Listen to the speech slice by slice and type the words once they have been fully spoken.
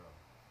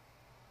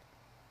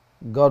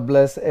God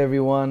bless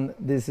everyone.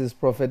 This is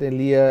Prophet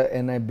Elia,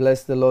 and I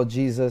bless the Lord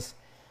Jesus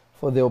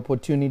for the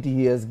opportunity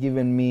He has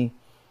given me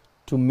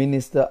to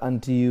minister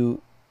unto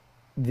you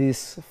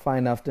this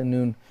fine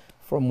afternoon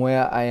from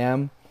where I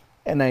am.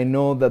 And I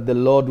know that the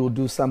Lord will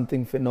do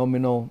something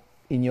phenomenal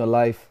in your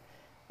life.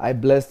 I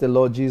bless the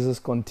Lord Jesus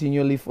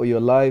continually for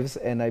your lives,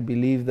 and I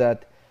believe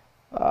that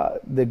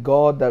the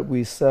God that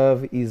we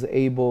serve is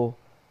able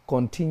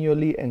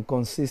continually and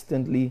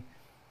consistently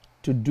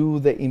to do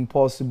the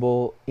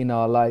impossible in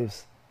our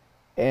lives.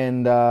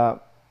 And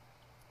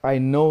I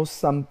know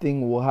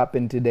something will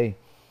happen today.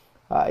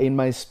 In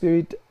my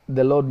spirit,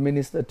 the Lord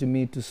ministered to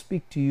me to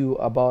speak to you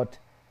about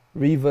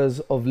rivers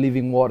of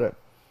living water.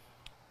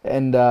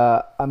 And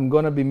I'm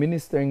going to be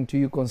ministering to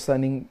you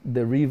concerning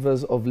the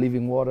rivers of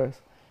living waters.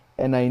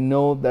 And I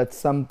know that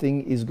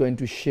something is going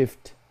to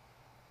shift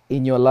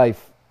in your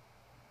life.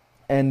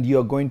 And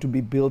you're going to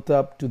be built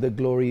up to the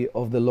glory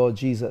of the Lord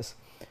Jesus.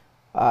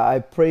 I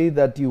pray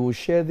that you will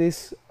share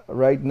this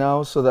right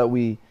now so that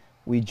we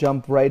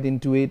jump right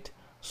into it,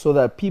 so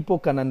that people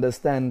can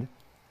understand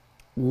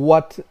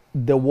what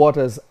the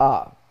waters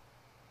are.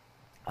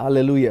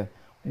 Hallelujah.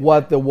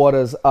 What the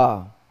waters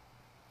are.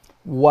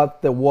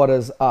 What the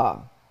waters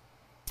are.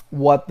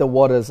 What the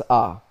waters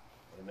are.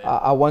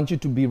 I want you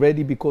to be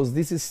ready, because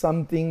this is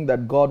something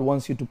that God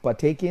wants you to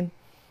partake in.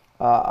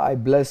 I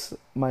bless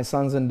my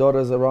sons and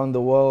daughters around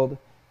the world.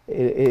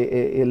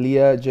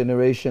 Elia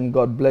generation,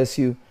 God bless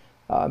you.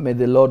 May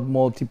the Lord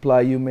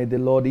multiply you. May the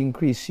Lord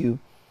increase you.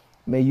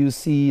 May you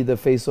see the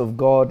face of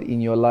God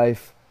in your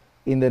life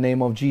in the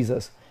name of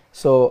Jesus.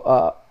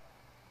 So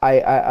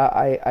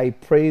I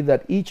pray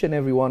that each and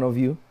every one of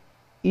you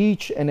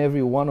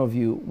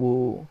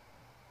will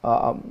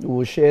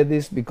share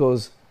this,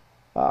 because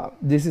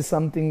this is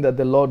something that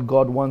the Lord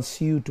God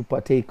wants you to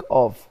partake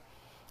of.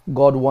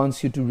 God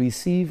wants you to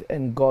receive,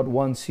 and God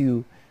wants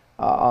you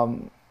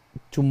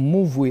to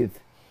move with,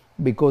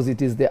 because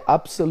it is the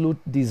absolute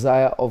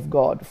desire of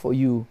God for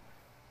you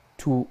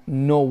to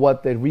know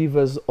what the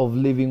rivers of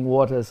living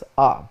waters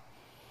are.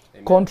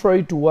 Amen.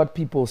 Contrary to what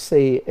people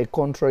say,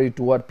 contrary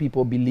to what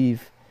people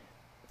believe,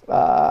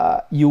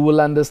 you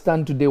will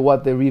understand today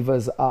what the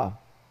rivers are,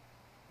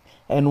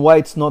 and why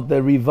it's not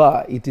the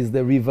river, it is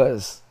the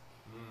rivers.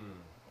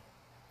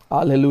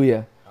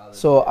 Hallelujah.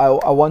 So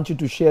I want you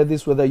to share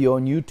this, whether you're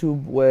on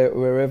YouTube,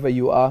 wherever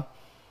you are.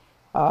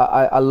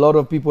 A lot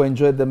of people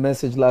enjoyed the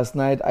message last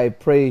night. I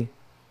pray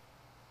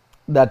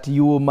that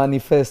you will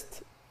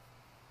manifest.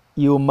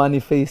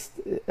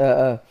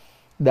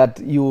 That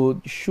you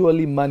will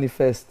surely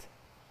manifest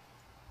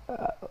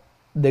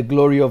the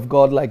glory of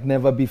God like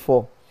never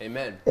before.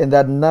 Amen. And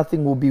that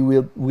nothing will be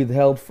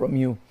withheld from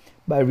you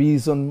by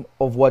reason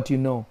of what you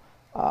know.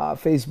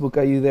 Facebook,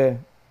 are you there?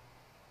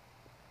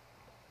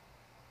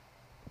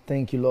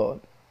 Thank you,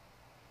 Lord.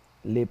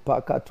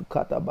 Lepaka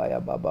tukata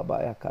baya baba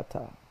baya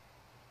kata.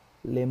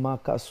 Le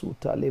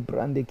makasuta le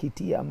brande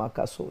kitia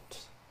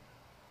makasot.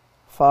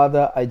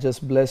 Father, I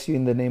just bless you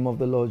in the name of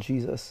the Lord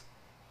Jesus.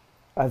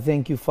 I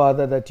thank you,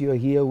 Father, that you are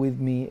here with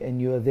me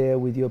and you are there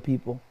with your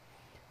people.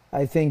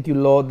 I thank you,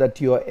 Lord, that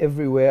you are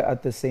everywhere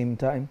at the same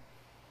time.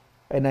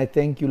 And I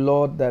thank you,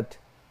 Lord, that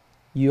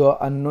your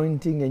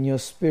anointing and your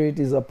spirit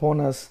is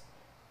upon us.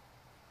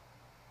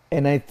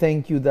 And I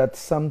thank you that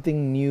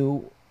something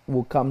new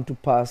will come to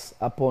pass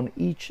upon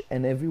each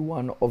and every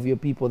one of your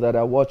people that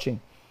are watching.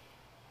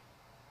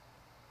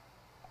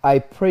 I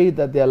pray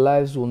that their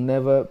lives will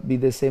never be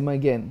the same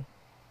again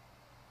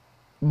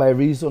by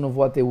reason of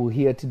what they will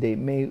hear today.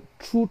 May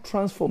true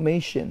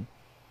transformation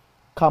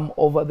come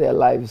over their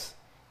lives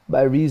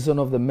by reason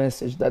of the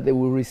message that they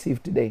will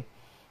receive today.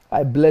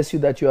 I bless you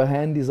that your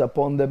hand is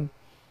upon them.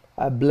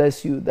 I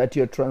bless you that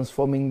you're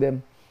transforming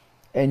them,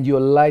 and your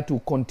light will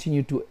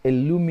continue to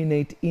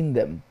illuminate in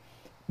them.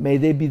 May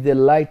they be the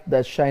light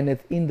that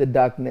shineth in the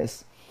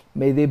darkness.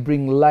 May they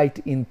bring light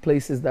in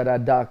places that are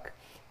dark,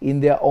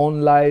 in their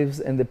own lives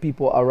and the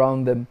people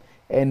around them.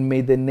 And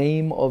may the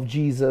name of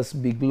Jesus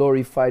be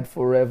glorified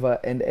forever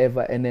and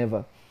ever and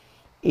ever.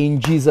 In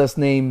Jesus'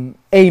 name,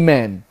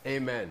 amen.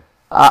 Amen.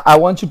 I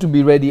want you to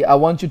be ready. I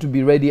want you to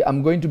be ready.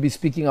 I'm going to be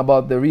speaking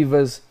about the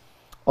rivers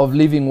of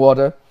living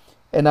water.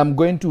 And I'm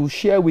going to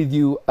share with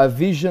you a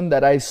vision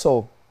that I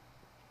saw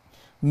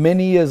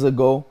many years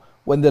ago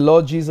when the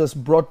Lord Jesus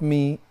brought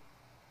me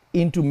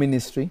into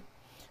ministry,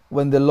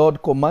 when the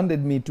Lord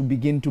commanded me to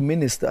begin to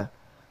minister.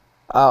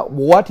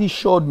 What He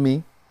showed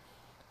me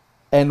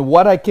and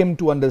what I came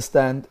to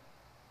understand,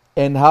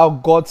 and how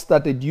God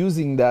started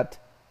using that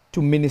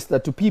to minister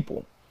to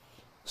people.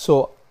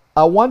 So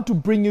I want to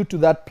bring you to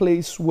that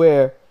place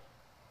where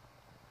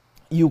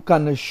you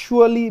can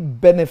surely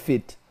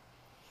benefit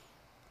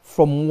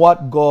from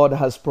what God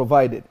has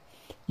provided.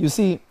 You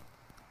see,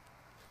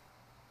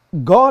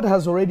 God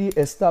has already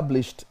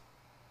established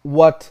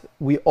what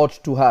we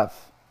ought to have.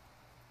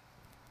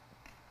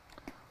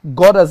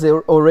 God has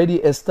already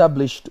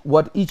established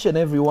what each and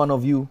every one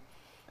of you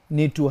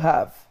need to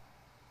have.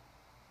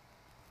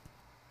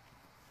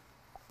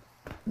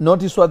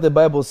 Notice what the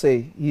Bible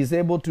says. He is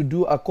able to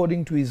do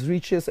according to his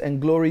riches and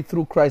glory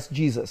through Christ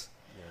Jesus.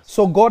 Yes.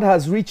 So God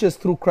has riches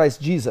through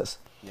Christ Jesus.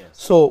 Yes.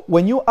 So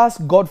when you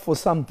ask God for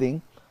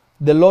something,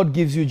 the Lord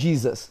gives you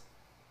Jesus.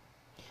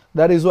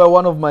 That is why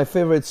one of my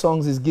favorite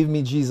songs is Give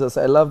Me Jesus.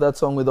 I love that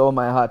song with all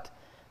my heart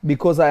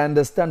because I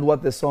understand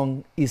what the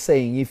song is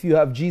saying. If you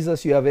have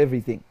Jesus, you have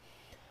everything.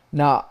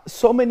 Now,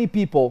 so many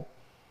people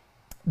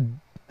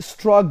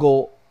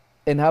struggle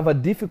and have a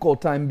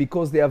difficult time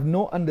because they have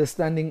no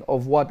understanding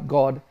of what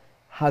God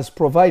has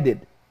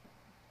provided.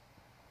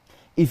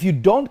 If you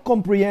don't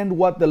comprehend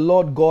what the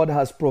Lord God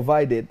has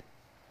provided,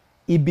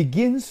 it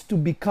begins to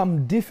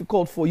become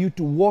difficult for you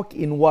to walk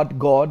in what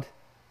God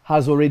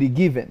has already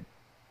given.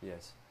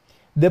 Yes.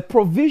 The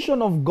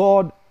provision of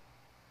God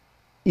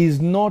is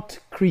not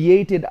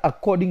created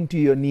according to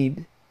your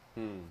need,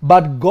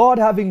 but God,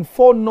 having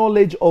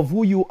foreknowledge of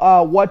who you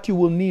are, what you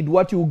will need,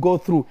 what you will go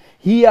through,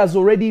 He has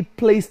already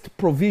placed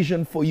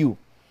provision for you.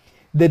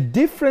 The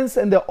difference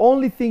and the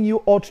only thing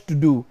you ought to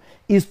do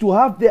is to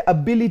have the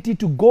ability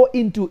to go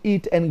into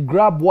it and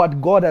grab what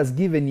God has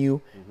given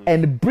you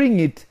and bring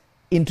it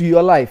into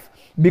your life,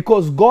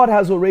 because God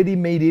has already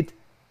made it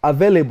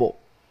available.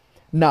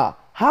 Now,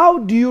 how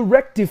do you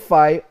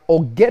rectify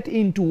or get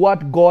into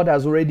what God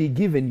has already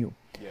given you?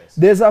 Yes.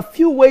 There's a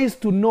few ways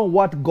to know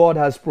what God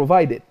has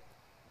provided.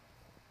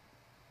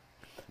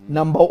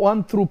 Number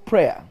one, through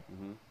prayer,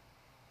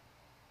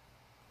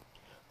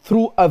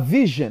 through a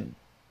vision,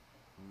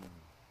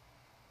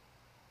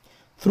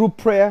 through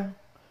prayer,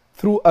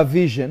 through a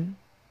vision,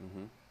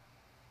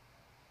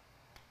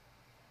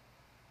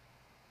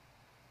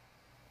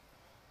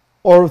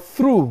 or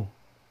through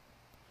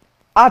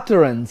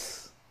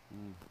utterance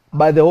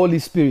by the Holy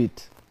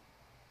Spirit.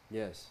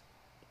 Yes.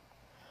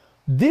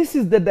 This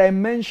is the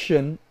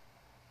dimension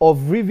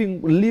of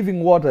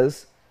living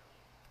waters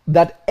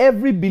that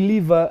every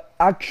believer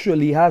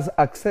actually has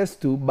access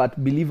to,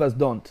 but believers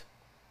don't.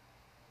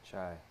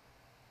 Chai.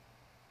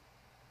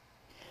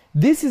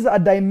 This is a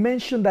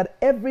dimension that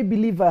every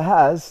believer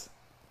has,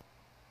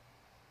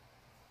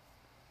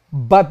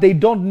 but they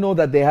don't know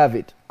that they have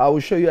it. I will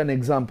show you an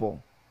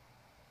example.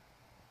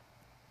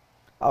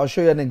 I'll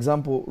show you an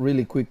example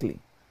really quickly.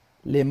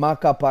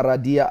 Lemaka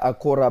paradia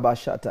akora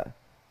bashata.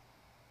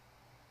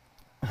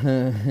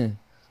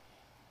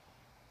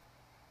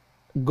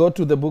 Go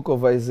to the book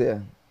of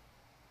Isaiah.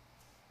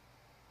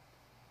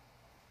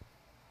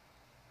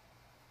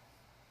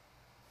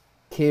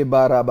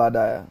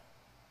 Kebarabadaya.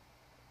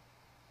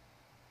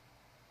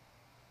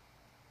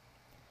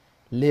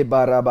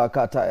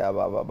 Lebarabakataya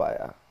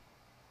bababaya.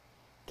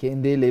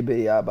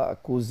 Kendelebe yaba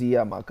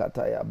kuzia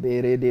makataya.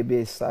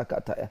 Beredebe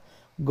sakataya.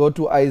 Go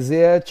to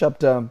Isaiah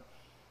chapter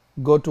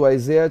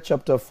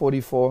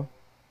 44.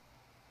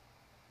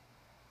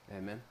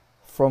 Amen.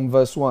 From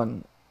verse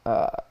 1.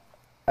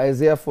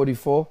 Isaiah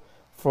 44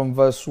 from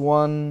verse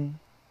 1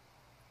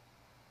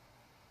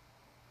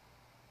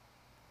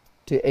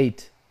 to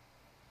 8.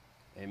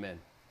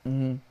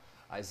 Amen.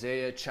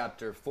 Isaiah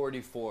chapter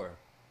 44,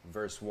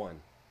 verse 1.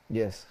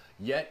 Yes.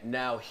 Yet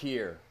now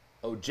hear,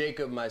 O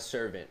Jacob my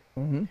servant,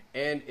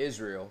 and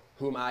Israel,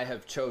 whom I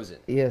have chosen.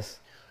 Yes.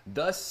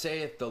 Thus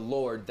saith the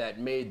Lord that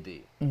made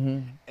thee,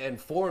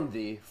 and formed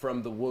thee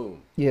from the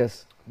womb,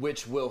 Yes.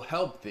 which will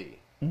help thee.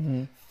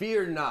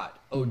 Fear not,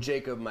 O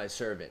Jacob my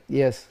servant,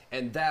 Yes.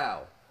 and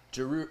thou,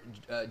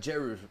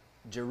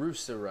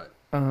 Jerusalem,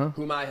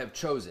 whom I have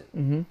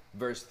chosen.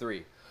 Verse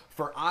 3.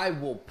 For I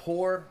will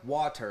pour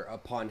water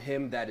upon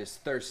him that is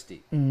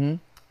thirsty,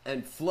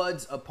 and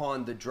floods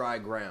upon the dry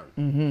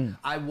ground.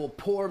 I will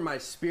pour my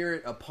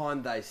spirit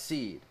upon thy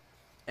seed,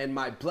 and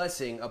my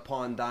blessing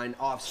upon thine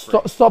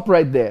offspring. Stop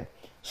right there.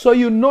 So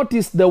you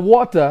notice the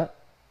water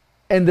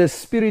and the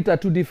spirit are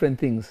two different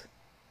things.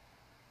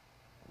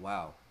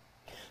 Wow.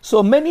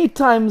 So many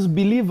times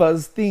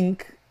believers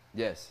think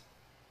Yes.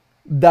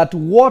 that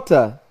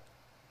water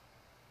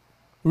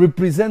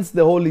represents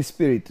the Holy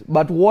Spirit,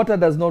 but water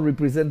does not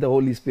represent the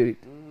Holy Spirit.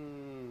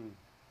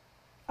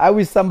 I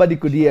wish somebody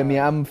could hear me.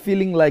 I'm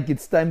feeling like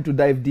it's time to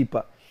dive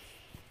deeper.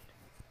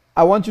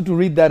 I want you to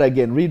read that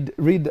again. Read.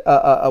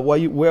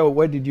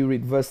 Where did you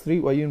read? Verse 3?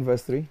 Were you in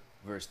verse 3?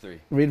 Verse 3.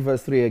 Read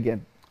verse 3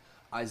 again.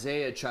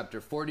 Isaiah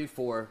chapter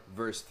 44,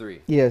 verse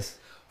 3. Yes.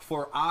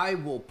 For I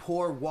will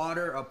pour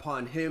water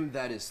upon him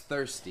that is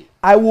thirsty.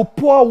 I will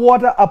pour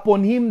water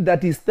upon him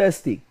that is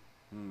thirsty.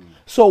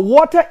 So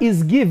water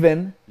is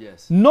given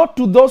Yes. not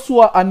to those who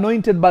are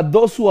anointed, but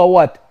those who are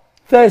what?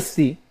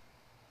 Thirsty.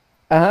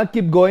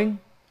 Keep going.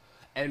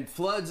 And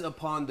floods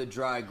upon the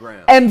dry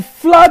ground. And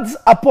floods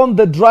upon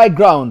the dry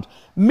ground.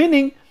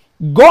 Meaning,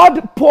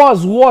 God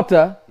pours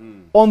water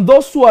on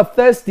those who are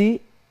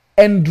thirsty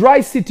and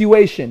dry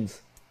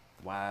situations.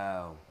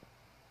 Wow.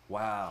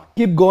 Wow.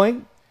 Keep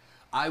going.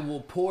 I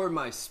will pour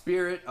my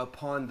spirit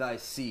upon thy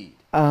seed,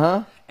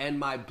 and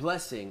my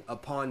blessing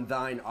upon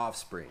thine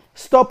offspring.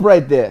 Stop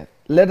right there.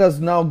 Let us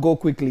now go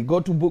quickly. Go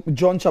to book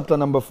John chapter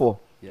number 4.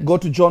 Yes. Go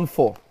to John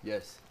 4.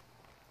 Yes.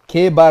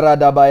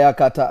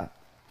 Kebaradabayakata.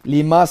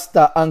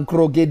 Limasta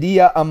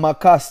ancrogedia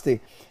amakaste.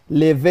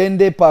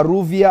 Levende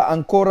paruvia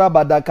ancora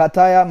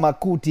badakataya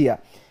makutia.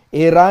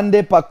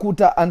 Erande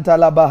pakuta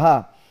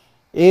antalabaha.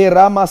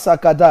 Erama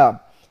sakada.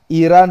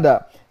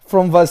 Iranda.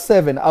 From verse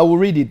 7, I will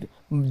read it.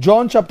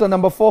 John chapter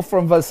number 4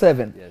 from verse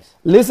 7. Yes.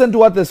 Listen to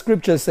what the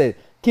scripture says.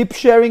 Keep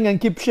sharing and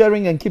keep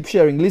sharing and keep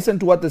sharing. Listen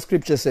to what the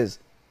scripture says.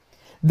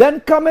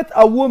 Then cometh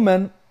a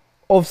woman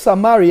of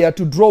Samaria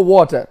to draw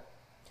water.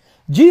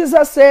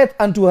 Jesus said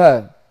unto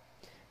her,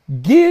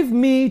 Give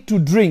me to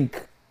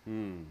drink.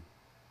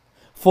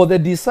 For the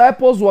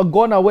disciples were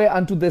gone away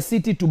unto the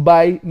city to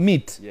buy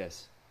meat.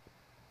 Yes.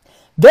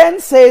 Then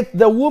saith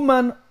the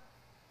woman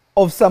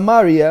of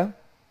Samaria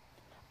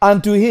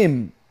unto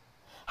him,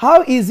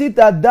 How is it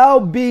that thou,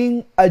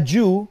 being a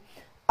Jew,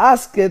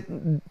 askest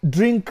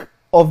drink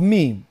of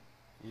me,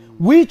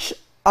 which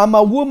am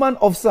a woman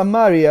of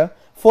Samaria?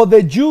 For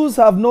the Jews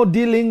have no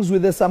dealings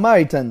with the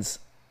Samaritans.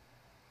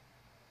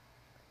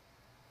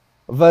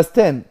 Verse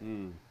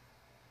 10.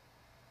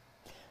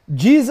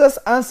 Jesus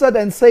answered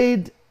and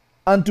said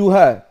unto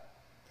her,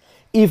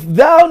 If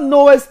thou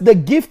knowest the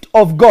gift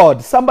of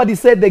God, somebody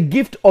said the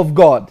gift of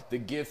God. The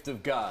gift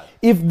of God.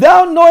 If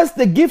thou knowest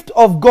the gift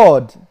of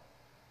God,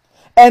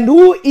 and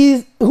who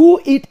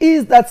it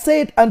is that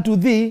saith unto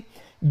thee,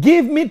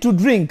 Give me to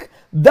drink,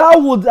 thou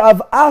would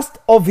have asked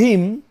of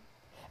him,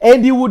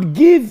 and he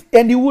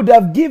would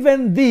have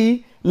given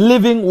thee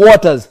living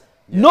waters.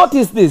 Yes.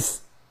 Notice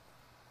this.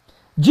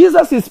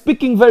 Jesus is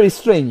speaking very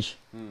strange.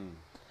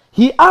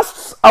 He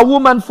asks a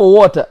woman for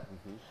water.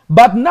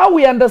 But now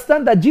we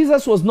understand that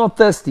Jesus was not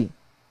thirsty.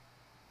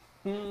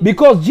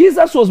 Because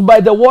Jesus was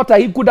by the water,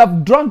 he could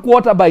have drunk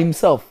water by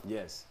himself.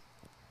 Yes.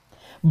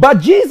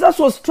 But Jesus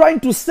was trying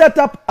to set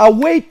up a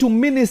way to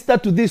minister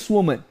to this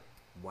woman.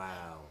 Wow.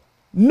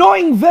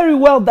 Knowing very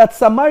well that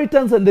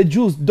Samaritans and the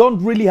Jews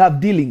don't really have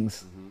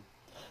dealings.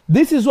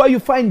 This is why you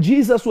find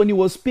Jesus, when he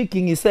was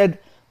speaking, he said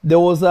there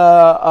was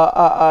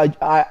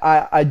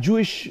a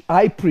Jewish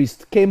high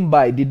priest came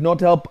by, did not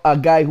help a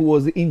guy who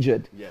was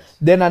injured. Yes.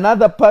 Then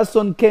another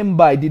person came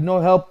by, did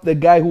not help the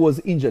guy who was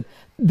injured.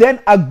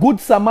 Then a good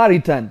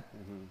Samaritan.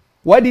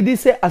 Why did he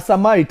say a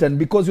Samaritan?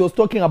 Because he was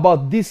talking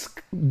about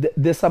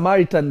the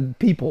Samaritan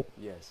people.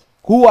 Yes.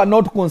 Who are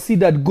not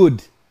considered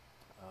good.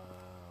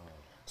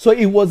 So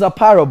it was a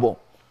parable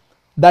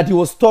that he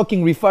was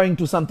talking, referring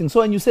to something. So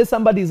when you say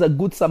somebody is a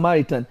good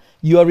Samaritan,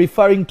 you are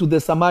referring to the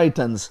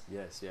Samaritans.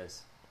 Yes,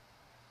 yes.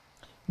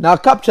 Now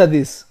capture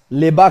this.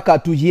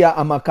 Lebaka tuhia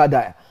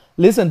amakadaya.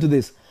 Listen to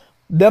this.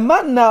 The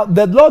man now,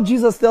 the Lord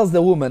Jesus tells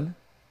the woman,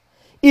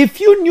 if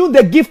you knew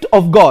the gift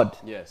of God.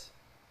 Yes.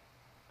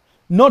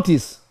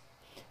 Notice,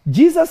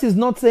 Jesus is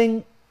not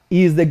saying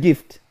he is the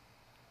gift.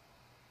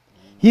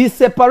 He is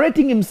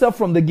separating himself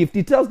from the gift.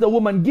 He tells the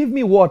woman, give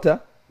me water.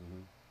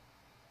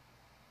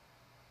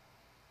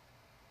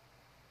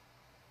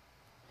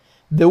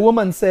 The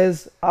woman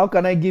says, how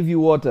can I give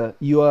you water?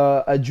 You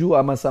are a Jew,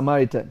 I'm a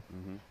Samaritan.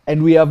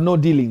 And we have no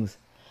dealings.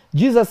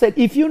 Jesus said,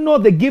 if you know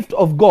the gift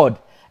of God,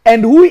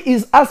 and who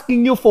is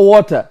asking you for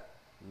water,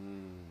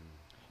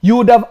 you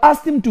would have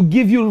asked him to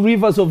give you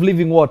rivers of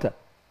living water.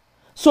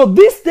 So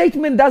this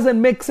statement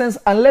doesn't make sense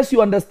unless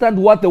you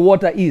understand what the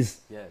water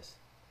is. Yes.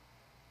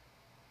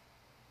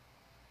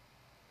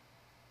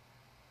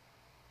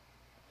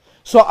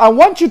 So I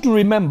want you to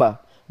remember,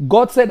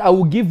 God said, I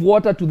will give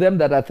water to them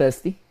that are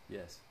thirsty.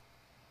 Yes.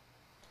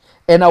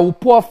 And I will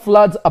pour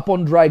floods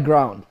upon dry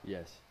ground.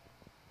 Yes.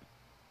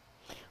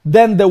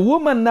 Then the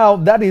woman now,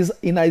 that is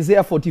in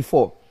Isaiah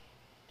 44,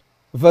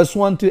 verse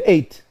 1 to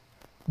 8.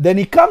 Then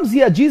he comes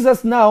here,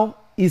 Jesus now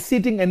is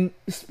sitting and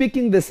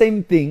speaking the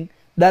same thing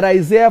that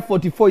Isaiah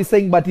 44 is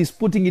saying, but he's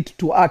putting it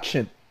to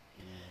action.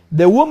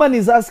 The woman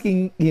is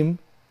asking him,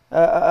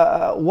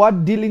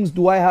 what dealings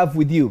do I have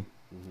with you?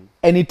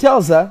 And he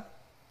tells her,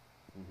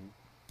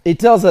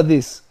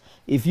 this,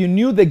 if you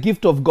knew the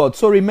gift of God.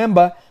 So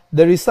remember,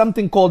 there is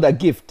something called a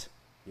gift.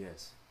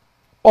 Yes.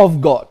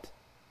 Of God.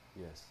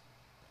 Yes.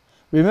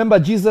 Remember,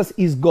 Jesus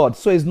is God,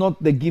 so it's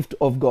not the gift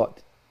of God.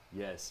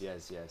 Yes,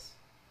 yes, yes.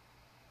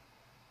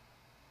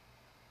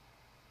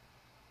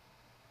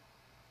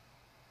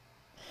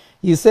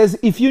 He says,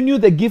 if you knew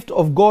the gift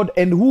of God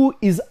and who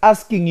is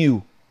asking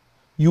you,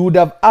 you would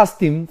have asked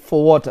him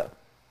for water.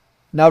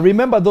 Now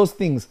remember those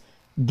things.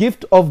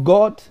 Gift of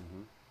God,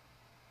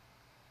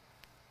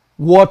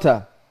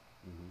 water.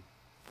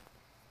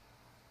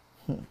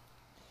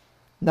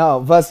 Now,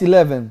 verse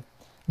 11.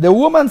 The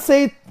woman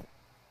said,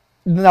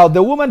 now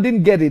the woman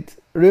didn't get it.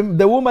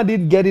 The woman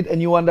didn't get it,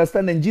 and you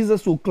understand, and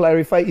Jesus will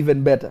clarify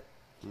even better.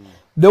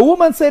 The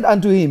woman said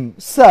unto him,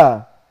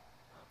 Sir,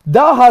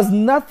 thou hast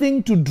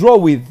nothing to draw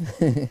with,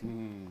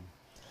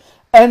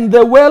 and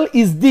the well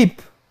is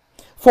deep.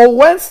 For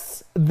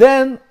whence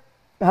then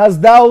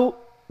hast thou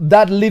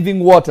that living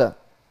water?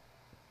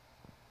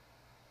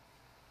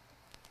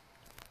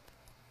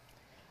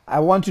 I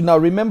want you now,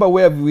 remember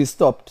where we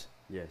stopped.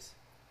 Yes.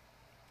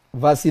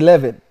 Verse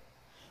 11.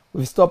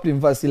 We stopped in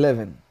verse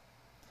 11.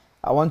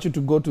 I want you to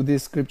go to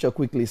this scripture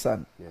quickly,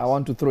 son. Yes. I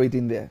want to throw it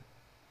in there.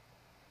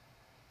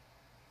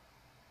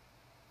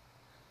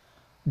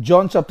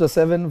 John chapter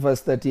 7,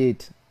 verse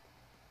 38.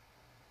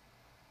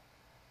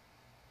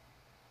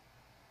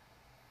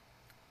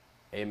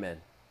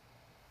 Amen.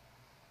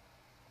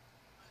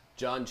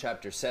 John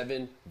chapter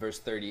 7, verse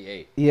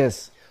 38.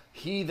 Yes.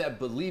 He that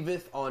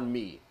believeth on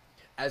me,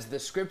 as the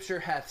scripture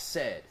hath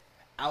said,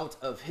 out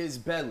of his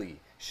belly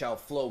shall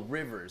flow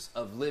rivers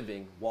of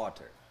living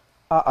water.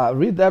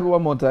 Read that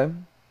one more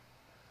time.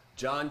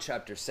 John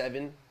chapter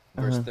 7,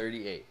 verse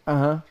 38.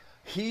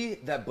 He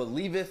that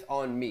believeth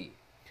on me,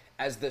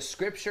 as the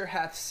scripture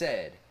hath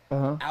said,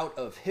 out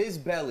of his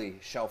belly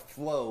shall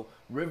flow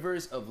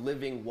rivers of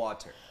living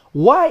water.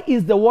 Why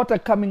is the water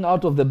coming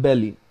out of the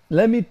belly?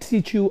 Let me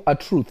teach you a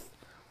truth.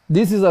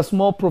 This is a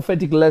small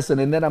prophetic lesson,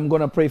 and then I'm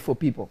going to pray for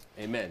people.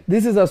 Amen.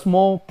 This is a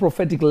small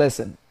prophetic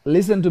lesson.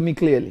 Listen to me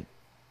clearly.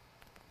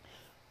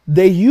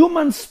 The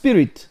human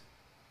spirit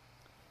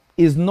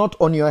is not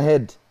on your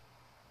head.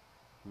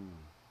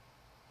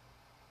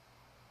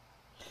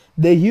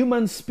 The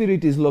human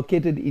spirit is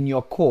located in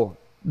your core,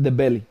 the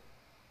belly.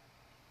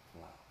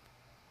 Wow.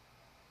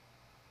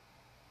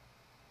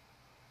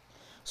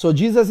 So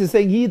Jesus is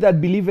saying, he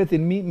that believeth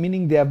in me,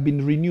 meaning they have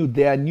been renewed,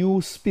 they are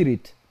new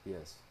spirit.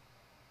 Yes.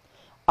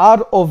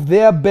 Out of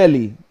their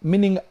belly,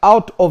 meaning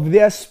out of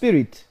their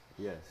spirit,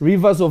 Yes.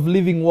 rivers of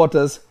living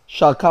waters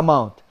shall come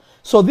out.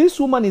 So this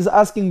woman is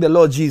asking the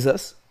Lord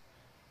Jesus,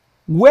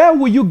 where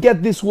will you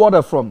get this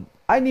water from?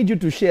 I need you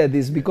to share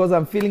this because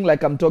I'm feeling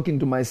like I'm talking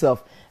to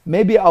myself.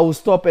 Maybe I will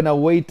stop and I'll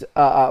wait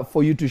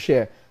for you to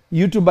share.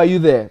 YouTube, are you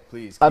there?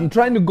 Please. I'm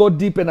trying to go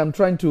deep and I'm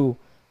trying to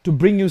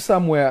bring you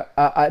somewhere,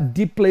 a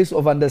deep place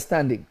of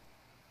understanding.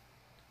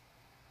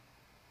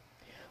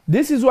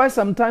 This is why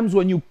sometimes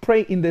when you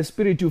pray in the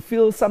spirit, you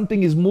feel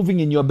something is moving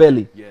in your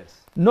belly.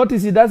 Yes.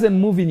 Notice it doesn't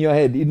move in your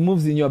head, it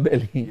moves in your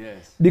belly.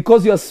 Yes.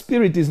 Because your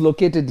spirit is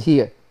located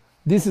here.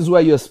 This is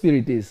where your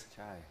spirit is.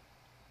 Chai.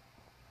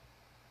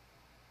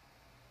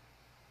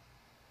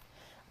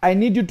 I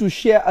need you to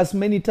share as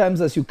many times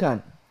as you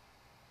can.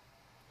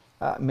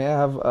 May I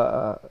have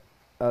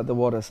the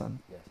water, son?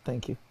 Yes.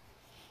 Thank you.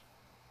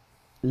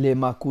 Le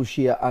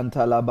makushia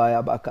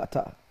antalabaya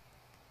bakata.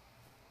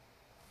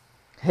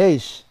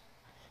 Heish.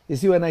 You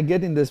see, when I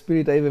get in the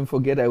spirit, I even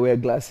forget I wear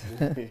glasses.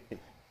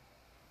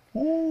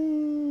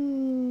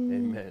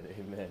 Amen.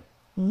 Amen.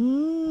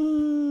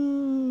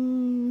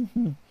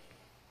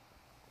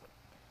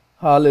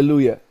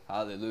 Hallelujah.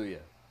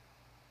 Hallelujah.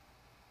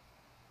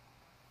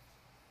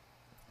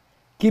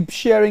 Keep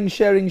sharing.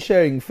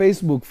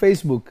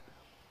 Facebook.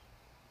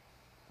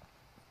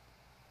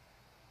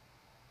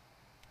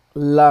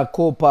 La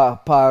copa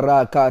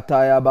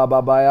parakataya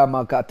bababaya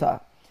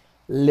makata.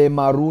 Le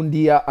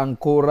marundia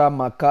ancora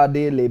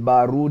macade le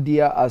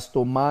barudia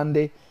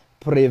astomande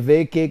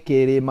preveke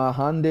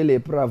keremahande le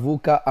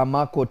pravuka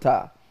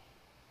amakota.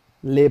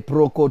 Le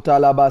prokota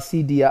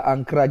labasidia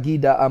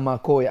ankragida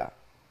amakoya.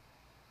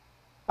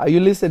 Are you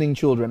listening,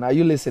 children? Are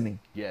you listening?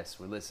 Yes,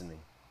 we're listening.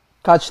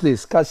 Catch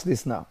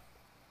this now.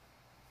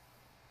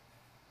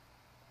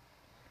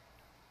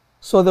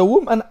 So the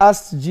woman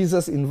asked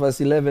Jesus in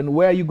verse 11,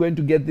 where are you going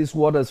to get these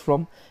waters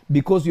from?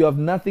 Because you have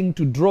nothing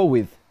to draw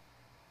with.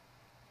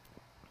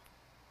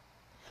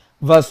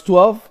 Verse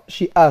 12,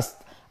 she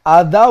asked,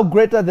 art thou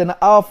greater than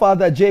our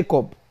father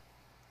Jacob,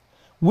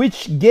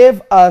 which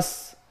gave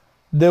us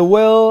the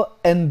well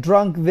and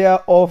drank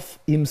thereof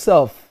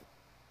himself,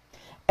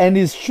 and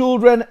his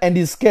children and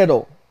his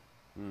cattle?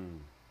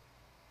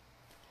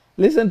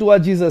 Listen to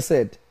what Jesus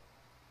said.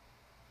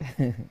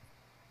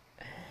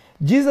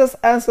 Jesus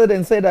answered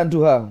and said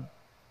unto her,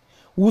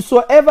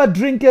 whosoever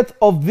drinketh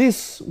of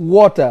this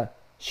water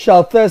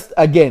shall thirst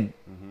again.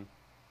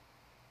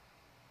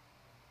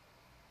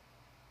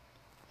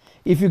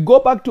 If you go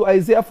back to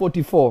Isaiah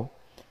 44,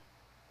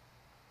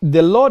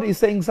 the Lord is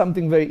saying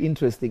something very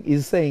interesting.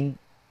 He's saying,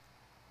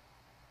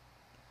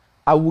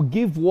 I will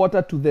give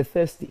water to the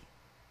thirsty.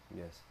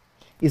 Yes.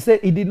 He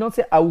said, he did not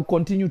say, I will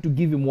continue to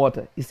give him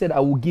water. He said, I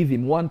will give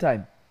him one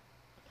time.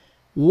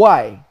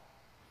 Why?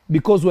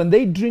 Because when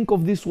they drink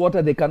of this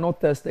water, they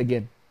cannot thirst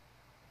again.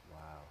 Wow.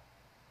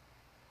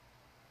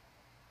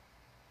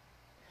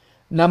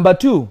 Number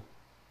 2,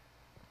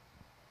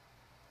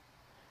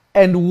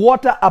 and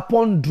water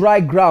upon dry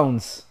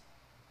grounds.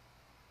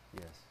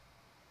 Yes.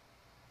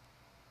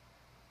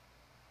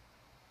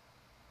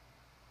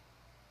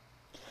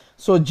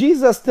 So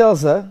Jesus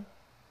tells her,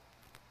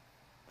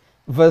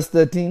 verse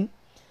 13,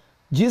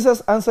 Jesus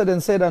answered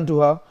and said unto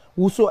her,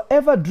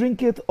 whosoever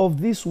drinketh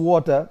of this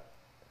water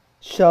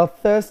shall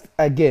thirst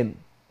again.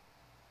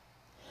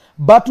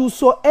 But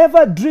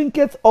whosoever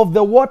drinketh of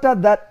the water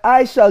that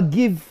I shall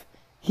give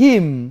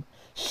him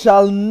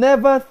shall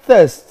never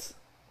thirst.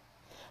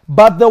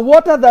 But the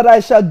water that I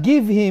shall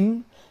give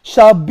him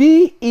shall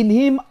be in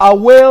him a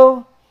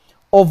well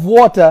of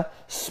water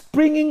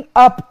springing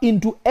up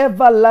into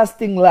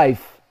everlasting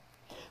life.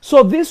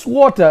 So this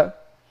water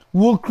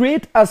will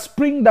create a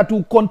spring that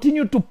will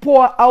continue to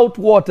pour out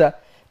water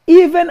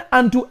even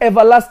unto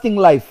everlasting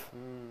life.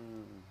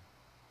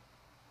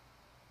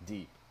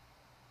 Deep.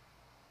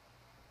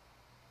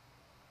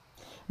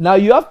 Now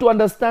you have to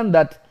understand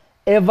that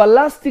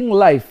Everlasting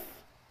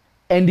life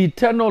and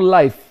eternal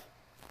life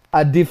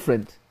are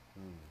different.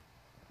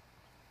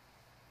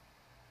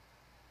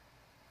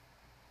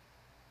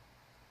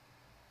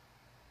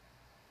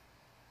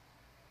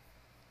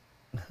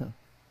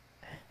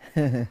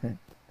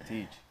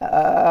 Teach.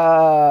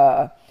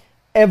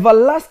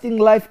 Everlasting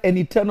life and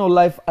eternal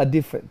life are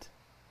different.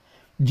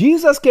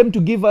 Jesus came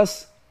to give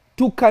us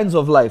two kinds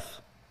of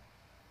life.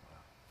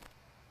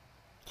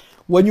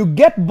 When you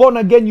get born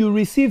again, you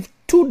receive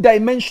two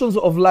dimensions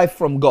of life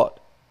from God.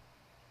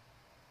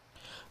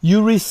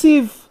 You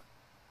receive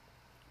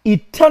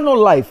eternal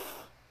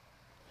life,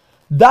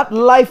 that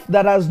life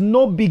that has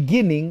no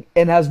beginning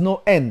and has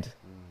no end.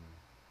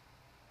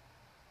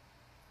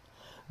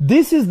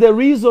 This is the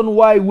reason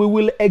why we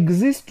will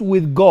exist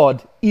with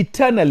God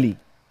eternally.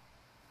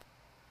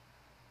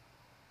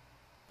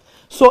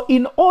 So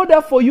in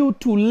order for you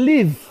to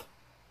live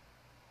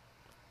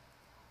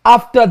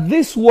after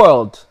this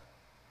world,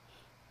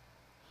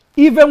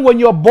 even when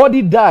your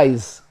body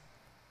dies,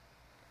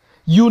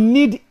 you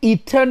need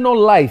eternal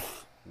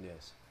life.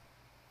 Yes.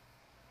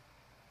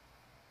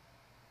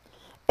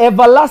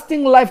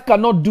 Everlasting life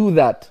cannot do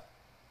that.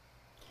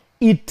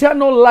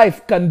 Eternal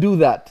life can do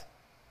that.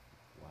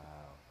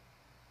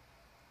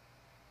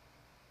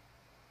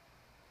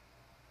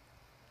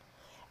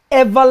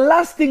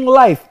 Everlasting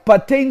life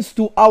pertains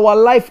to our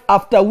life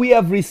after we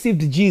have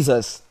received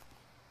Jesus.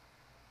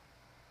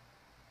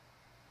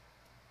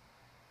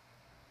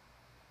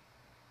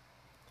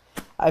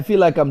 I feel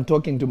like I'm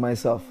talking to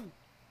myself.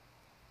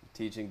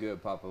 Teaching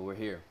good, Papa. We're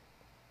here.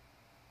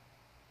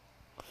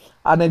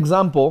 An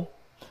example,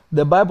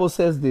 the Bible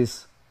says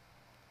this: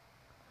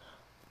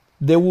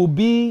 there will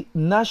be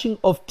gnashing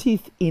of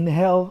teeth in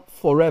hell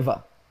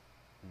forever.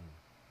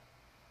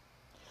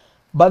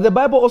 But the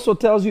Bible also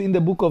tells you in the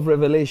book of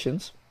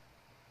Revelations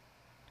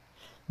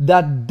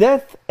that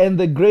death and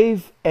the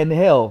grave and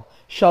hell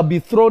shall be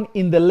thrown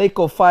in the lake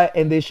of fire,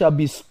 and they shall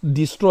be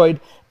destroyed,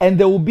 and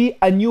there will be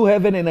a new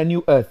heaven and a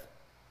new earth.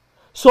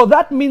 So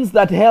that means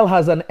that hell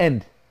has an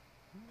end.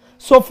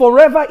 So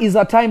forever is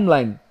a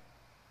timeline.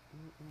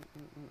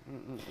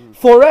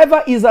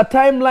 Forever is a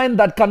timeline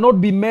that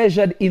cannot be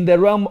measured in the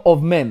realm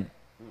of men,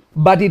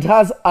 but it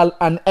has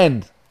an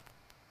end.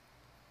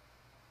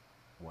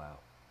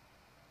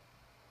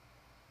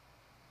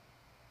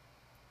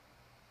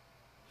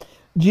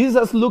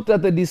 Jesus looked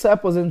at the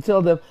disciples and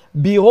told them,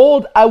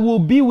 behold, I will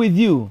be with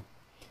you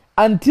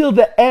until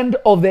the end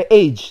of the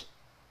age.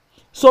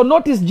 So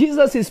notice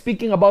Jesus is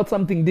speaking about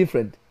something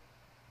different.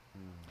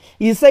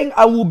 He's saying,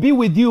 I will be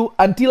with you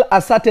until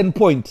a certain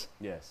point.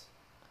 Yes.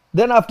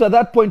 Then after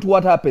that point,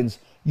 what happens?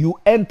 You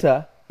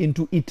enter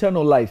into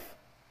eternal life,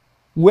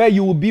 where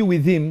you will be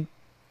with him,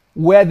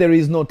 where there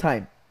is no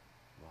time.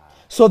 Wow.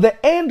 So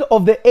the end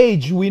of the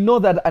age, we know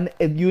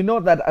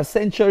that a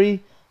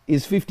century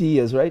is 50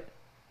 years, right?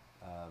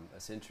 A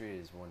century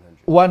is 100.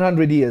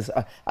 100 years.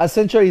 A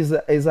century is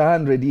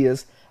 100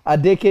 years. A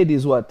decade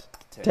is what?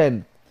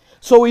 10.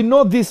 So we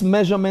know these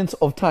measurements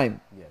of time.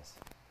 Yes.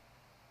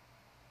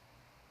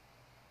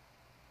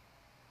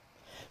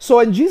 So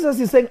when Jesus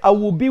is saying, I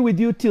will be with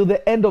you till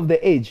the end of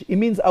the age, it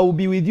means I will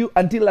be with you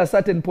until a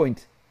certain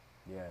point.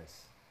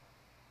 Yes.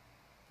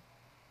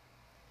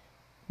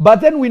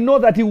 But then we know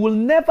that he will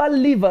never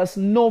leave us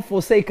nor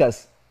forsake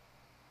us.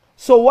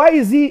 So why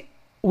is he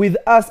with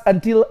us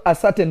until a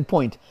certain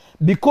point?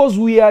 Because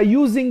we are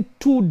using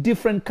two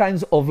different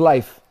kinds of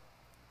life.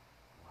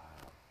 Wow.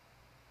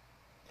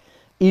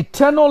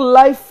 Eternal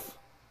life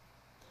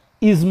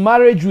is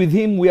marriage with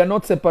him. We are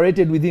not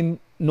separated with him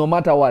no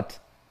matter what.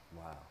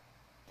 Wow.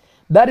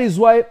 That is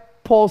why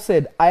Paul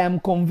said, I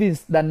am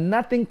convinced that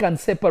nothing can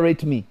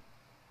separate me.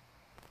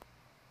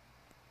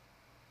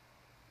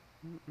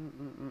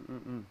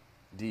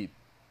 Deep.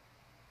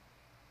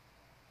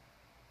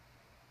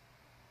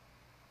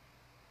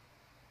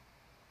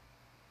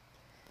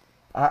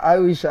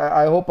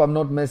 I hope I'm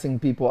not messing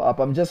people up.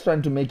 I'm just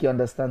trying to make you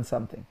understand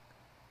something.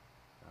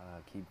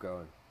 Keep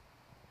going.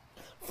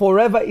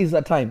 Forever is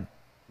a time.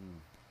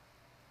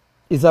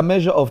 Is a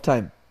measure of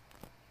time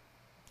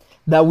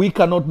that we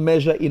cannot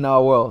measure in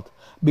our world.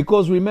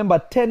 Because remember,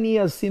 10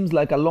 years seems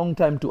like a long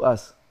time to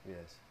us.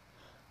 Yes.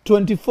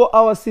 24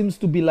 hours seems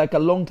to be like a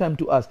long time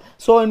to us.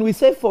 So when we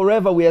say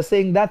forever, we are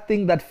saying that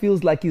thing that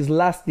feels like is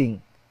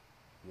lasting.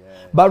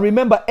 Yes. But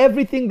remember,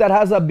 everything that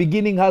has a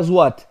beginning has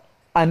what?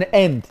 An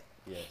end.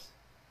 Yes.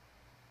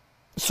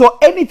 So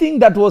anything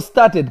that was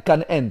started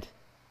can end.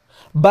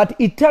 But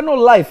eternal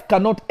life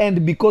cannot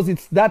end because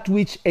it's that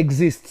which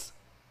exists.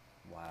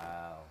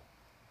 Wow.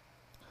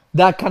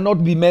 That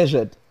cannot be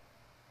measured.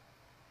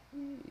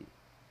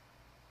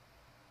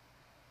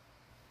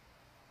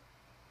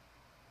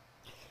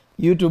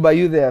 YouTube, are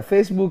you there?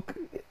 Facebook,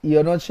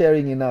 you're not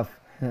sharing enough.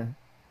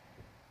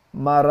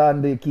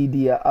 Marande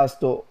kidia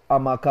asto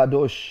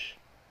amakadosh.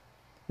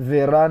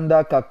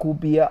 Veranda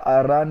kakupia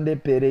arande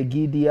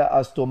peregidia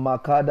asto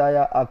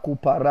makadaya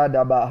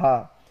akuparada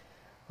baha.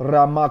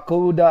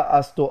 Ramakoda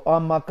asto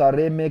ama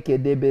kareme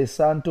kedebe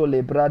santo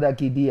lebrada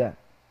kidia.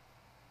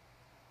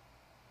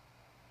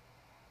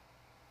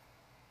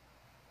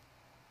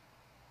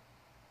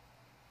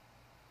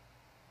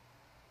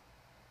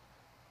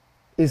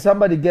 Is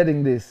somebody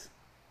getting this?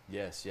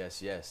 Yes,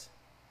 yes, yes.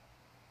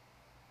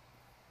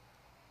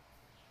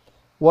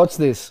 Watch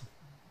this.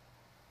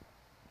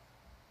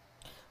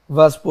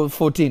 Verse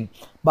 14.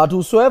 But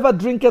whosoever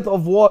drinketh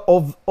of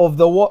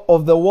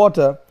the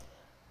water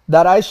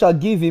that I shall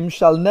give him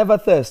shall never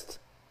thirst.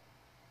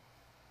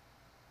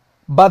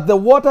 But the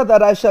water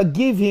that I shall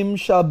give him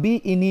shall be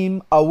in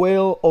him a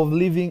well of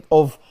living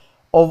of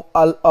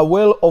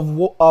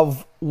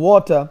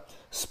water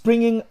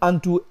springing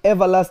unto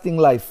everlasting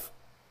life.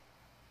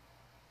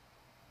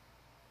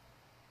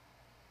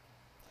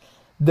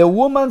 The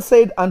woman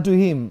said unto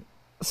him,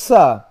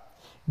 Sir,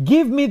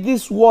 give me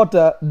this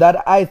water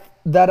that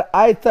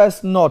I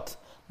thirst not,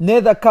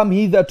 neither come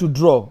hither to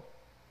draw.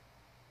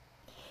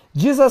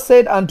 Jesus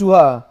said unto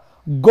her,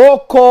 Go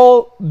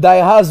call thy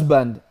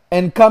husband,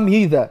 and come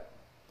hither.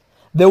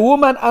 The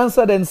woman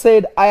answered and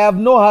said, I have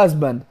no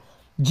husband.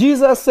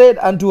 Jesus said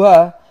unto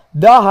her,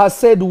 Thou hast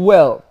said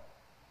well,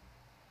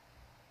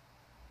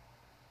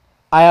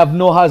 I have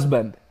no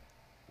husband.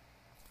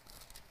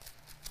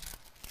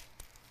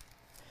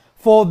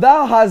 For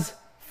thou hast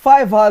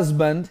 5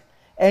 husbands,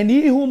 and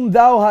he whom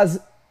thou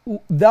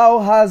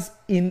hast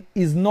in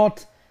is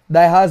not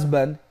thy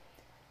husband,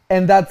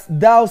 and that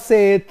thou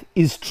sayest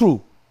is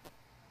true.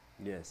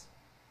 Yes.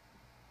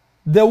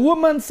 The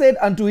woman said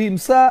unto him,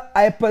 Sir,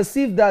 I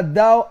perceive that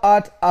thou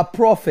art a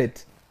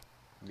prophet.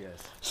 Yes.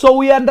 So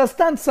we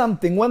understand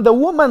something. When the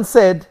woman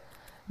said,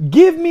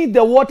 Give me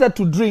the water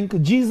to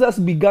drink, Jesus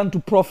began to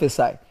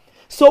prophesy.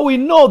 So we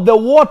know the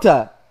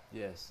water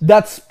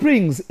that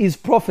springs is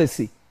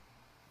prophecy.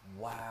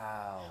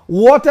 Wow.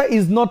 Water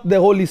is not the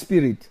Holy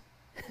Spirit.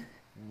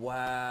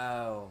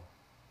 Wow.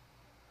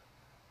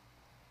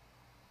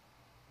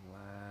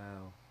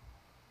 Wow.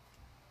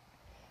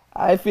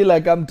 I feel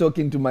like I'm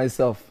talking to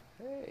myself.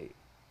 Hey.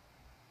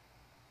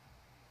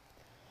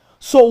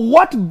 So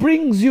what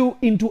brings you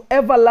into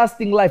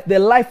everlasting life, the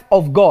life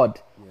of God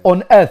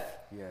on earth?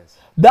 Yes.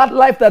 That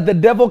life that the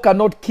devil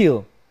cannot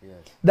kill,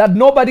 that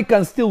nobody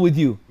can steal with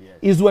you,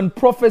 is when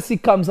prophecy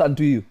comes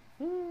unto you.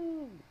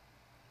 Amen.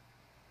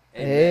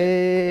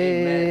 Hey.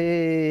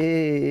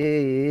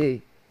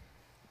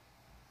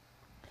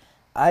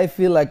 I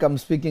feel like I'm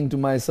speaking to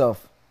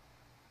myself.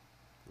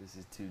 This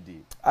is too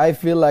deep. I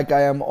feel like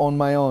I am on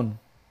my own.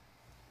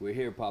 We're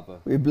here, Papa.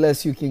 We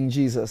bless you, King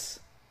Jesus.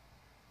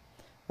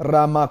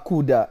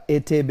 Ramakuda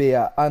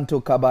etebea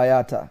anto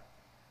kabayata.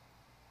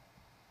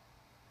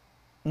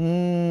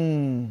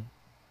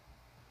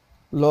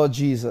 Lord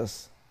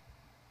Jesus.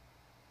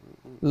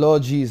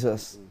 Lord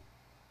Jesus.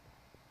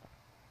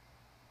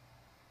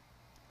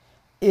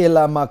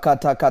 Ela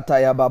makata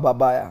kataya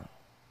bababaya.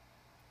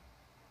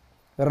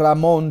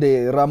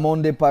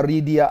 Ramonde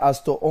paridia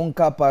asto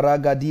onka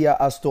paragadia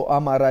asto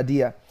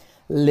amaradia.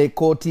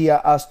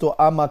 Lekotia asto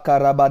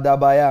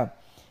amakarabadabaya.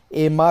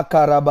 Ema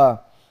karaba.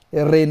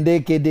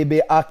 Rendeke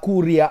debe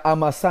akuria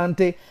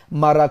amasante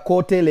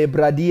marakote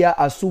lebradia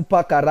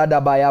asupa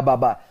karada baya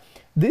baba.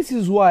 This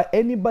is why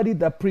anybody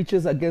that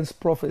preaches against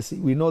prophecy,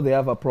 we know they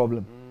have a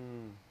problem.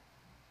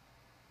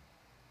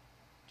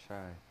 Try.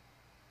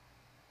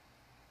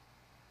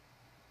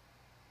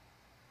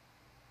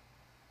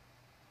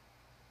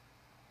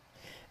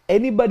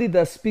 Anybody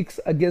that speaks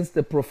against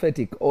the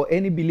prophetic, or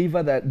any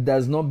believer that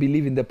does not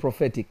believe in the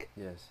prophetic,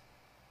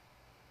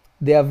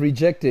 they have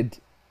rejected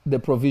the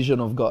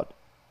provision of God.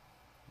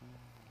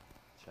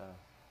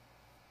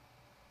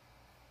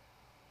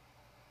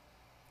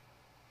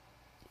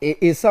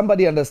 Is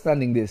somebody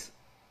understanding this?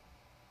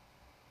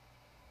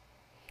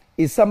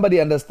 Is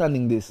somebody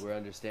understanding this? We're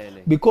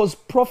understanding. Because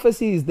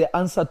prophecy is the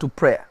answer to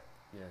prayer.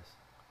 Yes.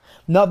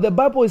 Now the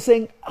Bible is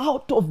saying,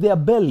 out of their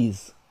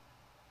bellies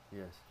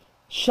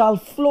shall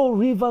flow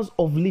rivers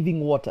of living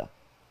water.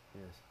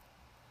 Yes.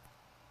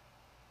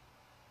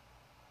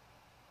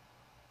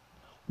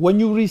 When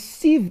you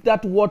receive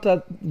that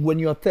water when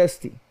you're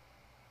thirsty,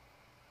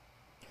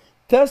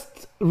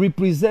 thirst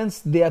represents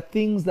there are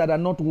things that are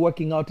not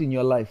working out in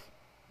your life.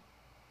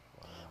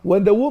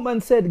 When the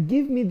woman said,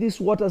 Give me this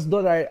water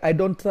so that I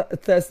don't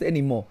thirst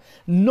anymore,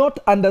 not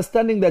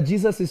understanding that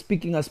Jesus is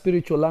speaking a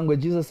spiritual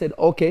language, Jesus said,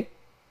 Okay,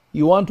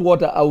 you want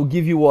water, I will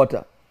give you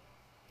water.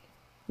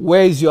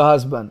 Where is your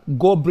husband?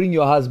 Go bring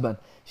your husband.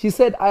 She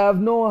said, I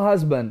have no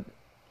husband.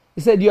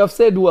 He said, You have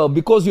said well,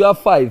 because you have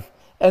 5.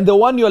 And the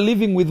one you're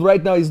living with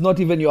right now is not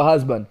even your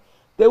husband.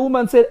 The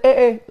woman said,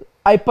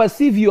 I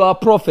perceive you are a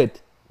prophet.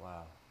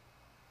 Wow.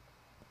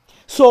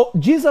 So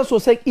Jesus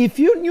was saying, if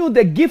you knew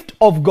the gift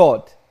of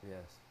God,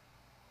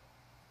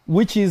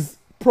 which is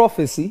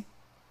prophecy,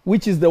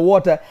 which is the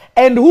water,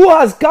 and who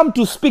has come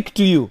to speak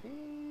to you,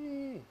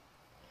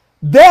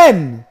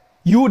 then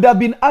you would have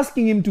been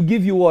asking him to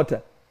give you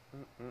water.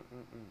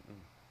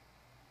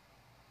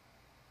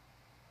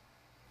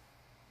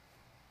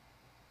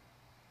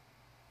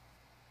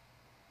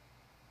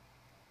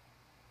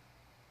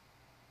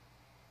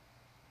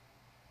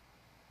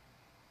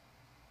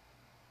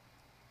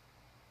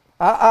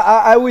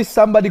 I wish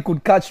somebody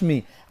could catch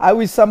me. I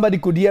wish somebody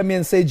could hear me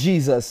and say,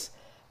 Jesus,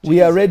 We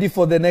are ready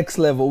for the next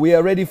level. We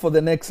are ready for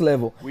the next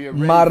level. We are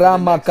ready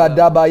Marama for the next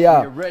level. We kadabaya.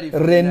 are ready for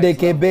the Rende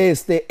next level.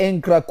 kebeste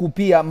enkra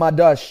kupia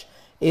madash.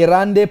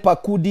 Erande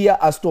pakudia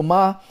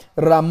astoma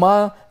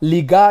rama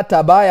liga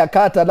tabaya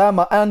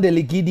katalama ande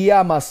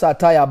ligidia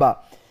masatayaba.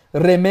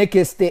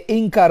 Remeke ste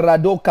inka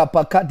rado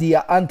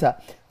kapakadia anta.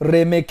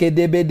 Remeke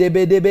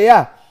debe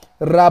ya.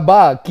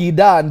 Raba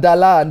kida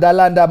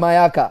ndalanda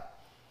mayaka.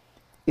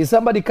 Is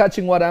somebody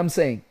catching what I'm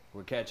saying?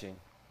 We're catching.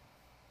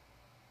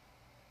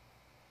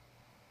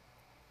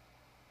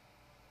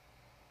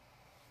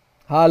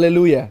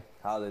 Hallelujah.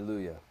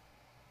 Hallelujah.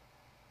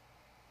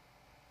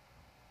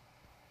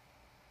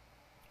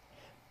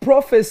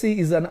 Prophecy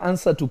is an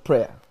answer to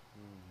prayer.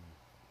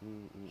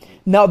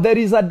 Now, there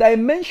is a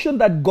dimension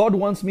that God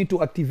wants me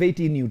to activate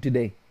in you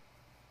today.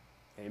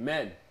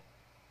 Amen.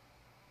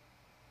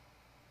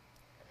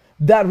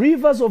 That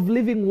rivers of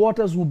living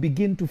waters will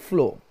begin to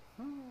flow.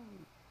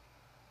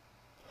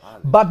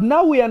 But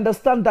now we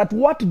understand that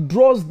what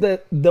draws the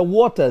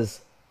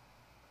waters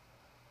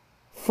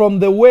from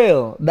the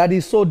well that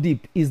is so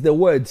deep is the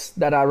words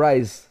that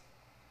arise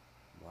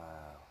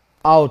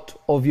out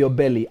of your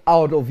belly,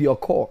 out of your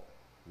core.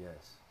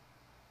 Yes.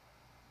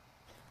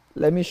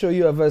 Let me show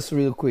you a verse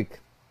real quick.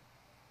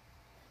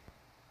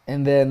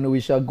 And then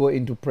we shall go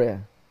into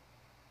prayer.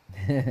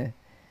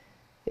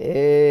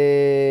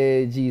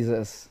 Hey,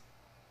 Jesus.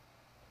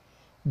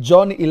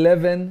 John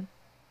 11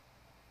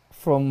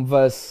 from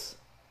verse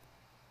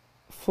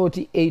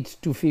 48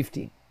 to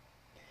 50.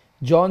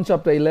 John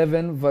chapter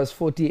 11 verse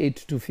 48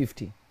 to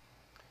 50.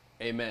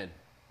 Amen.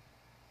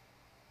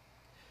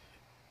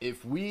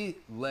 If we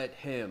let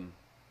him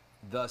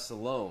thus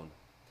alone,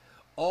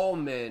 all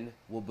men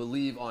will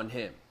believe on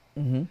him.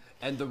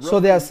 And the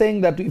So they are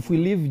saying that if we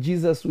leave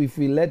Jesus, if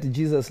we let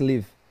Jesus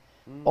live,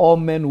 all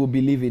men will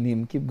believe in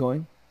him. Keep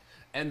going.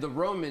 And the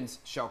Romans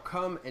shall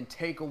come and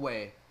take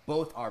away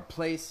both our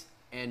place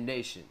and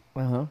nation.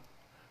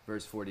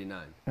 Verse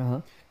 49.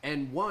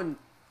 And one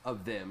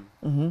of them,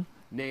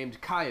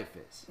 named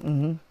Caiaphas,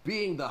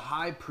 being the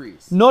high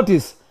priest.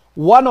 Notice,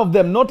 one of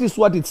them, notice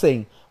what it's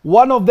saying.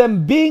 One of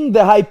them being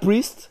the high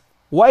priest.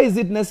 Why is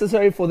it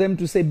necessary for them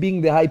to say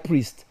being the high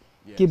priest?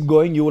 Yes. Keep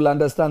going, you will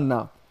understand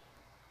now.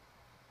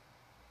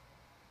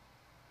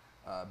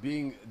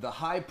 Being the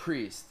high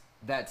priest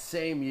that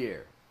same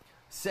year,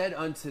 said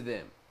unto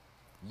them,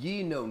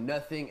 Ye know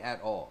nothing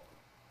at all.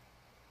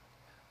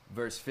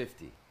 Verse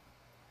 50.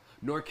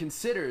 Nor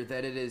consider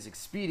that it is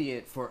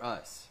expedient for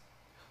us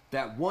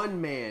that one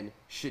man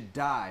should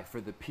die for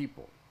the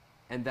people,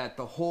 and that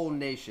the whole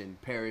nation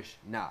perish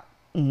not.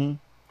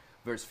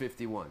 Verse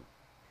 51.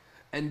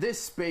 And this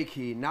spake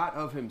he not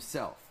of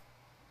himself,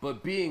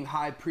 but being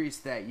high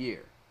priest that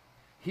year,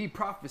 he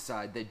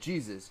prophesied that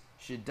Jesus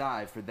should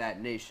die for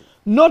that nation.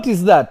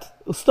 Notice that.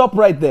 Stop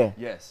right there.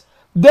 Yes.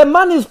 The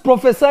man is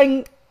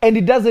prophesying and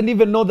he doesn't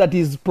even know that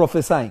he's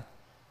prophesying.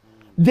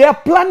 They are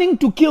planning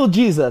to kill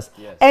Jesus.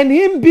 Yes. And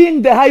him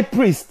being the high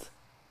priest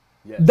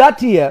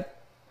that year,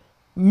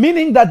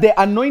 meaning that they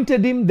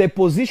anointed him, they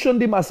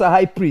positioned him as a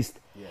high priest.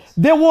 Yes.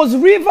 There was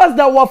rivers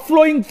that were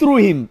flowing through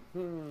him.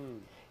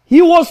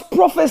 He was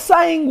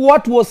prophesying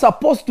what was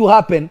supposed to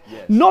happen,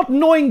 not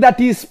knowing that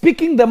he is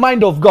speaking the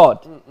mind of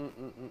God.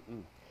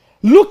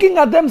 Looking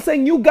at them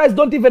saying, you guys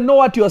don't even know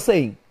what you're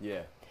saying.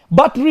 Yeah.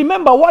 But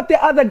remember what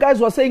the other guys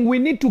were saying, we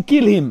need to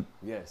kill him.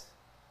 Yes.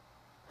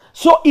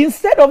 So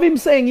instead of him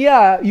saying,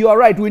 yeah, you are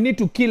right, we need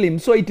to kill him,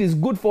 so it is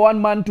good for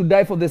one man to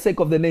die for the sake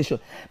of the nation.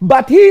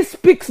 But he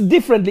speaks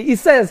differently. He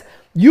says,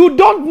 you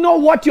don't know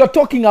what you're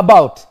talking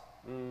about.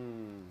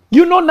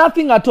 You know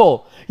nothing at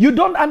all. You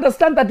don't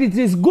understand that it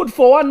is good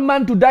for one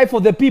man to die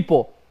for the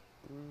people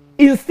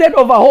instead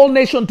of a whole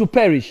nation to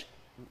perish.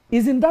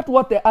 Isn't that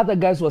what the other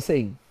guys were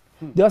saying?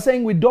 They were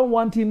saying we don't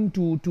want him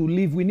to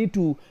live. We need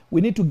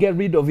to get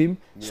rid of him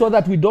so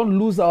that we don't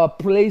lose our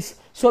place,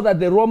 so that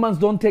the Romans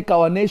don't take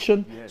our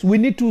nation. So we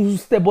need to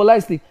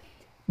stabilize it.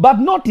 But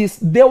notice,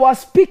 they were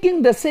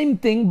speaking the same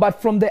thing, but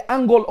from the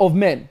angle of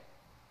men.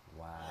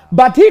 Wow.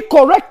 But he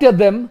corrected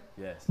them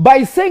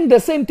by saying the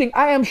same thing.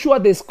 I am sure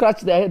they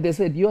scratched their head. They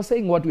said, you're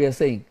saying what we are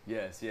saying.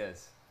 Yes,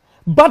 yes.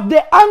 But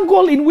the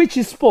angle in which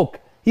he spoke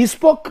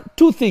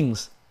two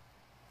things.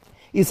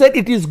 He said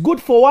it is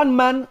good for one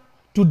man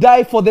to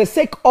die for the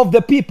sake of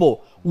the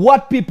people.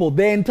 What people?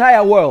 The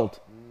entire world.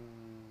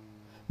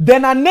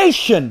 Then a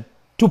nation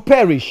to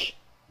perish.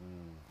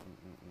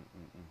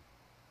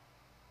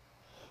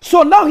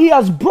 So now he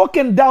has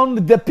broken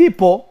down the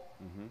people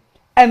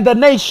and the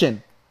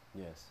nation.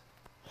 Yes.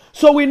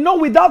 So we know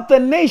without the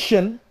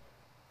nation,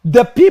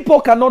 the people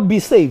cannot be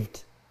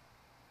saved.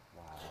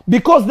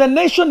 Because the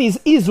nation is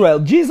Israel.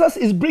 Jesus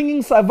is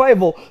bringing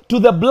survival to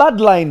the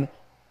bloodline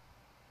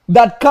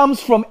that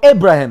comes from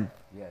Abraham.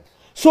 Yes.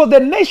 So the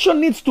nation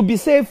needs to be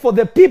saved for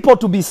the people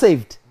to be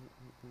saved.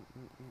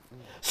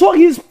 So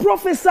he's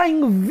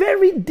prophesying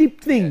very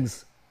deep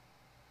things.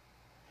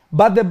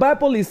 But the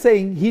Bible is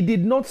saying he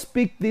did not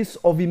speak this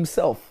of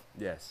himself.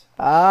 Yes.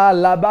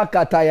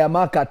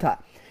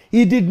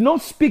 He did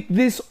not speak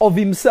this of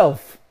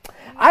himself.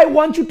 I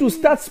want you to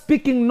start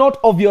speaking not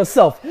of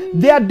yourself.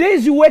 There are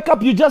days you wake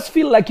up, you just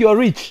feel like you're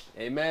rich.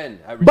 Amen.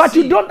 But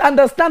you don't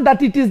understand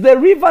that it is the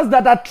rivers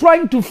that are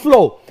trying to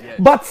flow. Yes.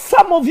 But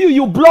some of you,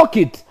 you block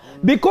it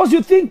because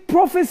you think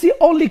prophecy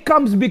only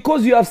comes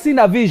because you have seen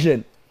a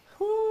vision.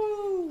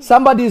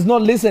 Somebody is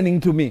not listening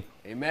to me.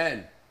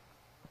 Amen.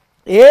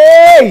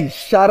 Hey,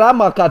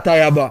 Sharama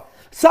Katayaba.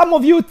 Some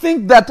of you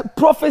think that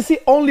prophecy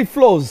only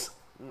flows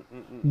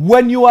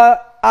when you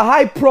are a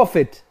high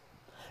prophet.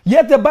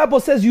 Yet the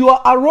Bible says you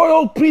are a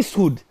royal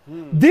priesthood.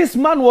 This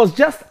man was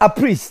just a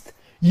priest.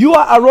 You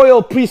are a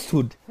royal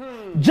priesthood.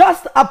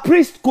 Just a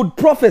priest could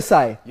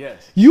prophesy.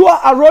 Yes. You are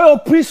a royal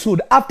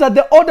priesthood after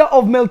the order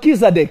of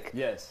Melchizedek.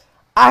 Yes.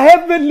 A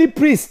heavenly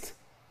priest.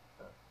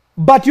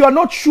 But you are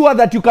not sure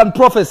that you can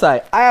prophesy.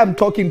 I am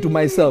talking to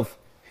myself.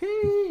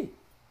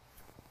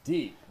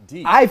 Deep.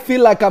 I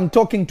feel like I'm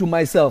talking to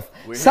myself.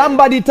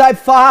 Somebody type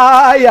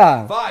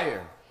fire.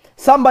 Fire.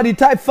 Somebody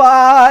type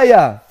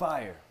fire.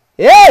 Fire.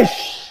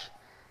 Ish.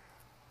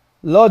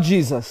 Lord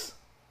Jesus.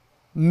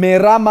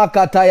 Merama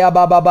kataya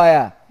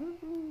bababaya.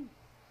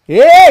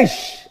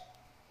 Ish.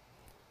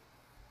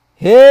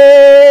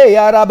 Hey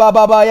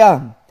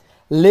yarabababaya.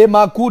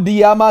 Lemakudi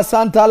yama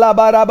santa la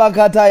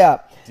barabakataya.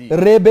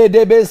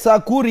 Rebedebe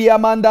sakuri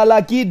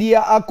yamandala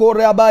kidia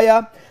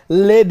akorabaya.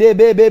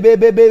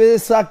 Ledebebebebebe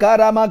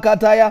sakarama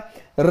kataya.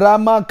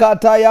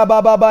 Ramakataya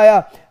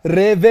bababaya.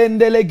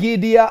 Revendele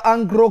gidia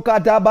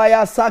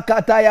ankrokatabaya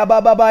sakataya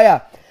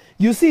bababaya.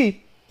 You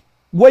see,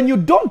 when you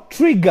don't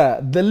trigger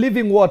the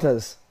living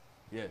waters,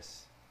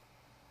 yes.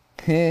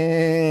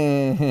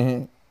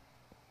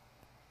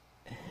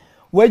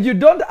 When you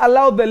don't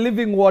allow the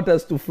living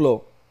waters to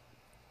flow,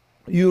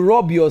 you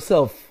rob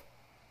yourself.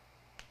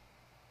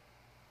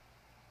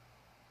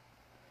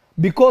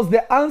 Because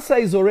the answer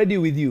is already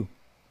with you.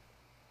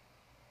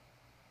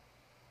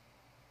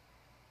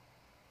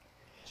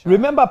 Sure.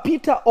 Remember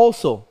Peter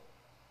also.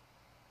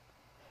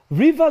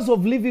 Rivers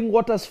of living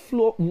waters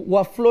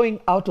were flowing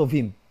out of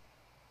him.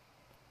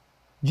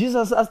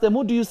 Jesus asked them,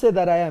 who do you say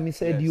that I am? He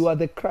said, yes. You are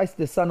the Christ,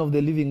 the Son of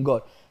the living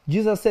God.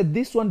 Jesus said,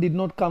 this one did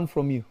not come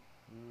from you.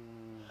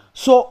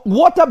 So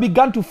water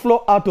began to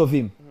flow out of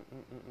him.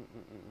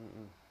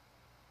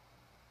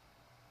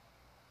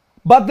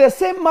 But the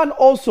same man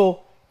also,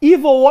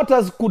 evil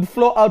waters could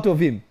flow out of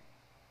him.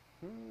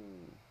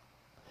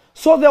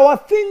 So there were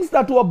things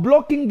that were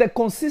blocking the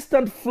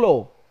consistent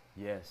flow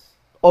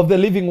of the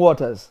living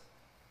waters.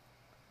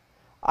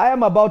 I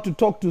am about to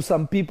talk to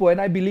some people, and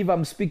I believe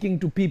I'm speaking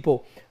to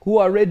people who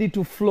are ready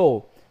to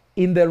flow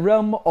in the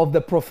realm of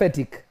the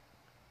prophetic.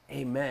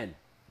 Amen.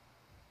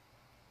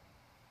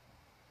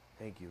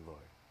 Thank you, Lord.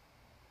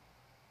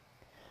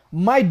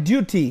 My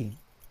duty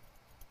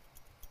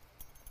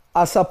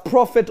as a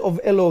prophet of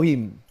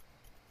Elohim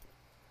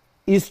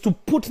is to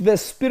put the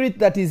spirit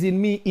that is in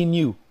me in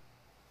you,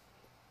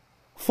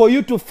 for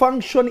you to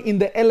function in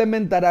the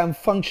element that I'm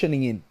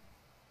functioning in.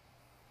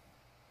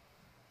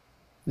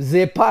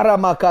 Zepara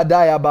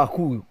makadaya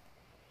baku.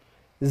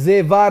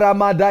 Zevara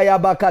madaya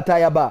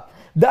bakatayaba.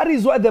 That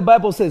is why the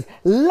Bible says,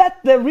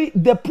 let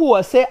the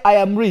poor say, I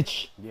am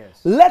rich. Yes.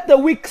 Let the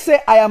weak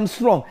say, I am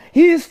strong.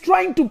 He is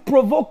trying to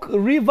provoke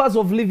rivers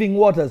of living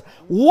waters.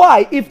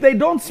 Why? If they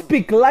don't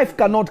speak, life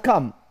cannot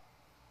come.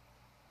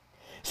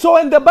 So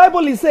when the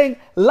Bible is saying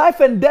life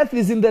and death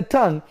is in the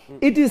tongue,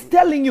 it is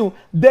telling you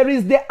there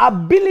is the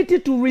ability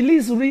to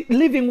release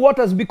living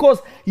waters,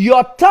 because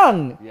your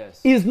tongue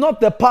is not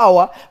the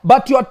power,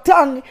 but your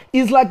tongue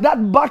is like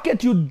that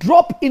bucket you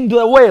drop into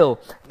the well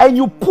and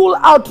you pull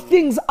out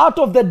things out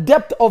of the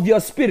depth of your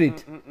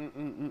spirit.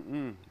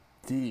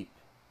 Deep.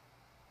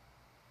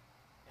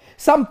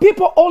 Some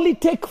people only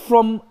take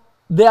from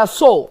their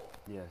soul.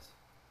 Yes.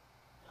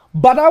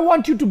 But I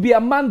want you to be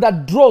a man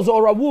that draws,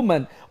 or a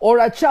woman or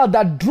a child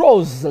that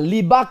draws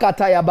libaka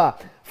tayaba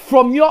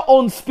from your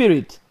own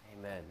spirit.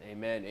 Amen.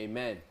 Amen.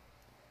 Amen.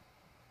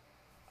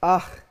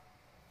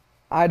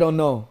 I don't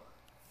know.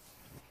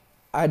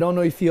 I don't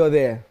know if you're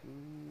there.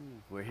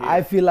 We're here.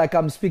 I feel like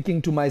I'm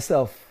speaking to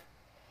myself.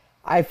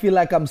 I feel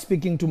like I'm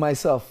speaking to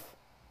myself.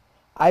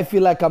 I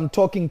feel like I'm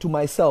talking to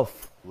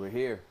myself. We're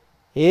here.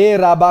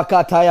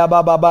 Rabaka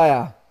tayaba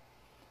babaya.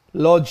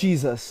 Lord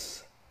Jesus.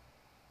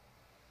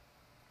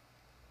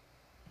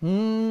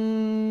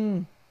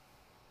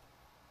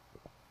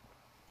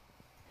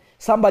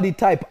 Somebody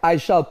type, I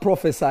shall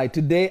prophesy.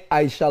 Today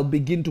I shall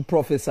begin to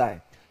prophesy.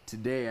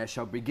 Today I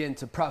shall begin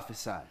to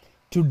prophesy.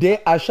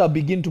 Today I shall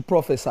begin to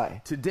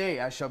prophesy. Today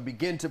I shall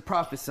begin to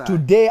prophesy.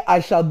 Today I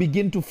shall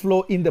begin to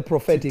flow in the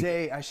prophetic.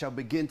 Today I shall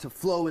begin to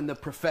flow in the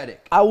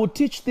prophetic. I will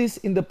teach this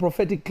in the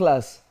prophetic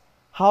class,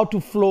 how to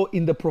flow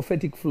in the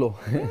prophetic flow.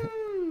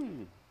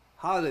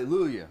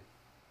 Hallelujah.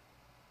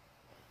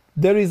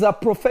 There is a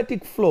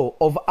prophetic flow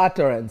of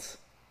utterance.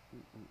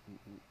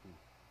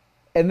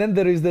 And then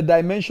there is the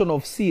dimension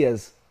of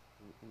seers.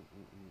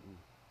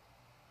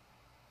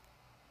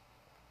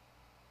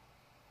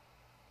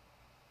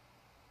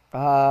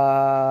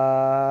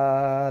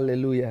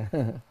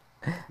 Hallelujah.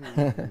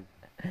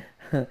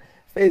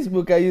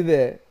 Facebook, are you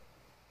there?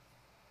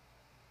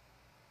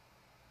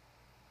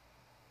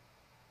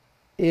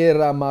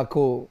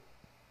 Eramako.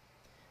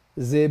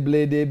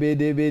 Zeble debe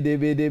debe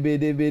debe debe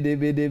debe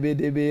debe debe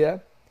debe ya.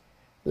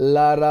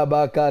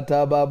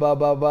 Larabakata baba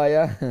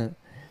babaya.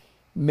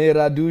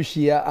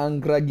 Meradushia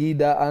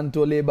ankragida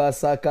antoleba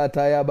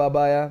sakataya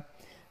babaya.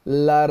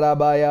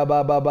 Larabaya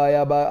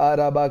babaya ba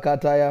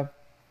arabakataya.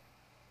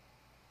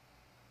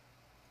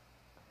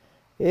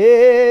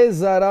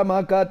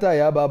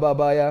 Zaramakataya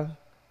bababaya.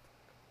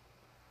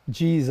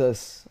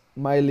 Jesus,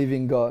 my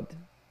living God.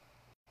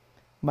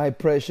 My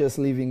precious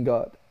living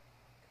God.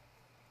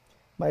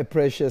 My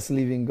precious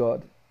living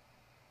God.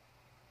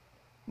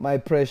 My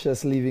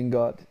precious living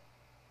God.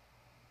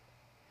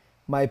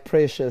 My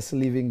precious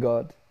living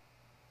God.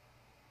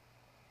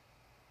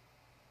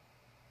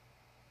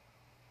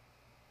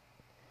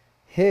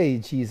 Hey,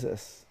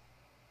 Jesus.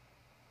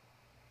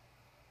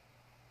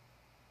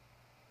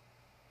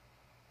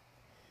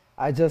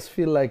 I just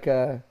feel like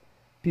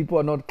people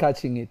are not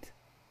catching it.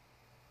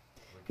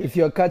 If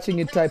you're catching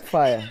it, type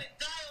fire.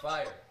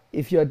 Fire.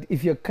 If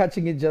you're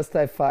catching it, just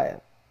type fire.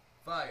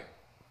 Fire.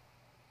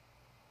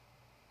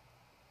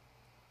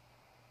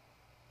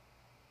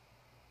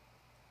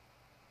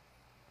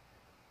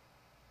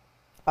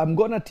 I'm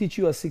going to teach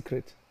you a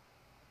secret.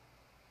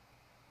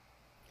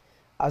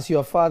 As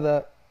your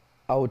father,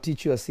 I will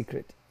teach you a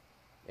secret.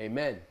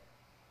 Amen.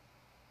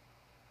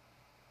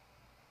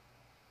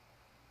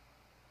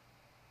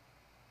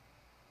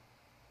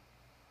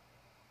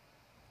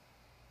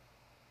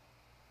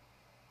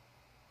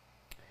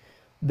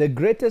 The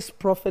greatest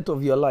prophet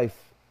of your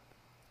life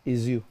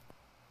is you.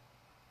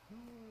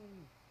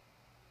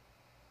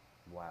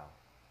 Wow.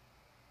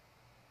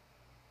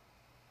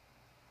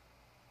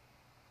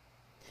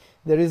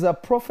 There is a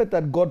prophet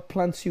that God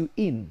plants you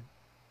in.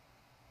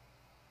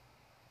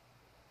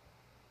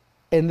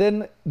 And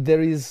then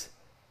there is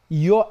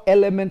your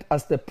element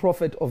as the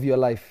prophet of your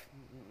life.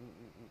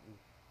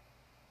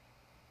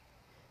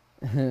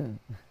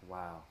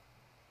 Wow.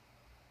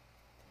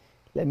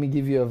 Let me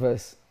give you a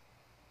verse.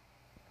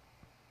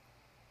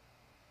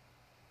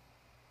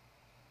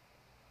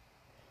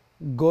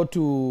 Go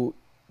to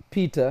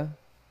Peter.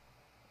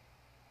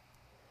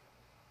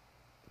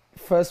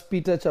 1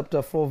 Peter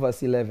chapter 4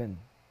 verse 11.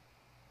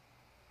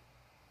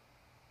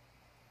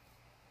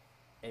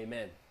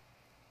 Amen.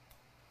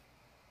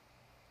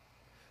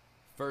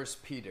 1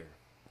 Peter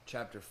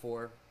chapter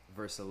 4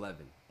 verse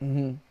 11.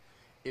 Mm-hmm.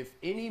 If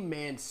any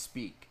man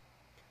speak,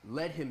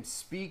 let him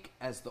speak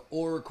as the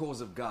oracles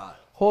of God.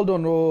 Hold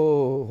on,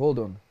 hold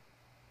on.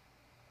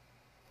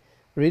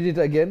 Read it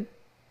again.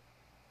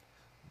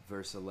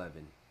 Verse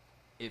 11.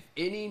 If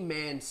any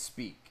man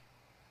speak,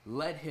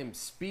 let him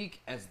speak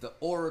as the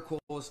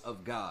oracles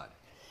of God.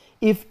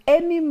 If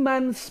any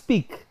man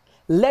speak,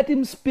 let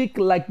him speak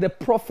like the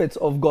prophets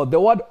of God.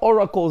 The word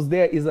oracles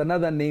there is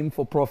another name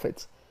for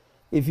prophets.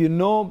 If you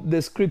know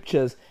the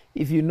scriptures,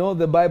 if you know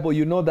the Bible,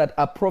 you know that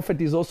a prophet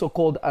is also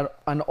called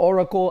an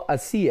oracle, a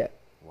seer.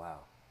 Wow.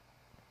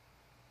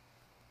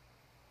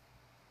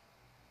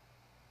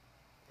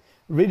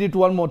 Read it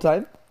one more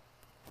time.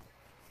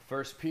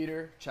 1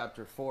 Peter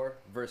chapter 4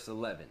 verse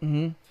 11.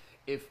 Mm-hmm.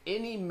 If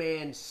any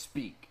man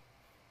speak,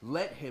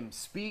 let him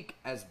speak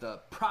as the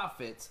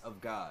prophets of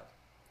God.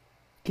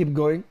 Keep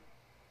going.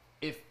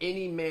 If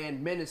any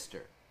man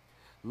minister,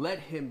 let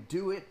him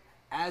do it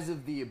as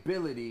of the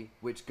ability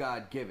which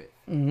God giveth,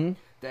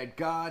 that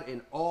God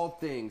in all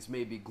things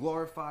may be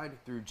glorified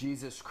through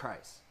Jesus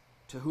Christ,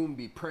 to whom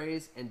be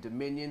praise and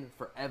dominion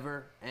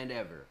forever and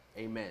ever.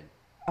 Amen.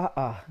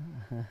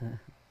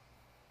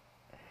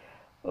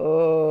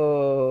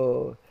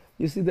 Oh,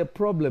 you see, the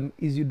problem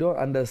is you don't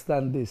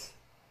understand this.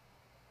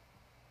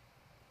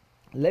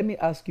 Let me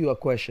ask you a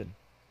question.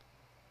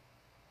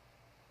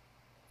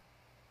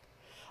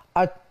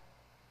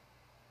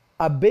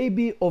 A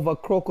baby of a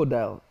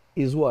crocodile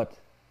is what?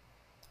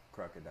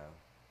 Crocodile.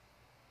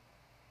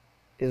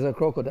 Is a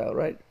crocodile,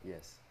 right?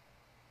 Yes.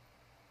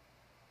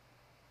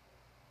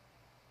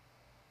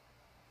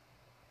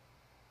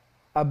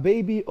 A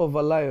baby of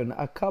a lion,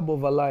 a cub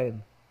of a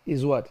lion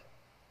is what?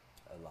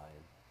 A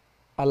lion.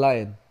 A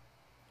lion.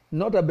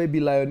 Not a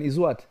baby lion is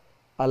what?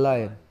 A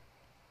lion.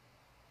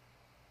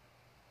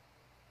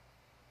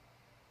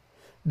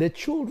 The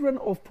children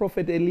of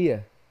Prophet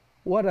Eliah,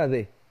 what are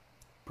they?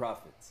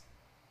 Prophets.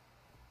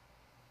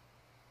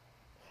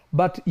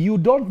 But you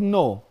don't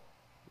know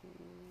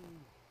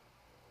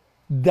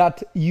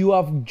that you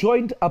have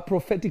joined a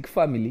prophetic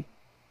family,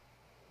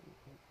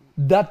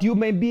 that you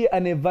may be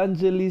an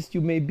evangelist, you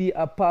may be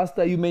a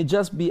pastor, you may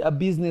just be a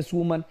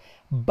businesswoman,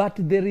 but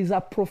there is a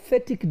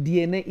prophetic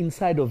DNA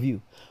inside of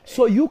you.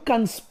 So you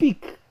can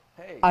speak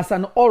as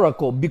an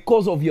oracle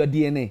because of your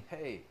DNA.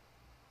 Hey.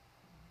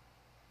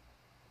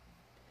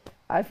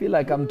 I feel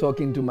like I'm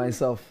talking to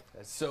myself.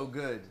 That's so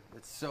good.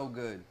 That's so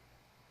good.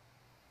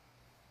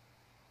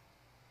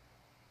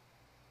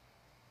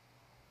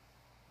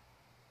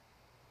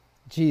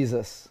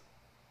 Jesus.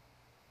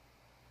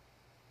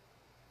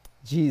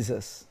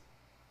 Jesus.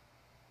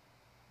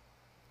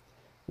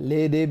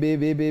 Lede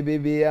bebe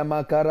bebe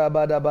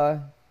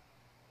amakarabadaba.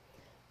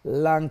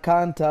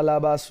 Lankanta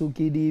laba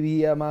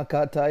sukidibia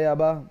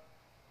makatayaba.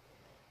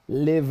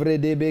 Levre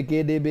de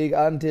beke de bek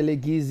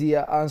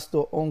antelegizia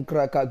ansto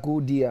onkra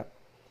kagudia.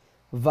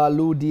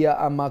 Valudia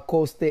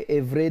amakoste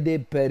evrede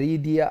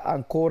peridia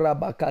ancora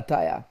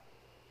bakataya.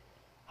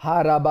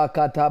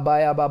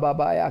 Harabakatabaya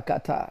bababaya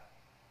kata.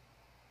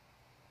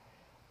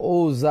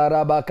 O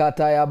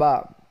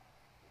zarabakatayaba.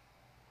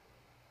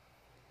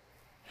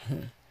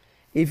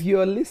 If you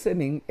are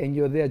listening and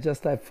you're there,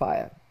 just type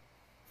fire.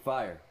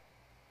 Fire.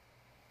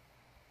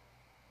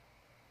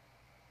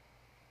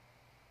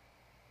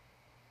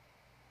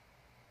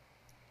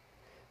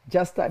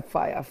 Just type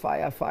fire,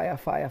 fire, fire,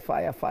 fire,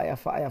 fire, fire,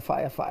 fire,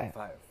 fire, fire.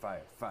 Fire,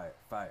 fire, fire,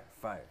 fire,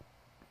 fire.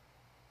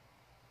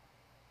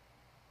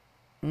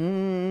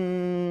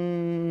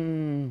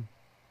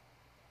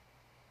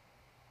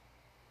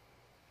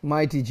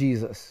 Mighty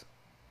Jesus.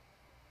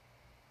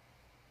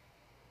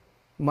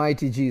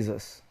 Mighty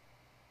Jesus.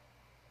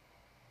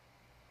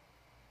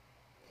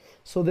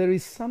 So there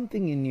is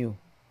something in you.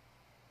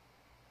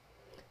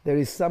 There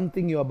is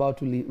something you're about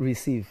to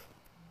receive.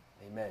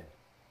 Amen.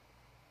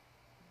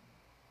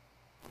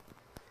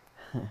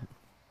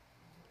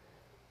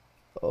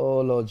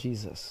 Oh, Lord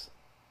Jesus.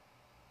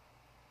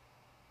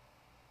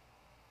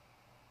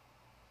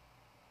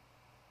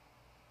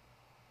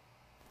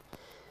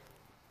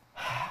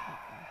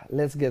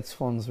 Let's get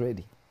phones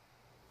ready.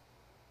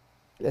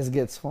 Let's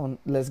get phones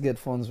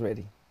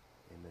ready.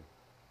 Amen.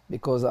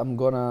 Because I'm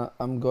going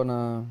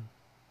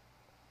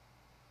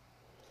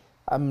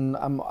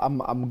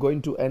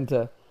to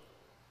enter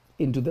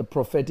into the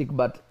prophetic,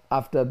 but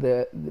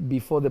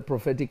before the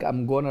prophetic,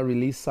 I'm going to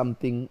release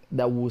something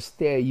that will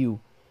stir you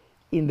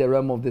in the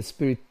realm of the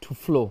spirit to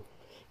flow.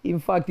 In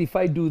fact, if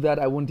I do that,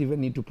 I won't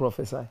even need to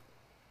prophesy.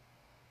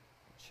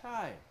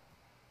 Chai.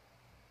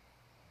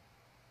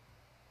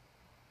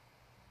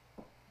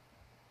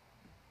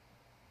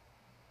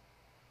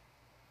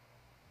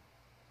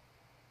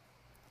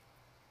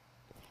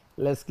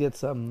 Let's get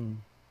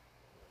some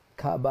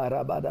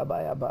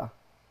kabarabadabayaba.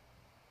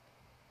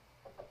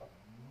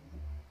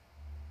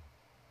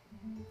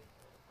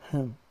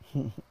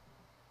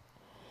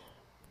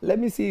 Let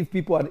me see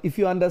if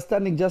you're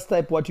understanding, just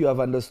type what you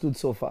have understood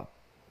so far.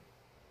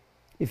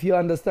 If you're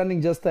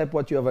understanding, just type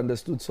what you have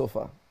understood so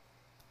far.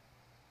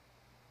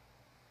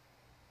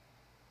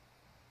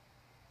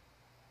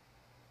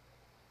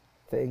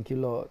 Thank you,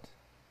 Lord.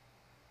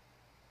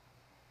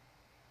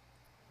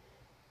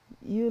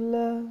 You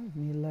love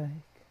me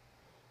like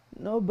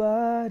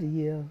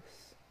nobody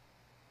else.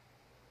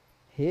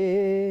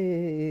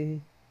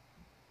 Hey,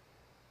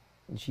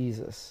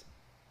 Jesus.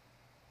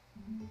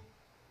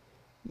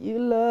 You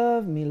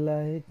love me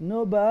like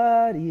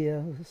nobody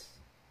else.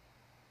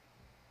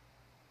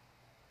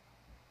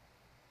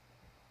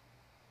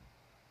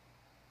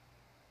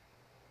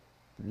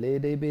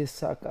 Ledebe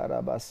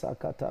sakaraba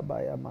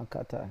sakatabaya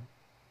makata.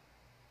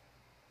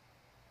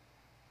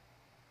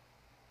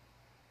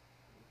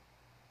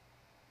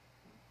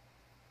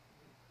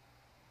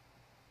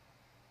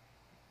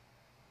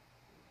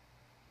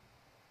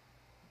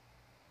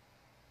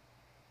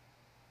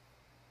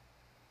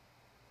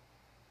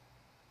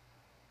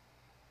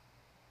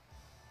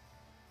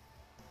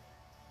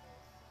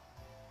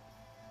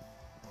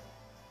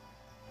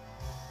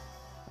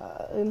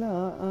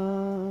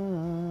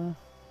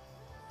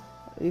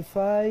 If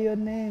your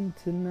name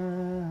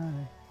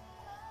tonight.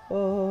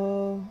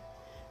 Oh,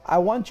 I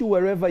want you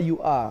wherever you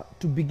are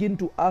to begin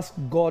to ask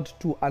God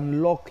to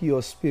unlock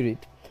your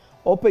spirit.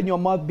 Open your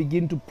mouth,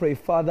 begin to pray.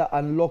 Father,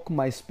 unlock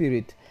my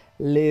spirit.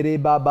 Tell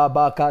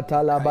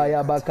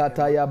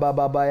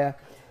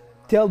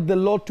the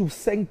Lord to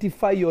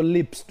sanctify your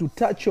lips, to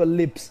touch your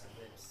lips,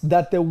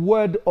 that the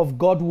word of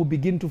God will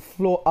begin to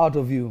flow out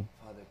of you.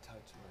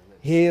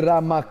 Hera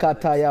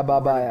makataya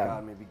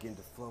babaya.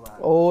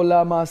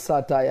 Ola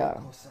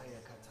masataya.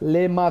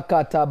 Le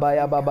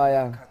makatabaya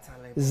babaya.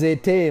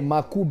 Zete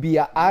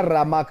makubia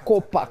ara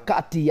makopa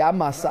kati ya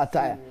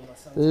masataya.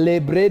 Le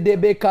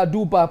bredebe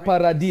kaduba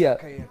paradia.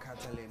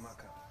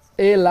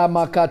 Ela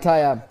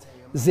makataya.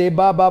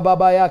 Zeba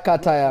babaya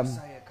kataya.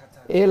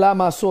 Ela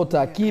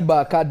masota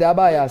kiba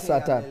kadabaya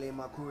sata.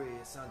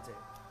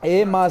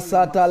 E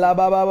masata la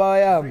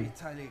babaya.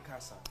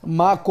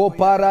 Mako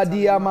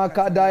paradia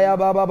makadaya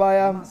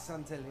bababaya.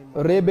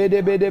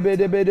 Rebede bede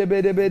bede bede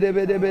bede bede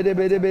bede bede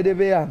bede bede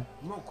bea.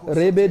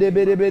 Rebede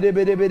bede bede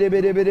bede bede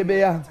bede bede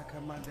bea.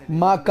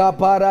 Maka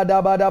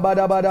parada bada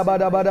bada bada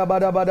bada bada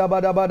bada bada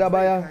bada bada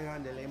baya.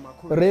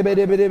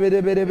 Rebede bede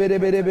bede bede bede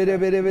bede bede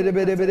bede bede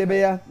bede bede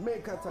bea.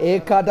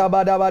 Ekata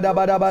bada bada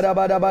bada bada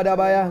bada bada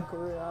baya.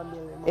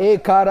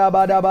 Ekara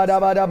bada bada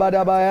bada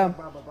bada baya.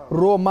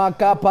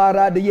 Romaka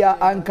paradia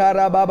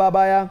ankara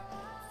bababaya.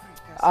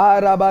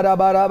 Arabara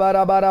bara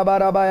bara bara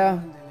bara baya.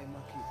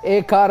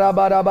 Ekara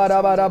bara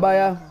bara bara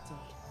baya.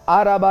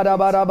 Arabara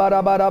bara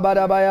bara bara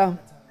bara baya.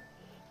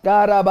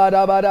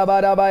 Garabara bara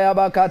bara baya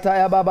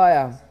bakataya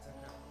babaya.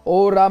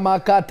 Ora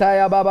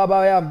makataya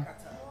bababaya.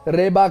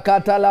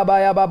 Rebakata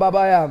labaya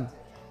bababaya.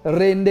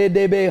 Rende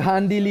debe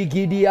handili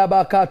gidia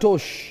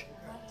bakatosh.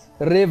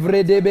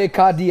 Revredebe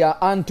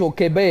kadia anto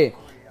kebe.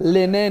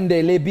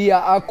 Lenende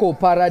lebia ako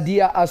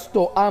paradia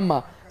asto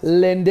ama.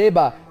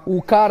 Lendeba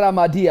ukara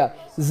madia.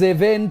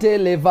 Zevente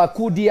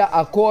levakudia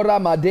akora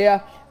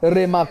madea.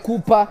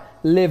 Remakupa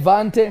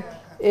levante.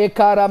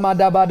 Ekara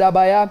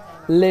madabadabaya.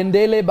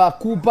 Lendele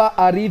bakupa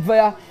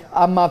arivea.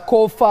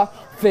 Amakofa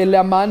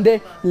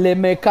felamande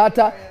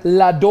lemekata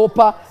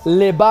ladopa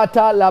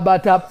lebata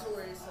labata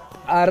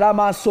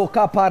arama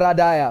soka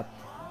paradaya.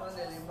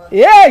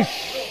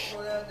 Yesh!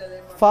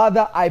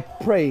 Father, I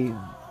pray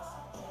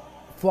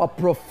for a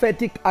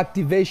prophetic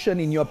activation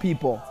in your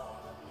people.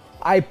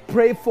 I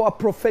pray for a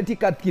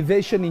prophetic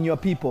activation in your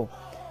people.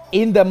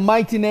 In the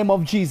mighty name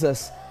of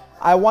Jesus,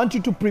 I want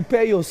you to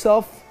prepare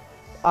yourself.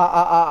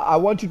 I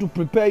want you to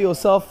prepare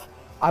yourself.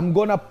 I'm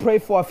going to pray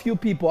for a few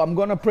people. I'm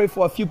going to pray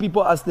for a few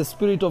people as the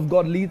Spirit of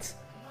God leads.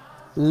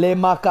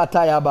 Lema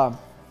katayaba.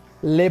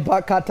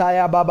 Leba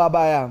katayaba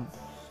babaya.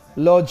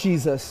 Lord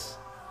Jesus.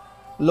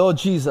 Lord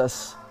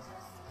Jesus.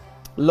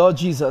 Lord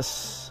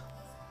Jesus.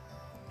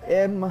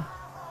 Leba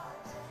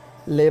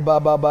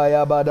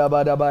babaya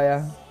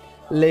badabadabaya.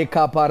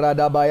 Leka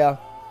paradabaya.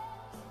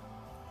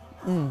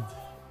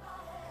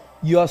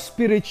 Your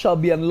spirit shall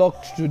be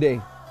unlocked today.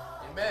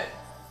 Amen.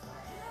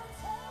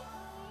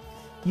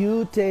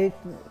 You take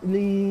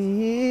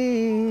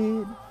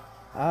lead,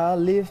 I'll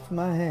lift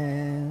my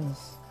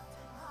hands,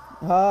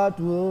 heart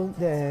will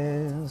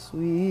dance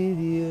with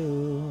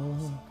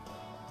you.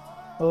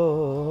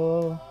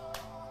 Oh,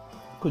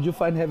 could you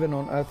find heaven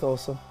on earth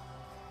also?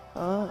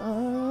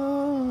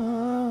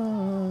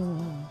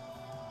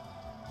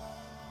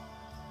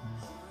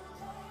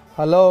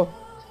 Hello?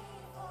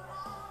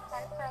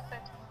 Hi,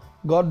 Prophet.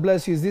 God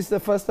bless you. Is this the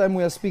first time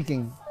we are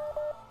speaking?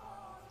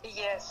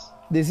 Yes.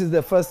 This is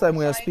the first time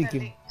we are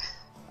speaking.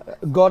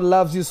 God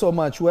loves you so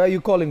much. Where are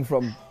you calling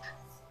from?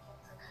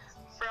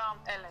 From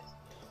LA.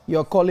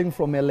 You're calling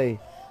from LA.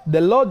 The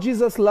Lord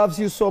Jesus loves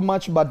you so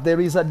much, but there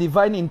is a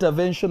divine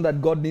intervention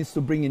that God needs to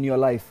bring in your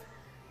life.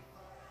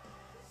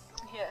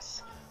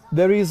 Yes.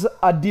 There is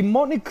a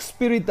demonic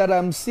spirit that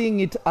I'm seeing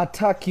it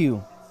attack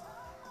you.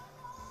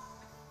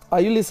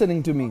 Are you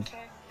listening to me? Okay.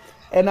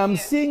 And I'm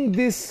seeing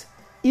this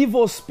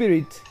evil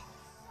spirit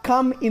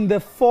come in the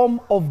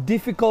form of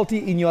difficulty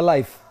in your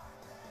life.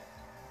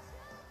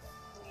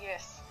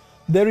 Yes.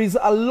 There is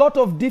a lot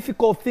of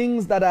difficult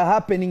things that are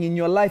happening in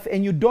your life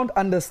and you don't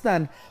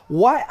understand.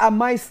 Why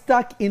am I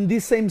stuck in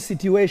this same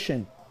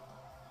situation?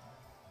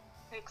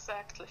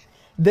 Exactly.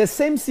 The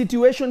same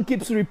situation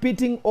keeps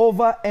repeating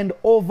over and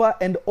over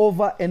and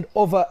over and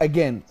over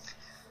again.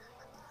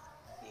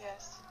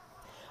 Yes.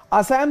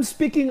 As I am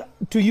speaking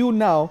to you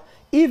now,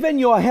 even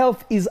your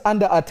health is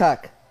under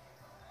attack.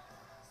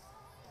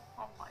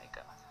 Oh my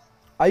God.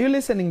 Are you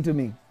listening to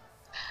me?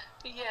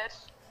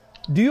 Yes.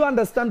 Do you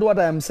understand what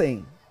I am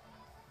saying?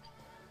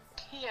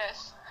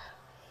 Yes.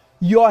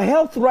 Your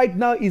health right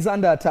now is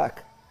under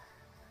attack.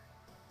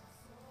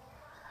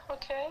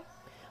 Okay.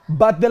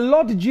 But the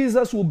Lord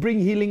Jesus will bring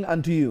healing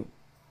unto you.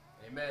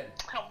 Amen.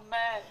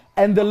 Amen.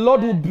 And the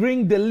Lord will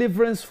bring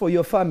deliverance for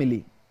your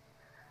family.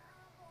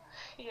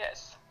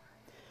 Yes.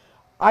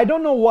 I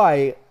don't know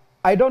why,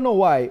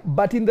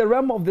 but in the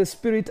realm of the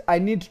Spirit, I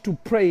need to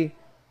pray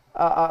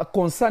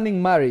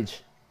concerning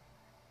marriage.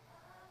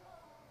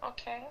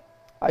 Okay.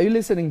 Are you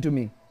listening to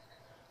me?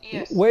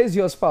 Yes. Where is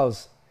your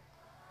spouse?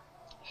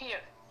 Here.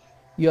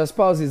 Your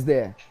spouse is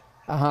there.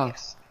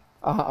 Yes.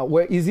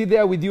 Where is he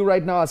there with you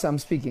right now as I'm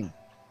speaking?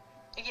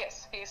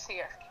 Yes, he's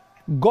here.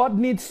 God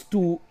needs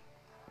to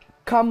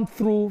come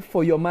through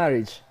for your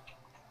marriage.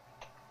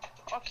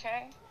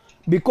 Okay.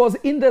 Because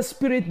in the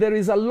spirit, there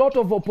is a lot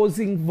of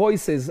opposing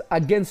voices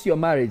against your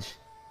marriage.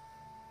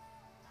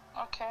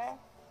 Okay.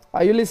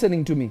 Are you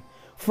listening to me?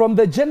 From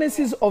the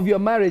genesis of your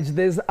marriage,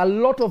 there's a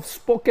lot of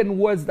spoken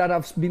words that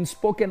have been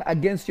spoken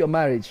against your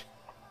marriage.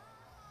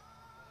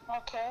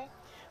 Okay.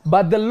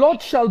 But the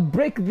Lord shall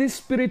break this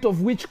spirit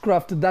of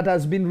witchcraft that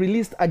has been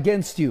released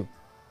against you.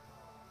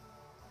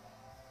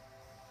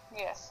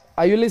 Yes.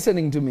 Are you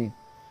listening to me?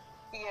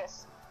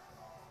 Yes.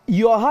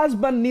 Your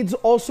husband needs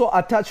also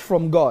a touch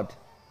from God.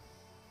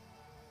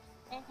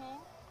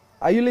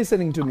 Are you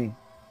listening to me?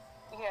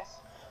 Yes.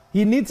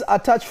 He needs a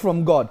touch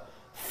from God.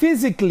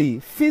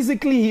 Physically,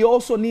 he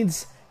also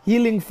needs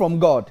healing from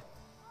God.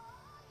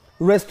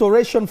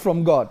 Restoration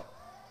from God.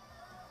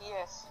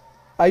 Yes.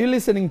 Are you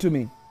listening to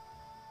me?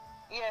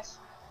 Yes.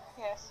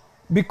 Yes.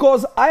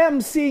 Because I am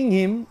seeing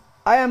him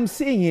having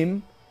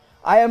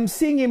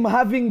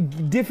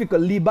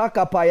difficulty.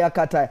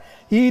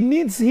 He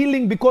needs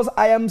healing because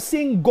I am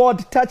seeing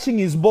God touching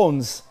his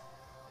bones.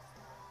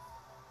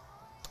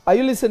 Are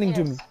you listening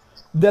to me?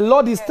 The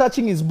Lord is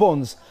touching his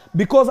bones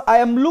because I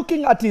am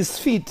looking at his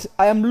feet,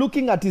 I am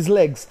looking at his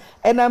legs,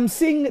 and I'm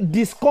seeing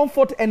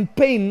discomfort and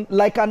pain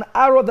like an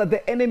arrow that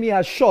the enemy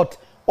has shot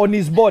on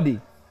his body.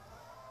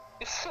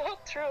 It's so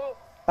true.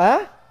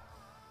 Huh?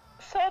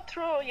 So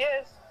true,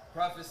 yes.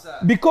 Prophesy.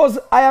 Because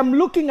I am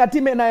looking at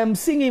him and I am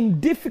seeing him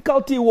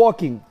difficulty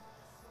walking.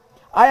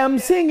 I am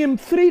seeing him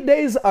 3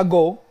 days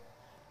ago.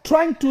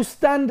 trying to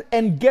stand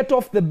and get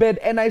off the bed,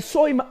 and I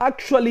saw him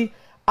actually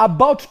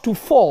about to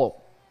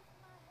fall.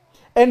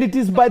 And it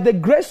is by the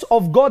grace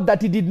of God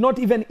that he did not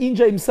even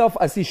injure himself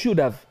as he should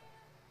have.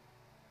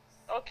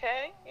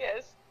 Okay,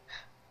 yes.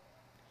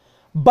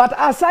 But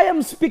as I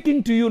am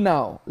speaking to you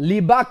now,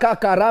 libaka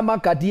karama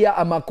kadia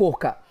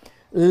amakoka,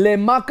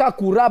 lemaka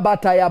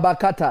kuraba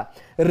tayabakata,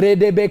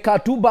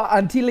 redebekatuba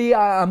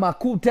antilia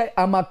amakute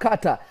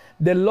amakata.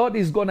 The Lord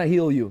is going to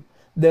heal you.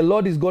 The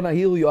Lord is going to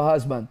heal your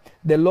husband.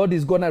 The Lord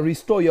is going to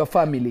restore your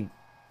family.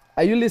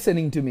 Are you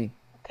listening to me?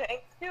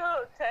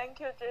 Thank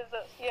you,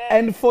 Jesus. Yes.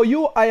 And for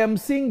you, I am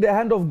seeing the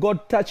hand of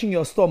God touching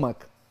your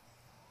stomach.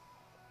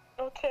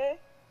 Okay.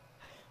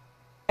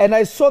 And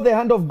I saw the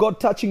hand of God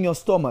touching your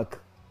stomach.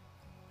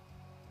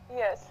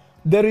 Yes.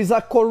 There is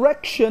a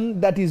correction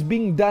that is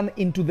being done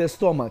into the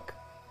stomach.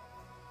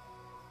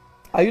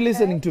 Are you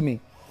listening to me?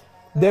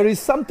 There is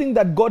something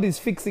that God is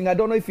fixing. I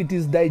don't know if it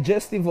is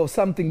digestive or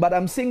something, but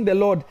I'm seeing the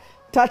Lord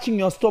touching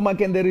your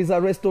stomach, and there is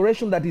a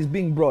restoration that is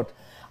being brought.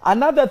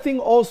 Another thing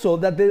also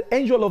that the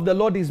angel of the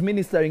Lord is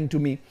ministering to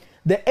me.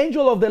 The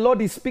angel of the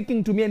Lord is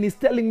speaking to me and is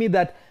telling me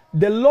that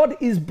the Lord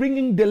is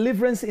bringing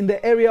deliverance in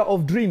the area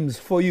of dreams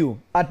for you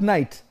at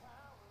night.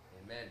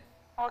 Amen.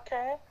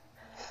 Okay.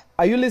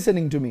 Are you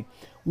listening to me?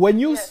 When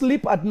you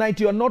sleep at night,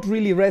 you are not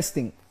really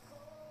resting.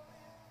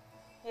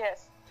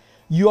 Yes.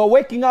 You are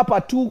waking up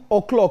at 2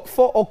 o'clock,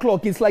 4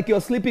 o'clock. It's like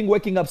you're sleeping,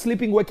 waking up,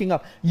 sleeping, waking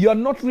up. You are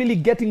not really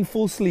getting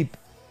full sleep.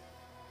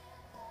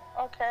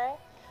 Okay.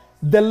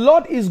 The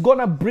Lord is going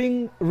to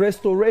bring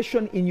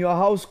restoration in your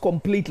house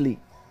completely.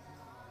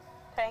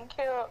 Thank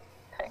you.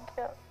 Thank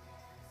you.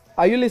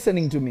 Are you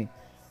listening to me?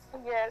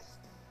 Yes.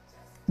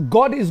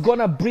 God is going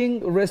to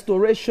bring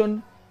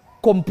restoration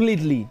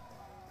completely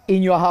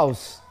in your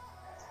house.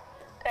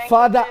 Thank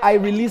Father, you, I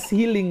Jesus. release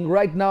healing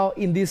right now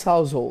in this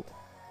household.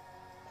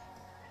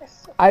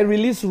 Yes. I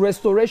release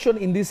restoration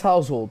in this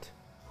household.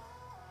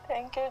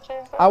 Thank you,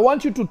 Jesus. I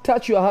want you to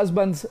touch your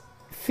husband's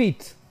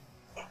feet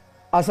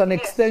as an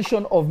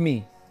extension of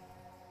me.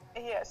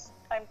 Yes,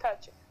 I'm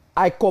touching.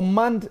 I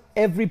command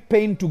every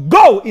pain to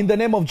go in the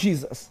name of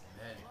Jesus.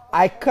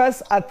 I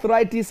curse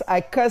arthritis.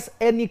 I curse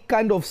any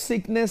kind of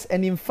sickness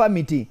and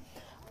infirmity.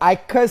 I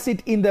curse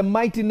it in the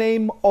mighty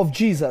name of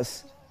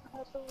Jesus.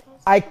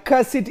 I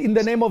curse it in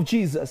the name of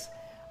Jesus.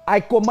 I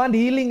command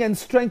healing and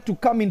strength to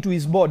come into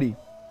his body.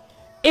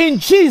 In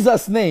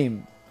Jesus'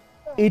 name,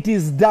 it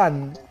is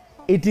done.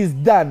 It is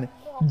done.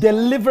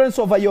 Deliverance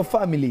over your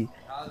family.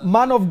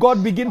 Man of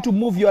God, begin to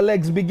move your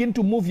legs. Begin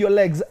to move your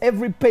legs.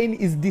 Every pain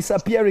is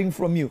disappearing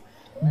from you.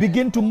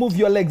 Begin to move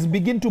your legs.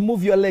 Begin to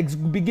move your legs.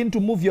 Begin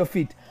to move your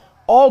feet.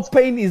 All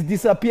pain is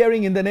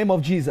disappearing in the name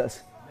of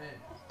Jesus.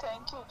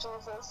 Thank you,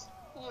 Jesus.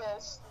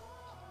 Yes.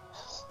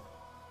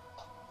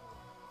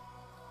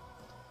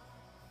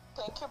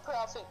 Thank you,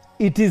 Prophet.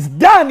 It is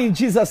done in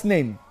Jesus'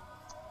 name.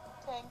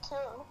 Thank you.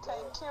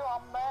 Thank you.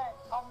 Amen.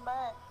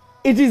 Amen.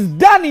 It is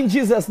done in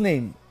Jesus'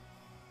 name.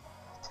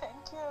 Thank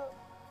you.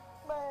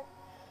 Amen.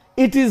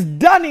 It is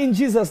done in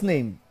Jesus'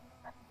 name.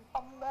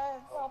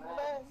 Amen.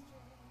 Amen.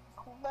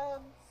 Amen.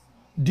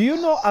 Do you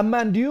know a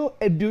man? Do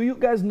you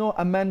guys know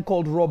a man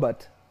called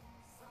Robert?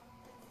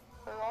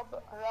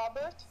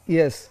 Robert?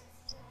 Yes.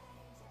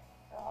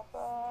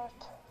 Robert.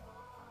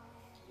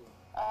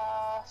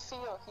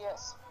 Phil,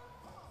 yes.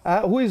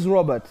 Who is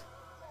Robert?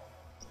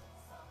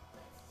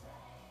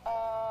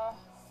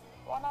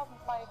 One of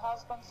my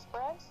husband's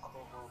friends.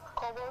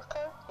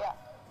 Co-worker? Yeah.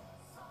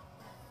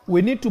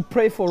 We need to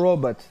pray for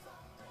Robert.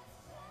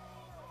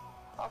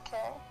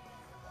 Okay.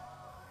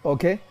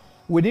 Okay?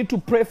 We need to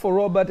pray for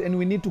Robert, and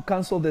we need to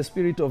cancel the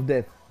spirit of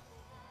death.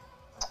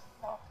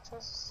 Oh,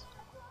 Jesus.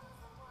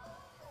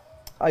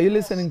 Are you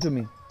listening to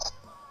me?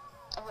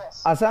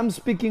 Yes. As I'm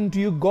speaking to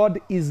you, God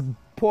is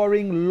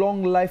pouring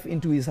long life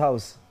into his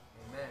house.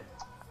 Amen.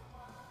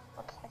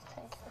 Okay,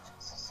 thank you,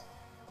 Jesus.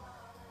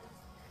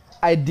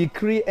 I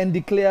decree and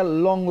declare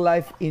long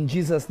life in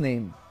Jesus'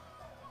 name.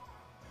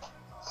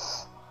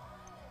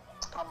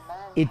 Amen.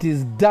 It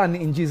is done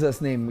in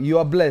Jesus' name. You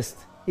are blessed.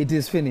 It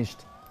is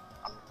finished.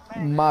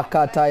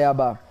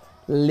 Makatayaba.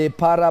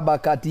 Lepara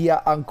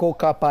bakatia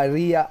ankoka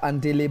paria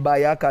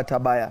antelebaya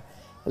katabaya.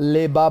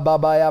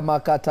 Lebababaya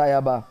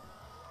makatayaba.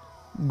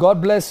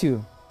 God bless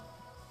you.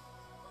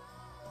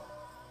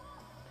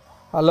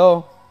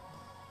 Hello?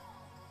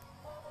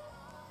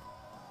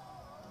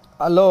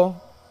 Hello?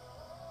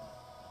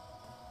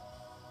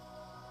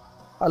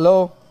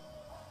 Hello?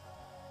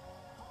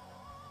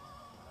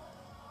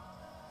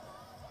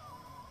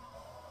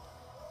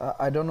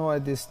 I don't know why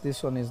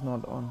this one is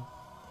not on.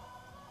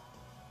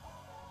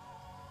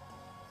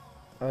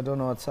 I don't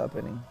know what's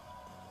happening.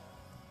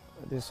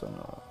 This one.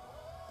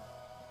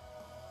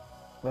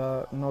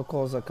 No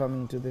calls are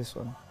coming to this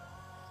one.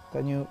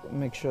 Can you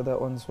make sure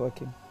that one's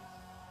working?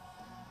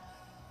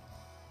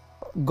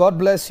 God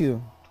bless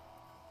you.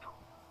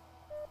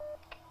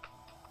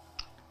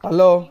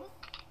 Hello?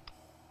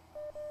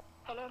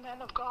 Hello,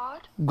 man of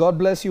God. God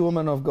bless you,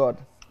 woman of God.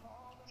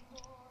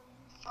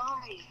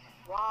 Hi.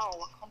 Wow,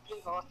 I can't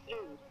believe I was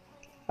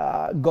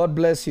through. God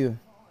bless you.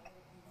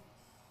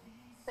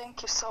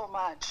 Thank you so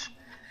much.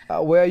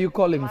 Where are you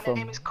calling My from?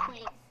 name is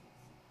Queen.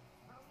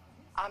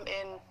 I'm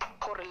in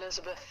Port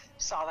Elizabeth,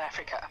 South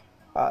Africa.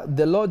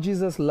 The Lord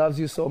Jesus loves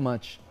you so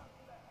much.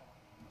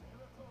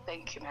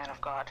 Thank you, man of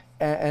God.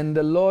 And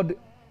the Lord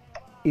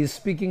is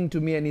speaking to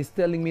me and He's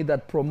telling me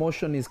that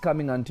promotion is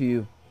coming unto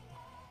you.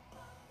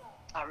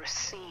 I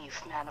receive,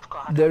 man of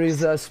God. There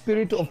is a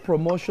spirit of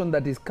promotion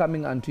that is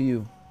coming unto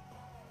you.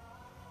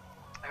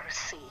 I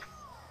receive.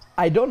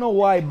 I don't know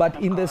why,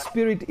 but in the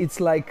spirit, it's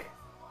like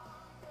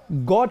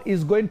God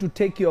is going to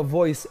take your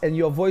voice and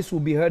your voice will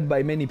be heard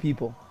by many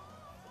people.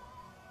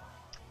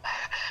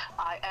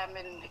 I am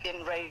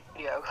in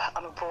radio.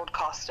 I'm a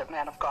broadcaster,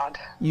 man of God.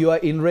 You are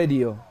in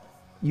radio.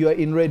 You are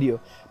in radio.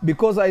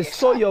 Because I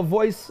saw your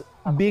voice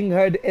being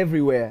heard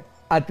everywhere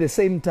at the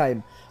same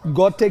time.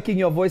 God taking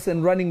your voice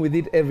and running with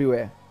it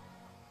everywhere.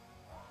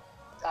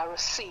 I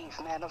receive,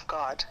 man of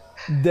God.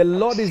 The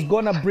Lord is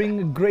going to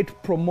bring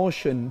great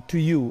promotion to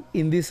you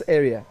in this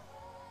area.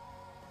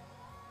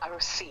 I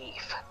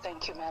receive.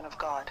 Thank you, man of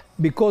God.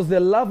 Because the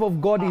love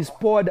of God is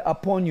poured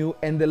upon you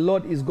and the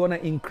Lord is going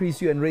to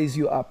increase you and raise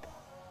you up.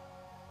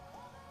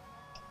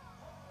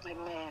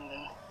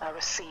 Amen. I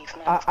receive,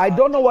 man of I God.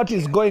 don't know what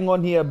Thank is you. going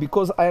on here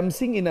because I am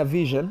seeing in a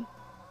vision.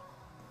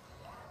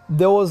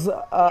 There was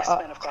Yes,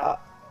 man of God.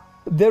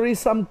 there is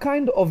some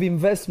kind of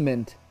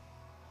investment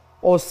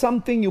or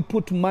something you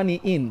put money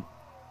in.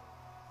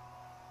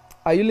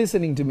 Are you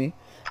listening to me?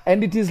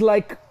 And it is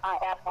like, I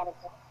am, man of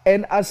God.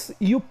 and as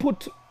you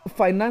put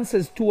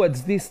finances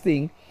towards this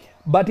thing,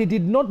 but it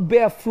did not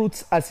bear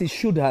fruits as it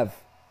should have.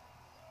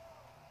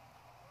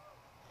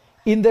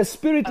 In the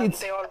spirit, it's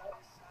They are,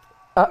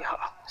 yeah,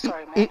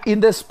 sorry, man.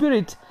 in the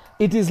spirit,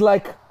 it is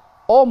like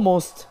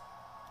almost,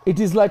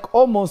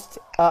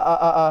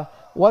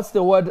 what's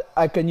the word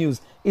I can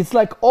use? It's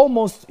like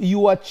almost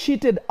you are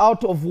cheated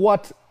out of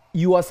what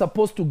you are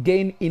supposed to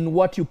gain in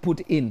what you put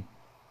in.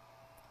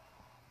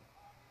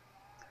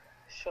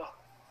 Sure.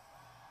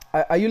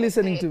 Are you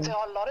listening to me? There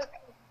are a lot of.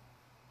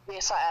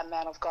 Yes, I am,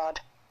 man of God.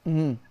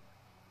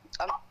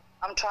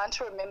 I'm trying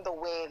to remember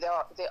where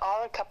there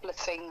are a couple of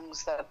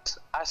things that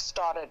I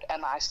started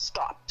and I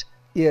stopped.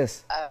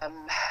 Yes.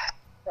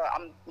 So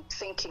I'm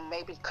thinking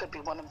maybe it could be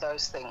one of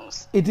those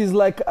things. It is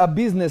like a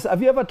business.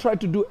 Have you ever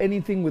tried to do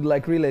anything with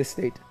like real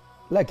estate?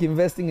 Like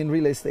investing in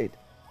real estate?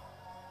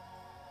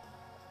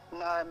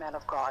 No, man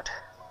of God.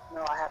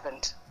 No, I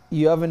haven't.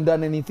 You haven't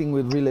done anything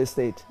with real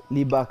estate?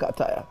 Liba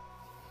Kataya.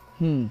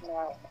 No.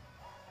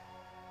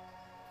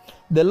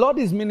 The Lord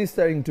is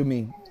ministering to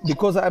me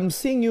because I'm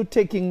seeing you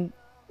taking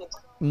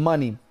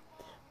money,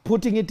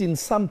 putting it in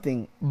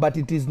something, but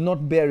it is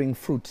not bearing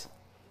fruit.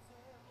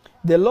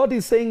 The Lord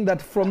is saying that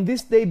from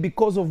this day,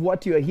 because of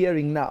what you are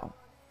hearing now,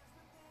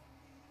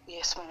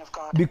 Yes, man of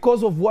God.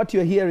 because of what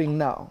you're hearing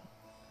now,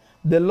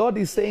 the Lord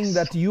is saying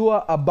that you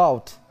are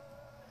about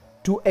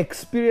to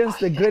experience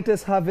the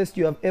greatest harvest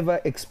you have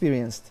ever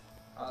experienced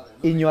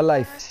in your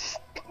life.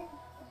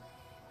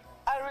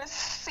 I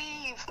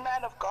receive,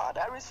 man of God.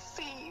 I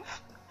receive.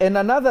 And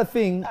another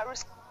thing, I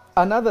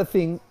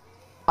receive.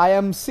 I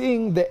am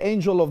seeing the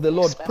angel of the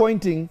Lord ma'am.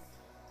 pointing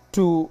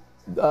to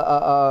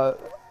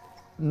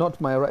not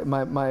my right,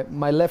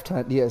 my left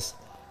hand, yes,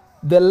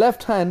 the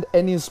left hand,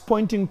 and he's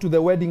pointing to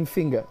the wedding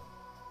finger.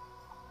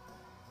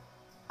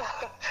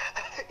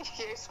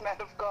 Yes, man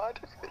of God.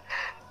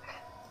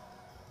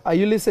 Are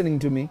you listening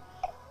to me?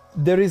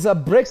 There is a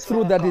breakthrough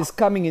man of that God. is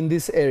coming in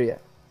this area.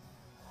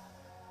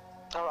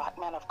 All right,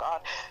 man of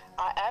God.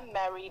 I am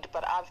married,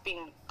 but I've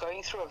been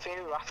going through a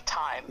very rough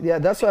time. Yeah,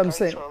 that's I've what been I'm going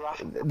saying. through a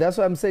rough- That's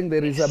what I'm saying.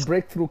 There is a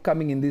breakthrough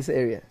coming in this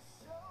area.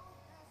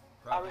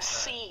 I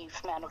receive,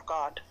 man of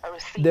God. I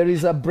receive. There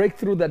is a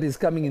breakthrough that is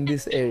coming in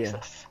this area.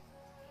 Jesus.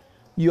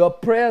 Your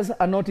prayers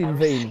are not I in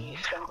vain. receive.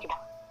 Thank you.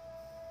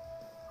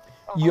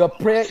 Your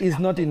prayer is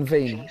not in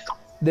vain.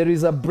 There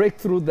is a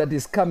breakthrough that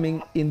is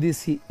coming in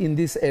this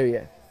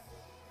area.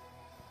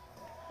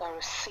 I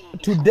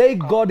receive. Today,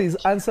 God is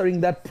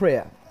answering that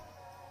prayer.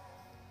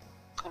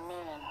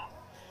 Amen.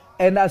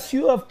 And as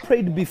you have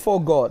prayed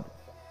before God,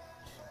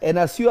 and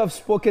as you have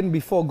spoken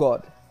before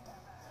God,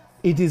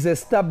 it is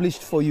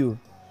established for you,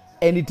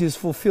 and it is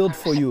fulfilled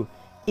for you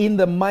in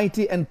the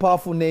mighty and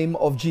powerful name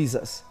of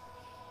Jesus.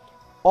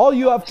 All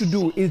you have to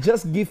do is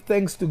just give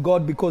thanks to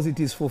God because it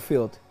is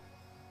fulfilled.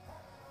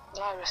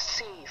 I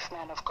receive,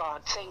 man of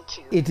God. Thank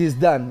you. It is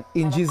done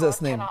in Man of Jesus'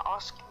 God, name. Can I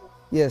ask you?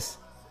 Yes,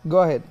 go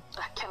ahead.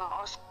 Can I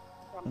ask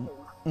you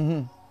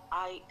something?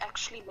 I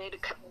actually made a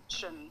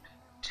connection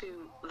to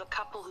the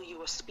couple who you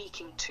were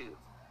speaking to.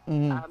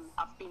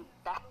 I've been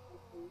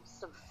battling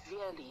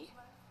severely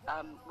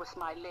with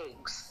my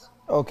legs.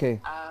 Okay.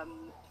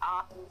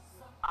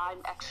 I'm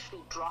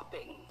actually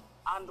dropping.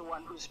 I'm the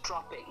one who's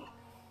dropping.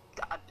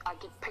 I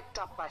get picked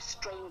up by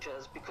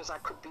strangers because I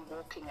could be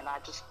walking and I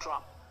just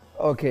drop.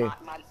 Okay.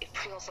 It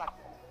feels like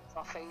it's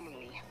not failing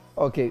me.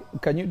 Okay.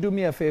 Can you do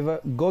me a favor?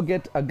 Go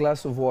get a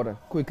glass of water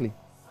quickly.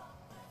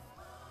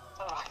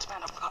 All right,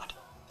 man of God.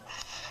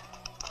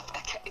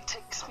 Okay, it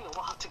takes me a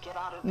while to get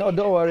out of No, bed.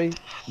 don't worry.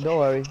 Don't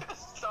worry.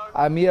 Sorry.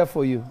 I'm here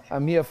for you.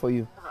 I'm here for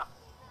you.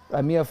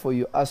 I'm here for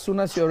you. As soon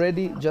as you're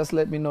ready, just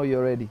let me know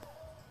you're ready.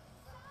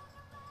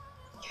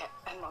 Yeah,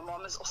 and my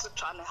mom is also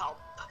trying to help.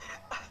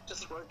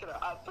 Just working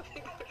her up.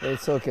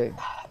 It's okay.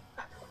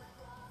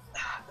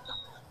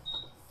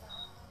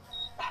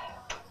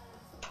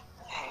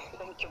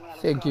 Thank you, man.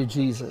 Thank you,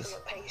 Jesus.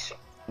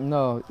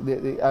 No,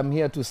 I'm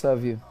here to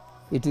serve you.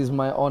 It is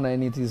my honor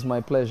and it is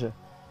my pleasure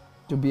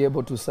to be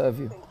able to serve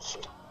you.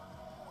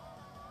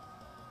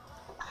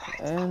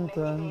 And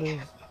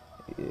thunders,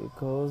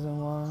 echoes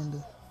and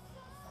wonders,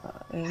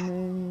 and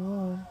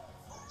anyone.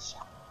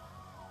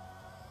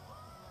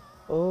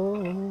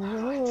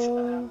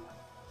 Oh,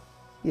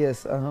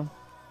 yes,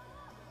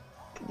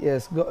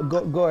 yes.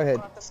 Go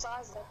ahead.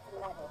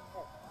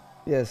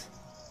 Yes.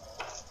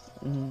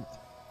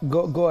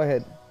 Go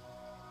ahead.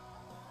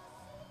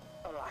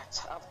 All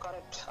right, I've got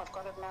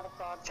it, man of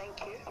God. Thank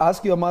you.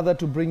 Ask your mother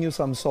to bring you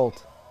some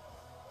salt.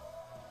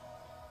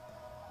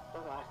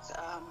 All right,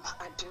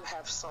 I do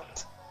have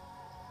salt.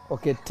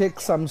 Okay, take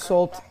some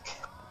salt.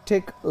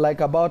 Take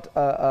like about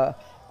a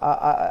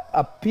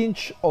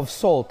pinch of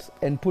salt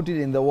and put it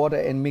in the water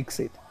and mix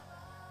it.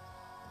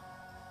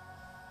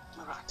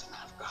 All right,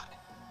 man of God.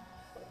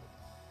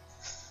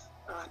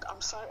 All right,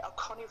 I'm sorry, I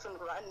can't even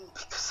run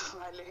because of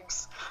my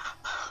legs.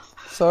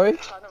 Sorry? I'm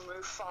trying to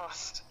move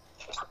fast.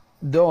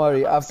 Don't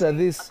worry. After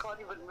this, I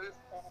can't even move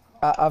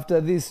fast.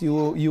 After this, you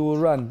will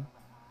run.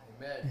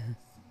 Amen.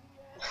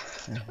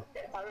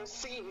 I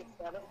receive,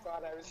 man of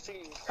God, I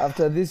receive.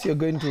 After this, you're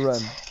going to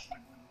run.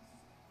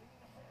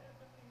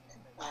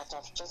 Right,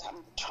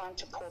 I'm trying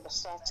to pour the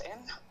salt in.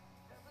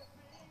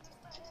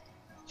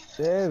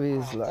 There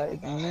is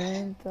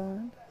lightning,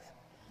 thunder,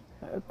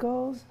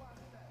 miracles,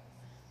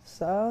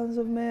 sounds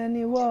of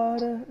many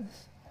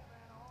waters.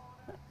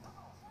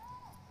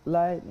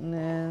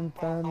 Lightning,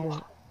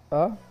 thunder.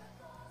 Huh?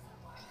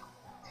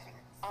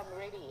 I'm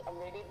ready,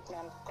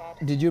 man of God.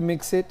 Did you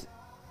mix it?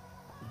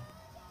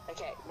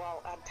 Okay,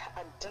 well, I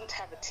didn't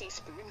have a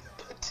teaspoon,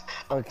 but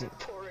Okay. I did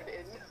pour it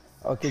in.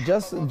 Okay,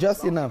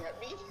 just enough.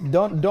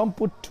 Don't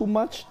put too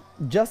much.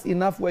 Just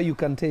enough where you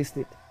can taste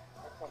it.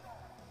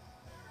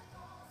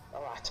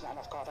 All right, man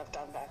of God, I've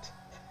done that.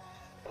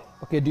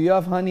 Okay, do you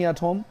have honey at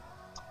home?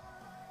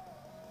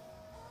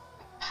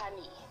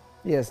 Honey.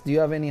 Yes, do you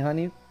have any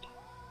honey?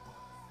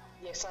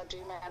 Yes, I do,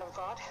 man of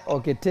God.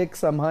 Okay, take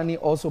some honey,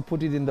 also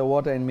put it in the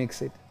water and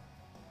mix it.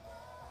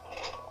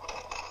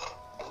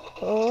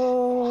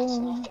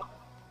 Oh,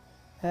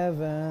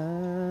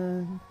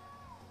 heaven.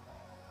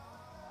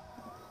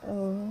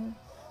 Oh.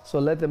 So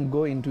let them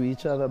go into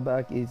each other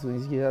back, into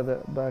each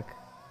other back.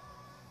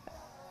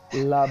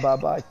 La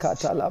baba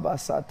kata laba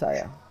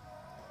sataya.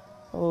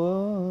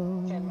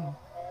 Oh.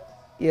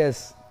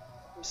 Yes.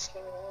 I'm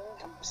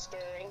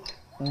stirring.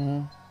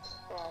 Mm-hmm.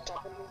 Right,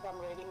 I believe I'm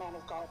ready, man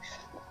of God.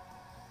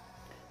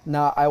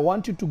 Now I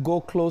want you to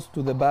go close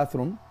to the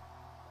bathroom.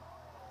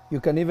 You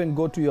can even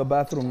go to your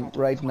bathroom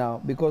right now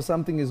because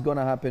something is going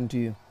to happen to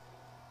you.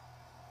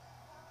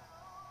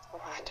 All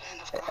right,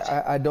 man of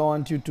God. I don't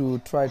want you to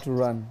try to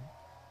run.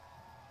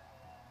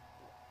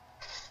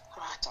 All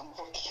right, I'm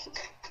walking.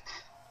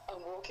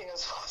 I'm walking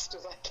as fast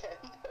as I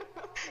can.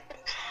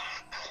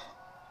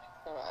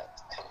 All right.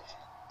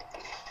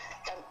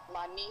 And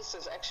my niece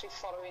is actually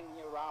following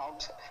me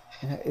around.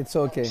 It's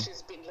okay.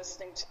 She's been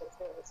listening to the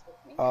service with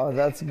me. Oh,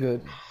 that's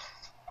good.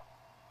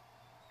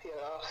 Yeah.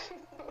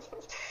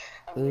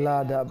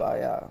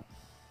 Ladabaya.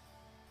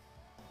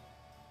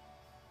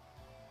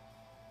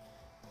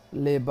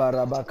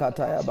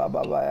 Lebarabakataya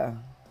bababaya.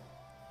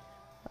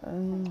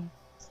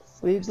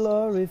 We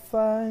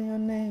glorify your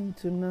name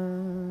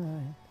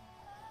tonight.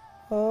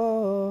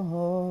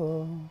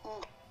 Oh.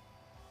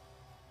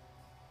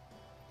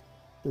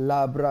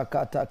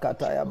 Labrakata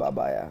kataya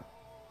babaya.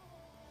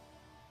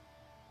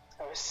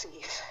 I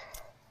receive.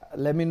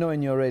 Let me know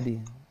when you're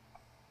ready.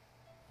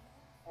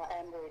 I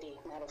am ready,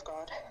 man of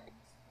God.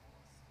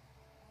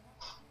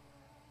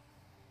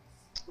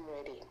 I'm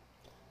ready.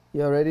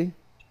 You're ready?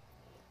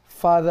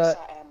 Father, Yes,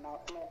 I am now.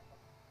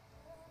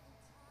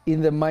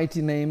 in the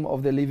mighty name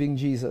of the living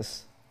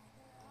Jesus,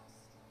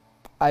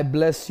 I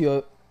bless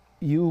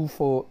you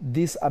for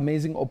this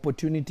amazing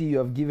opportunity you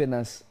have given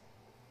us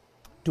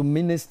to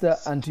minister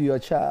unto your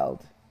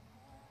child.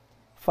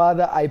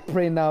 Father, I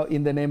pray now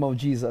in the name of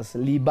Jesus.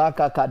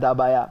 Libaka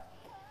kadabaya.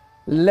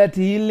 Let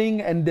healing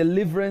and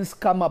deliverance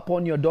come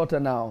upon your daughter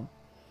now.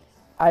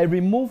 I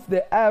remove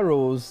the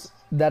arrows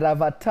that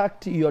have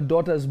attacked your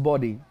daughter's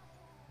body.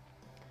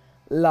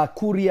 La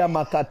kuria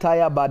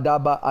makataya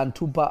badaba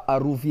antupa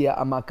aruvia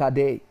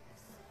amakade.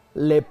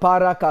 Le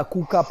para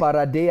kakuka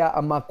paradea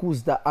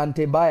amakuzda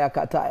antebaya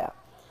kataya.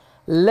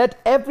 Let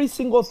every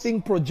single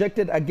thing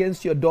projected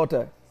against your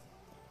daughter,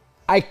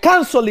 I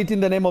cancel it in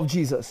the name of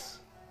Jesus.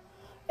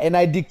 And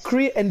I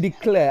decree and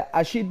declare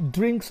as she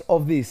drinks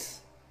of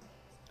this,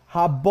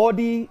 her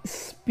body,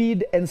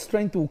 speed, and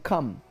strength will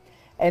come.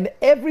 And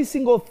every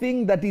single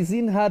thing that is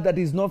in her that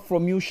is not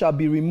from you shall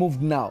be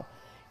removed now.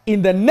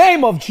 In the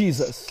name of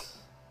Jesus.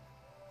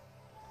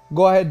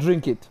 Go ahead,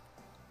 drink it.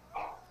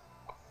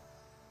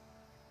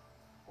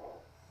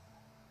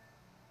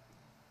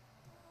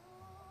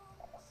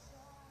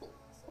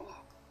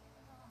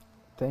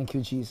 Thank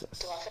you, Jesus.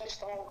 So I finished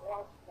the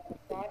whole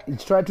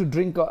glass. Try to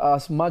drink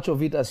as much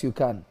of it as you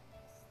can.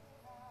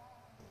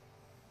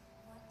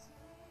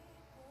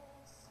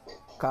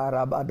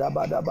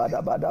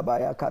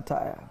 Karabadabadabadabadabaya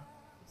kataya.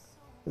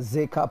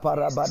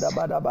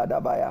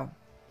 Zekaparabadabadabadabaya.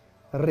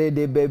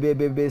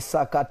 Redebebebebe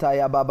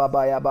sakataya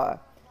bababaya ba.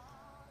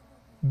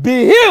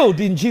 Be healed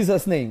in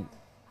Jesus' name.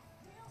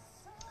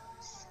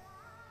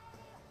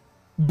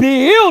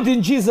 Be healed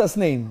in Jesus'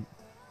 name.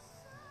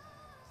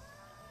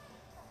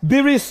 Be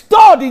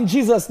restored in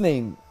Jesus'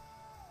 name.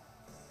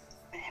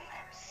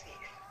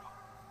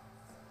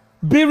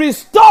 Be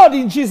restored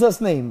in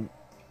Jesus' name.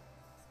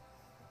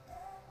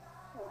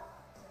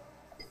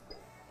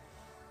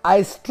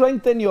 I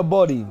strengthen your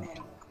body.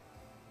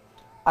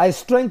 I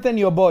strengthen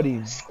your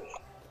body.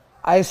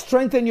 I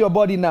strengthen your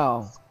body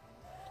now.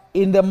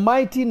 In the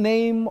mighty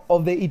name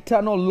of the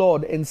eternal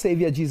Lord and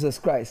Savior Jesus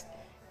Christ.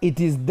 It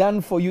is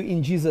done for you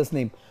in Jesus'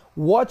 name.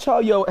 Watch how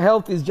your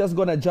health is just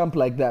going to jump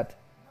like that.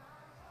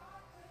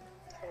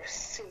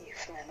 Receive,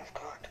 man of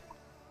God.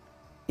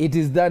 It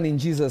is done in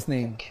Jesus'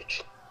 name.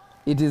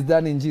 It is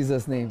done in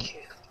Jesus' name.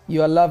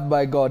 You are loved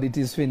by God. It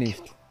is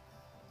finished.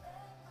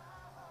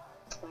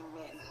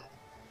 Amen.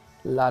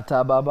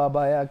 Lata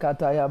bababaya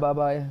kataya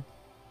babaya.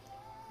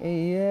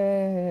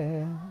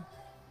 Yeah.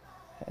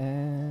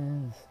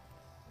 Yes.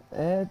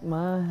 Let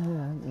my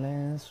heart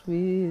rest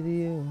with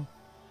you.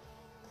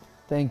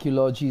 Thank you,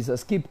 Lord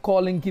Jesus. Keep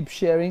calling, keep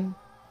sharing.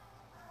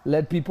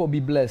 Let people be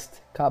blessed.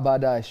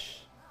 Kabadash.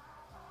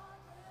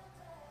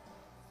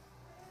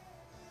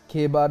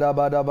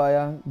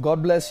 Kebadabadabaya.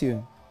 God bless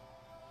you.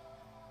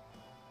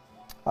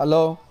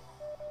 Hello?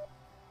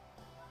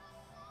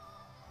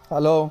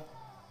 Hello?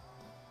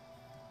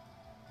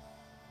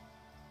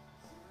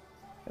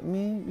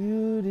 Me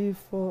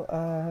beautiful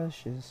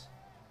ashes.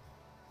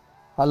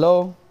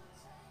 Hello?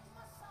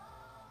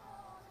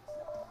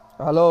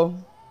 Hello?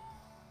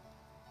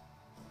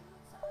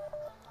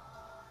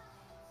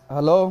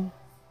 Hello?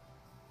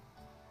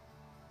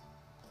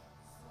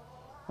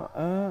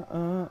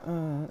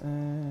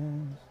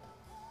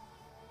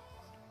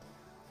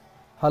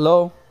 Hello?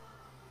 Hello?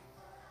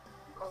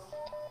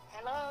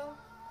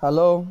 Hello?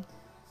 Hello?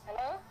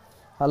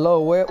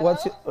 Hello? Where? Hello?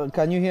 What's?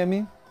 Can you hear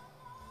me?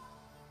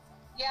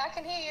 Yeah, I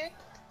can hear you.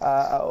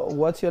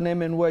 What's your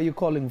name and where are you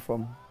calling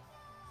from?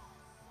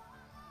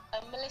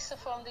 I'm Melissa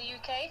from the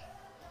UK.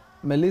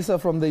 Melissa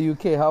from the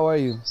UK. How are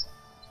you?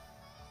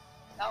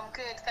 I'm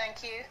good,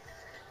 thank you.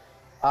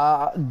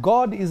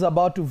 God is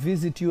about to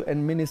visit you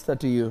and minister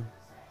to you.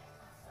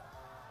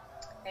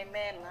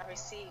 Amen. I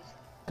receive.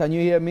 Can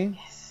you hear me?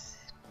 Yes.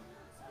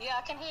 Yeah,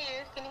 I can hear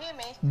you. Can you hear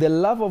me? The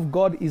love of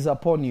God is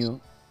upon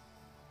you,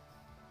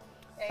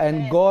 Amen.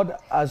 and God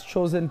has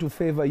chosen to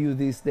favor you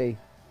this day.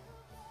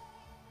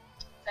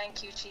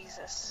 Thank you,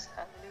 Jesus.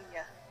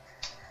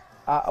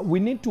 Hallelujah. We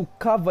need to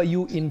cover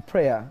you in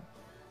prayer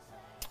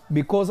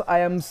because I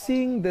am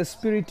seeing the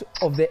spirit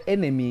of the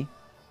enemy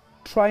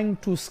trying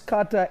to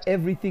scatter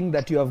everything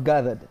that you have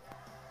gathered.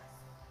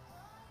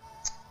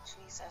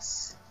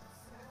 Jesus.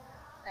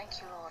 Thank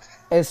you, Lord.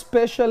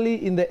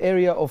 Especially in the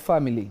area of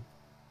family.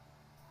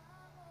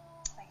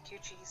 Thank you,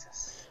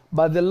 Jesus.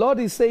 But the Lord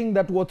is saying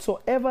that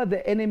whatsoever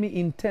the enemy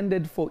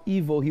intended for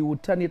evil, he will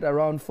turn it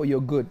around for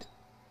your good.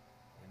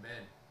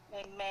 Amen.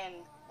 Amen.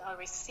 I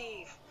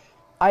receive.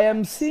 I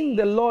am seeing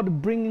the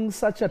Lord bringing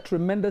such a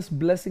tremendous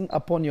blessing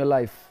upon your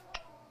life.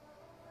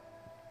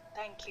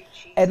 Thank you,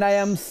 Jesus. And I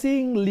am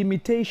seeing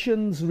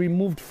limitations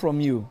removed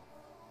from you.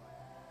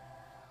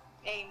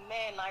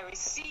 Amen. I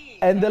receive.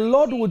 And the I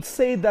Lord receive. would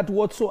say that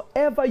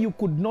whatsoever you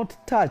could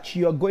not touch,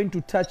 you are going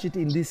to touch it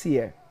in this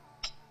year.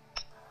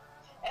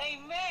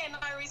 Amen.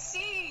 I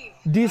receive.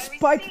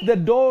 Despite I receive. the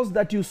doors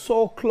that you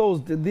saw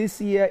closed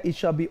this year, it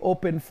shall be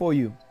open for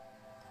you.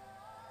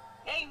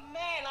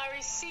 Amen. I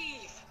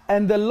receive.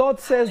 And the Lord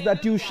says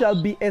that you Hallelujah.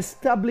 shall be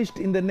established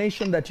in the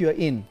nation that you are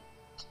in.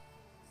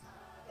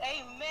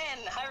 Amen.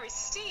 I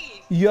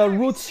receive. Your I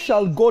roots receive.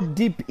 shall go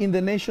deep in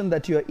the nation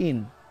that you are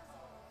in.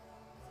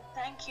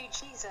 Thank you,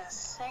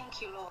 Jesus.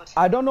 Thank you, Lord.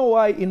 I don't know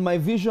why in my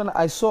vision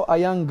I saw a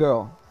young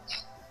girl.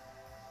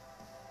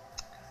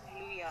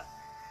 Hallelujah.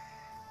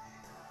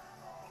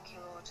 Thank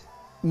you, Lord.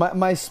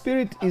 My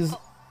spirit is...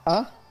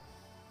 Huh?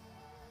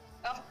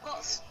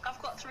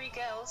 I've got 3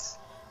 girls.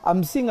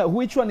 I'm seeing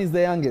which one is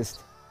the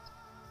youngest?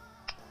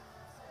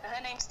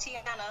 Her name's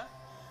Tiana.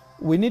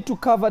 We need to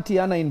cover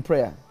Tiana in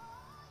prayer.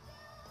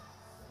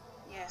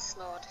 Yes,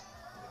 Lord.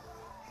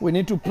 We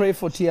need to pray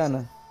for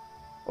Tiana.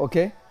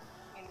 Okay?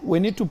 We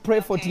need to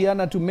pray for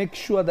Tiana to make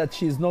sure that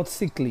she is not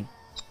sickly.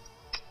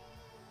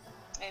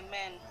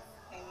 Amen.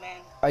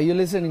 Amen. Are you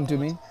listening to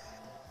me?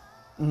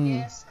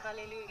 Yes.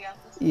 Hallelujah.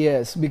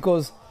 Yes,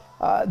 because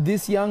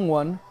this young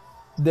one,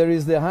 there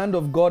is the hand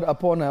of God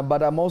upon her,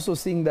 but I'm also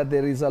seeing that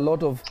there is a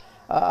lot of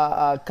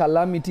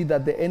calamity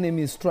that the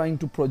enemy is trying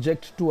to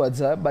project towards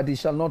her, but it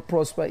shall not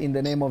prosper in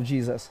the name of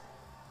Jesus.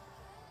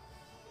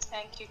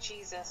 Thank you,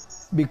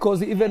 Jesus.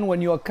 Because even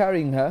when you are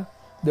carrying her,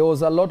 there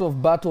was a lot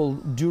of battle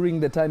during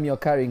the time you're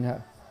carrying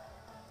her.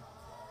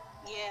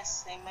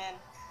 Yes. Amen.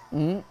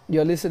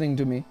 You're listening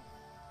to me?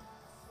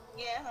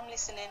 Yeah, I'm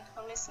listening.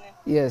 I'm listening.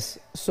 Yes.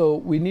 So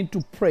we need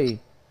to pray.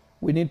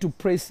 We need to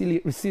pray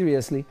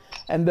seriously.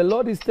 And the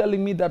Lord is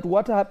telling me that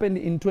what happened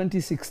in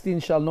 2016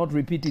 shall not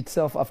repeat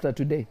itself after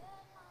today.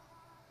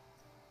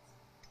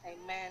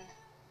 Amen.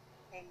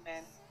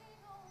 Amen.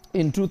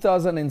 In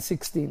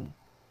 2016,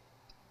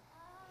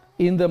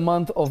 in the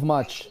month of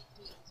March,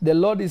 the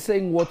Lord is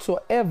saying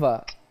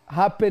whatsoever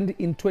happened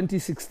in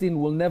 2016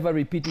 will never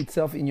repeat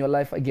itself in your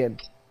life again.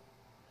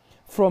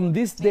 From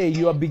this day,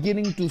 you are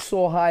beginning to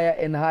soar higher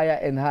and higher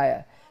and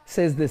higher,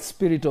 says the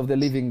Spirit of the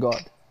living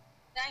God.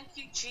 Thank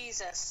you,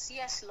 Jesus.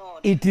 Yes,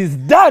 Lord. It is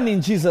done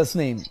in Jesus'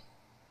 name.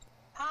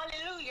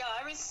 Hallelujah.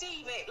 I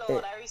receive it,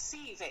 Lord. I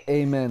receive it.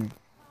 Amen.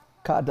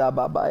 Kada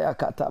babaya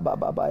kata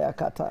babaya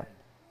kata.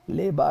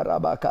 Leba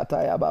raba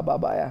kata ya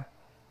babaya.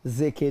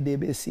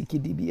 Zekedebe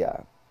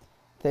sikidibia.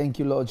 Thank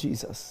you, Lord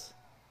Jesus.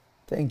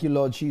 Thank you,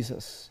 Lord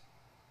Jesus.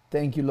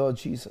 Thank you, Lord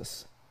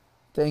Jesus.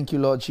 Thank you,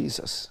 Lord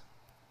Jesus.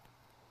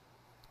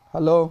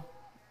 Hello?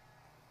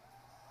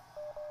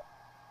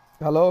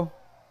 Hello?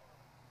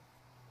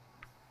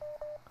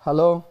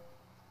 Hello?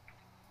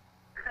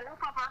 Hello,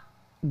 Papa.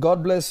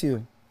 God bless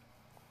you.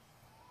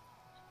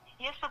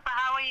 Yes, Papa.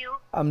 How are you?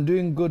 I'm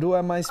doing good. Who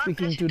am I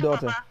speaking to,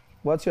 daughter? Papa.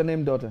 What's your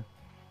name, daughter?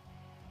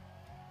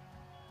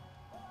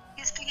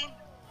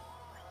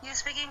 You're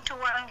speaking to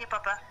Warangi,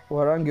 Papa.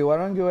 Warangi.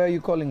 Warangi, where are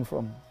you calling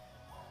from?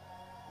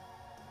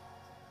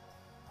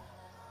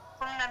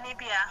 From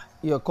Namibia.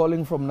 You're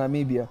calling from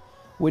Namibia.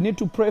 We need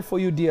to pray for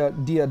you,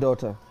 dear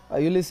daughter. Are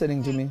you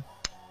listening to me?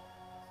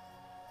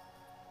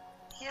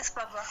 Yes,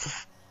 Papa.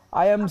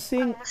 I'm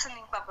listening,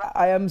 Papa.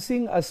 I am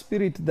seeing a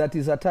spirit that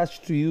is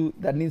attached to you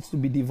that needs to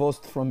be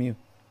divorced from you.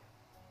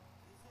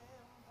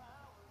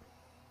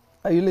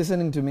 Are you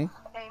listening to me?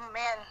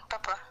 Amen,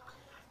 Papa.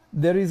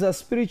 There is a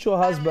spiritual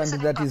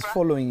husband that is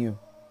following you.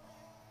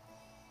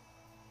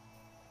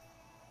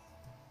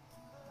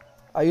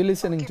 Are you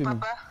listening to me?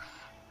 Papa.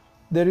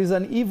 There is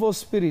an evil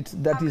spirit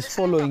that is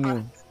following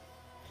you.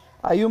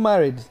 Are you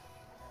married?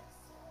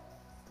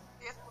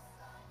 Yes.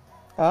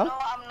 Huh? No,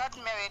 I'm not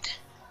married.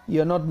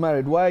 You're not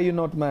married. Why are you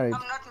not married?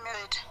 I'm not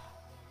married.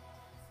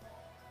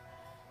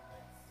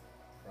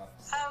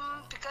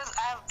 Because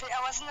I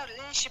was in a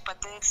relationship, but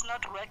it's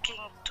not working.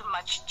 Too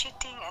much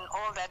cheating and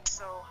all that.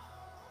 So.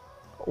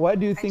 Why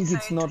do you think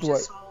it's not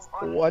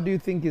working? What do you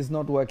think is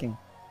not working?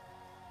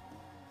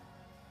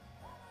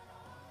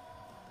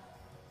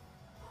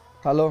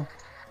 Hello?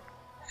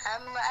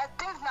 I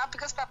think now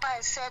because Papa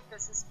has said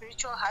there's a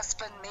spiritual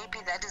husband, maybe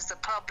that is the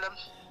problem.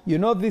 You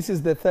know, this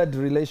is the third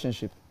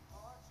relationship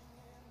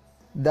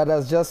that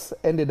has just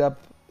ended up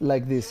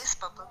like this. Yes,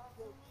 Papa.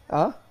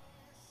 Huh?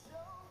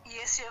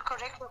 Yes, you're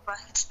correct, Papa.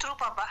 It's true,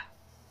 Papa.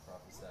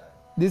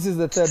 This is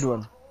the third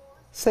one.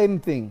 Same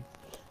thing.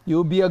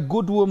 You'll be a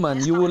good woman.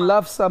 Yes, you will Papa.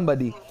 love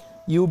somebody.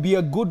 You'll be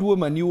a good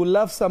woman. You will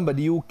love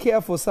somebody. You will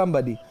care for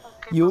somebody.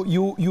 Okay,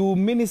 You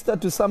minister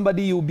to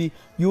somebody.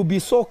 You'll be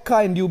so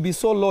kind. You'll be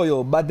so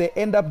loyal. But they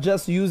end up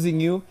just using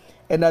you.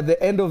 And at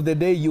the end of the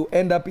day, you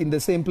end up in the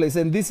same place.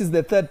 And this is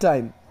the third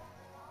time.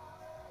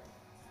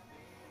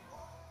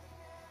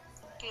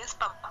 Yes,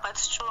 Papa.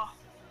 It's true.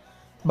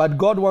 But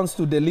God wants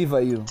to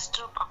deliver you. It's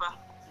true, Papa.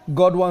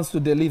 God wants to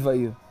deliver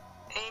you.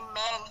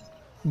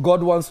 Amen.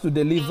 God wants to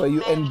deliver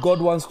you, and God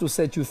wants to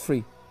set you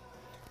free.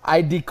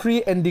 I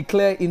decree and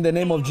declare in the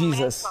name of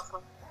Jesus,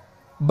 Papa.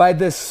 by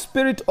the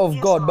Spirit of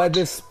Yes, God, by Lord.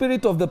 the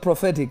Spirit of the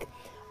prophetic,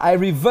 I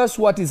reverse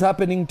what is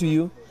happening to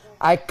you.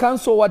 I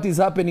cancel what is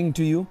happening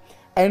to you.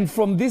 And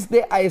from this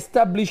day, I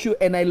establish you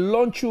and I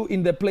launch you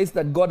in the place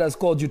that God has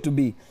called you to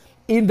be.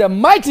 In the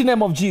mighty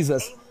name of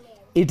Jesus,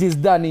 it is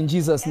done in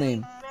Jesus'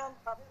 name. Amen,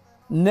 Papa.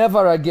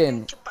 Never again.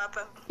 Thank you,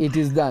 Papa. It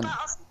is done.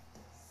 Papa,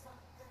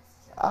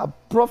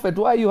 Prophet,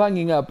 why are you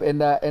hanging up?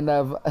 And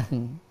I've I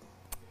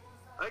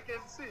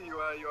can see you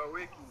are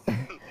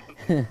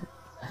waking.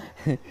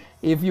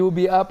 if you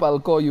be up, I'll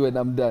call you when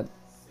I'm done.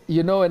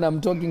 You know, when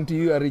I'm talking to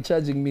you, you are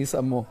recharging me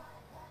some more.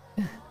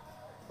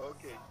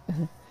 Okay.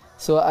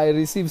 So I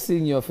receive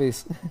seeing your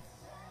face. You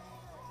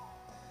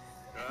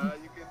can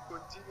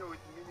continue with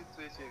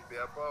ministrations. They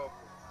are powerful.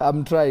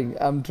 I'm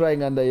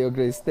trying under your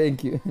grace.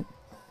 Thank you.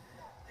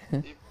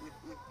 If there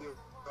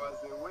was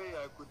a way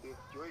I could have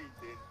joined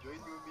you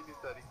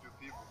ministering to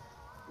people.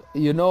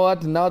 You know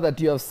what? Now that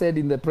you have said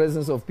in the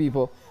presence of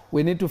people,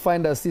 we need to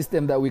find a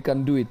system that we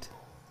can do it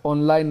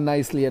online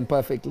nicely and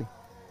perfectly.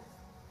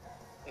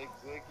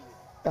 Exactly.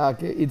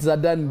 Okay, it's a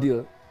done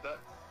deal. That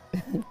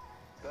would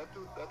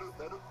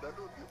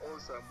be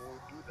awesome. We'll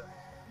do that.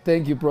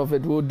 Thank you,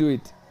 Prophet. We'll do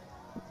it.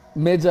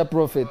 Major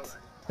Prophet.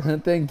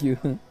 Thank you.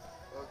 Okay.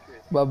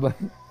 Bye-bye.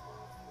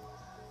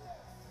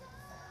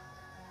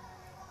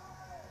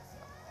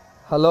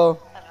 Hello.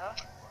 Hello.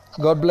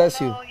 God bless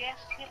you. Hello, yes.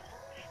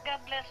 God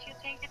bless you.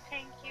 Thank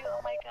you. Oh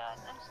my God,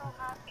 I'm so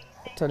happy.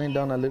 Turn it you.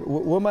 down a little.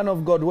 Woman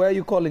of God, where are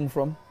you calling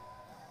from?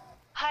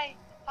 Hi,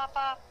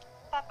 Papa.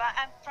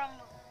 I'm from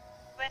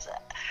West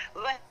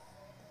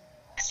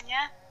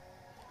Virginia.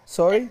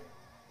 Sorry?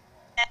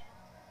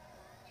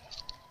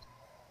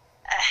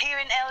 Here here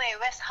in LA,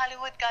 West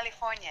Hollywood,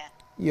 California.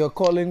 You're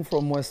calling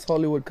from West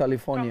Hollywood, From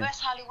California.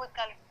 West Hollywood,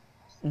 California.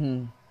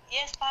 Mhm.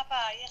 Yes, Papa.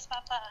 Yes,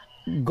 Papa.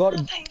 God,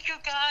 Oh, thank you,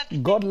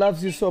 God. God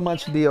loves you so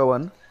much, dear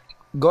one.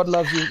 God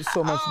loves you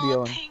so much, dear Oh,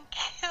 one.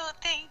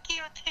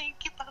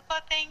 thank you,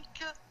 Papa. Thank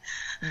you.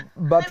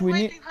 But I'm we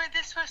waiting need. for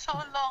this for so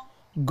long.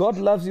 God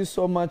loves you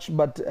so much,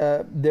 but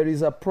there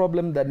is a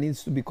problem that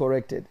needs to be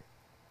corrected.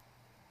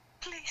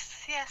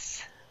 Please,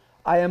 yes.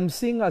 I am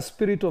seeing a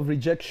spirit of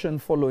rejection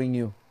following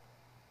you.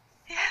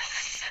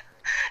 Yes.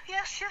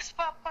 Yes,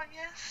 Papa,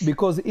 yes.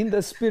 Because in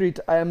the spirit,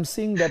 I am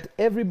seeing that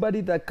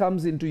everybody that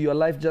comes into your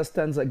life just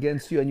stands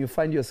against you and you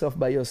find yourself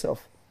by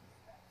yourself.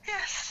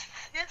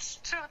 Yes,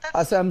 true. That's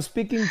As I'm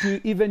speaking to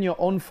you, even your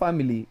own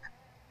family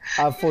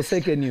have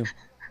forsaken you.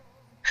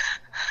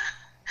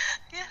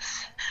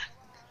 yes.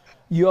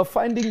 You are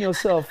finding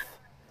yourself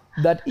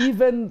that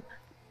even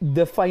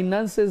the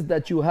finances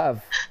that you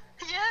have,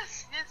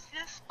 Yes,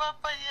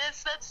 Papa,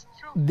 yes, that's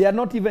true. they are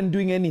not even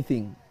doing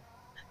anything.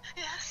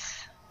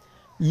 Yes.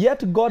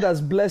 Yet God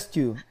has blessed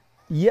you.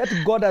 Yet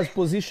God has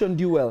positioned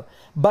you well.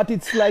 But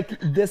it's like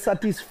the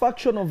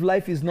satisfaction of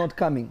life is not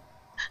coming.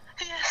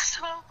 Yes,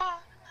 Papa.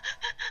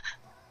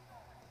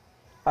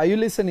 Are you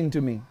listening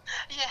to me?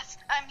 Yes,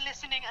 I'm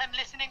listening,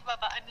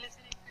 Papa. I'm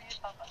listening to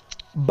you, Papa.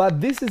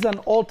 But this is an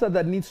altar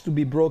that needs to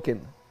be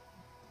broken.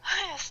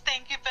 Yes,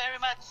 thank you very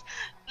much.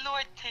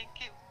 Lord, thank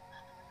you.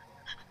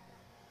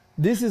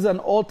 This is an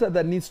altar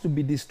that needs to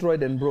be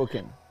destroyed and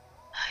broken.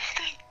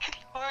 Thank you,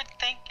 Lord.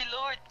 Thank you,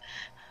 Lord.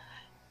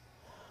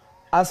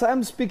 As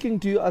I'm speaking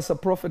to you as a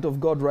prophet of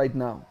God right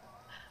now,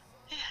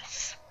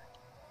 Yes.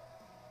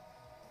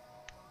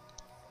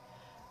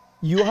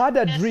 you had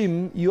a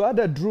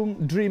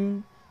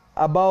dream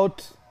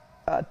about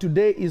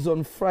today is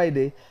on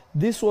Friday.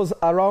 This was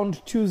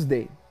around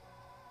Tuesday.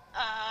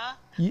 Uh-huh.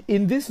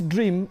 In this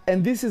dream,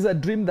 and this is a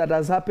dream that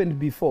has happened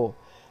before,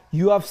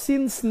 you have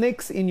seen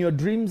snakes in your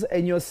dreams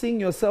and you're seeing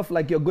yourself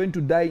like you're going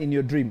to die in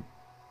your dream.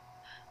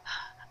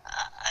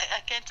 I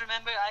can't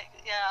remember.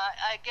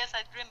 I guess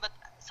I dreamed, but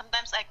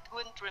sometimes I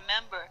couldn't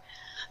remember.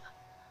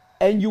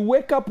 And you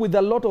wake up with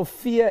a lot of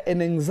fear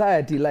and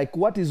anxiety, like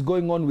what is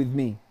going on with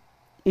me?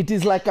 It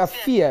is like a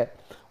fear.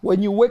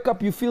 When you wake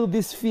up, you feel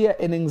this fear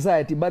and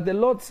anxiety. But the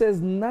Lord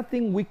says,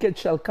 nothing wicked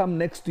shall come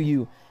next to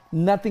you.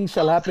 Nothing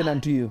shall happen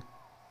unto you.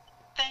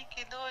 Thank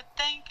you, Lord.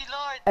 Thank you,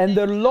 Lord. And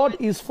the Thank you, Lord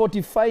is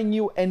fortifying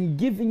you and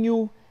giving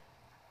you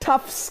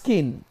tough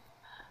skin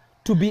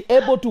to be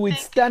able to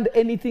withstand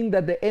anything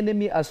that the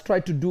enemy has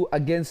tried to do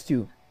against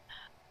you.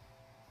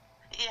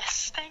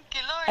 Yes, thank you,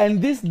 Lord.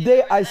 And this Thank you, day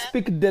Lord. I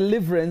speak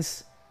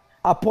deliverance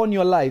upon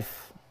your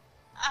life.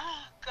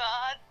 Oh,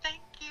 God,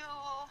 thank you.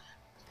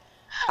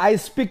 I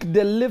speak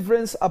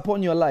deliverance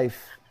upon your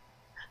life.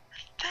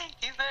 Thank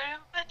you very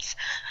much.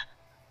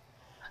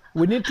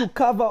 We need to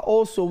cover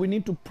also, we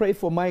need to pray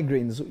for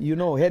migraines. You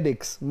know,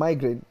 headaches,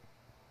 migraine,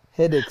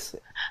 headaches.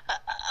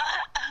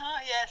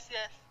 Yes,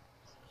 yes.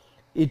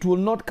 It will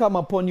not come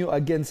upon you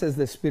again, says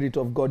the Spirit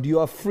of God. You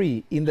are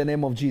free in the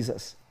name of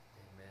Jesus.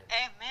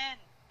 Amen.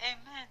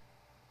 Amen.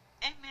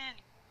 Amen.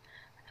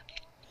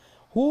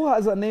 Who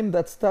has a name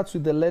that starts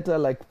with the letter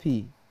like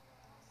P?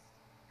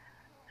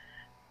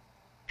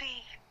 P.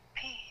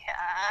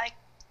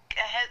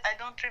 I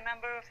don't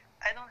remember.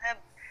 I don't have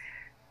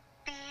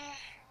P.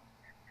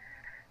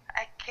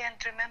 I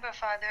can't remember,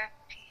 Father.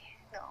 P.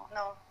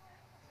 No.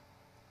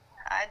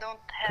 I don't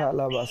have P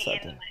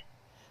Kalabasata. in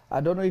my... I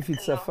don't know if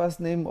it's a No. first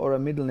name or a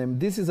middle name.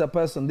 This is a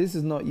person. This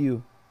is not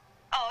you.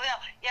 Oh, yeah.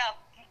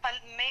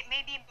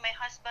 Maybe my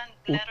husband,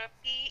 letter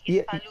P, is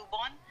Yeah.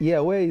 Palubon. Yeah,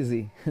 where is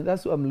he?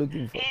 That's what I'm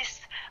looking for.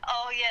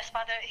 Oh, yes,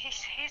 Father.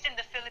 He's in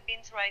the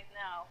Philippines right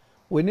now.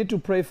 We need to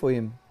pray for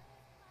him.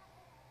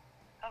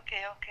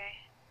 Okay.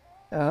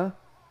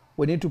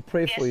 We need to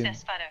pray for him.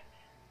 Yes, Father.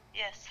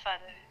 Yes,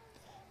 Father.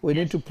 We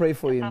need to pray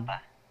for him.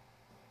 Papa.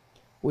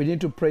 We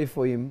need to pray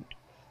for him.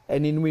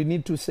 And we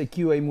need to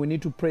secure him. We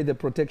need to pray the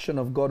protection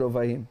of God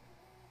over him.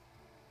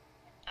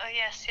 Oh,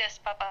 yes,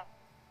 Papa.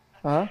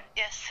 Huh?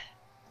 Yes.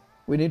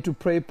 We need to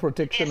pray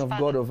protection Yes, of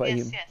Father. God over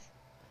Yes, him. yes.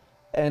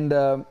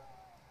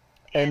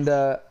 And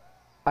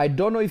I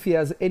don't know if he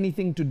has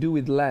anything to do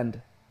with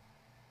land.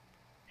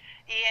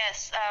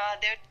 Yes,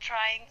 they're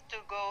trying to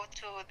go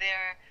to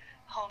their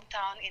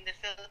hometown in the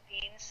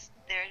Philippines.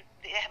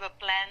 They have a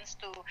plans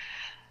to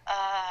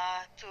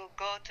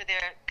go to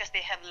their, because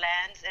they have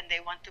lands and they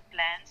want to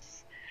plant.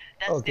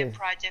 That's their Okay.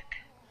 project.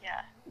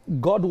 Yeah.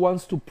 God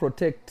wants to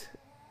protect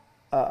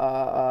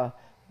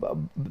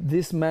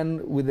this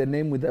man with a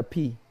name with a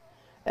P.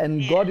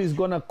 And God is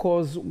going to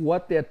cause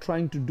what they're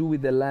trying to do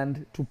with the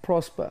land to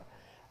prosper.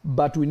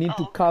 But we need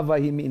to cover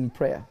him in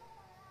prayer.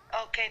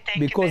 Okay, thank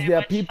Because you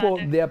there very are people, much,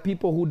 Father. there are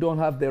people who don't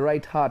have the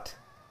right heart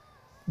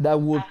that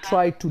will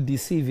try to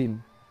deceive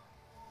him,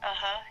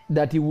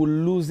 that he will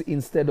lose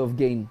instead of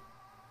gain.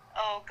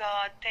 Oh,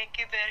 God, thank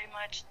you very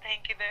much.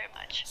 Thank you very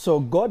much.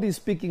 So God is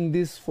speaking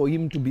this for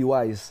him to be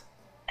wise.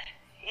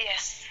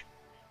 Yes.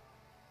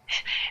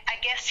 I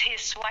guess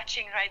he's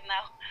watching right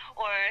now.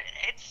 or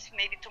it's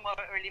maybe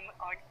tomorrow early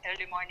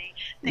morning.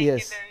 Thank you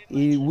Yes,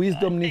 very much.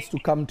 wisdom needs Thank to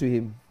you. come to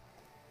him.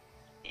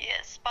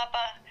 Yes,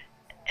 Papa.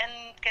 And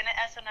can I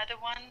ask another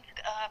one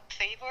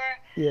favor?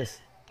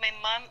 Yes. My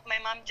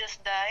mom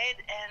just died,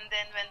 and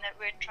then when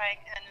we're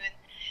trying, and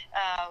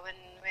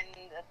when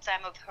the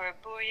time of her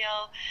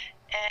burial,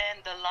 and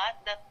the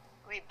lot that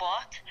we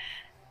bought,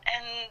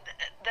 and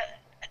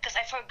because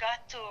I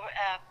forgot to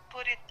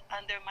put it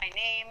under my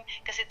name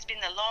because it's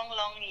been a long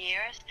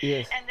years.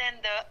 Yes. And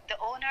then the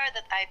owner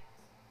that I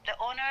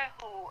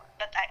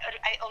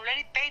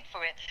already paid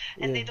for it,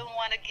 and they Yeah. don't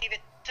want to give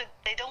it to.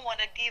 They don't want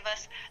to give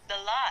us the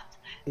lot.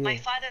 My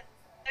Yeah. father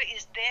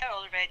is there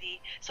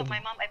already, so my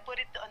mom, I put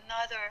it to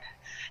another,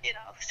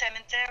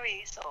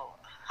 cemetery. So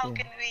how Yeah.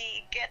 can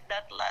we get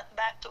that lot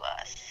back to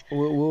us?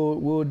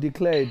 We'll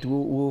declare it.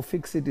 We'll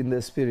fix it in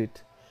the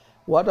spirit.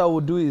 What I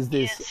will do is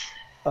this. Yes.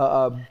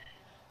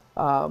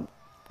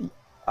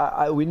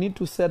 We need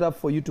to set up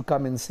for you to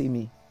come and see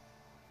me.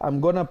 I'm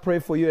going to pray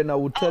for you, and I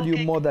will tell you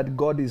Okay. more that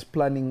God is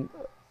planning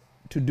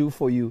to do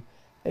for you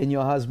and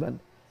your husband.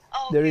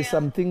 There is Okay,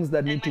 some things that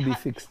and need to my be hu-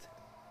 fixed.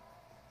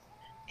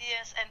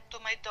 Yes, and to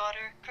my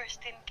daughter,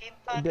 Christine Kim, D-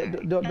 Father.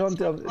 d- don't That's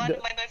tell. what one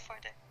of my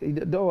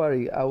father. Don't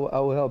worry. I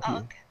will help Oh, you.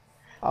 okay.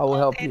 I will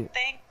help Okay, you.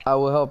 thank I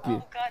will help you.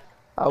 Oh God.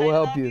 I will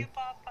help love you. you,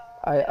 Papa.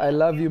 I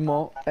love you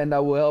more, Papa. and I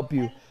will help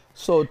you. And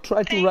So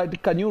try to thank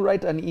write. Can you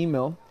write an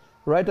email?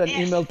 Write an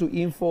Yes. email to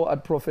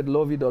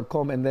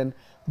info@prophetlovey.com, and then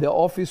the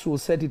office will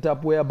set it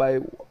up whereby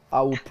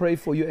I will pray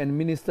for you and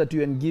minister to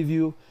you and give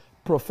you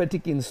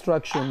prophetic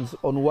instructions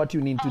on what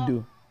you need to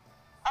do.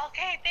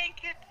 Okay,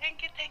 thank you.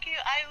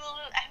 I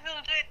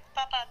will do it,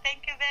 Papa.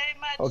 Thank you very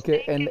much.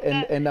 Okay, Thank you,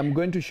 God. and I'm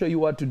going to show you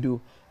what to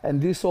do,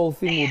 and this whole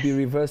thing will be Yes.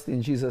 reversed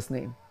in Jesus'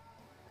 name.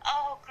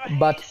 Oh, great.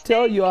 But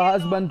tell Thank your you.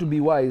 husband to be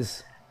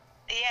wise,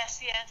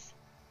 Yes.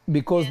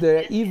 because Yes, there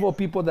are yes, evil yes.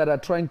 people that are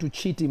trying to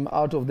cheat him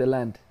out of the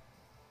land.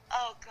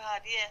 Oh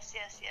God, yes.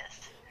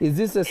 Is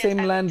this the Yes, same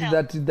I will land tell.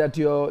 that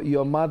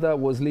your mother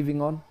was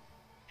living on?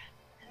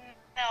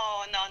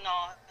 No.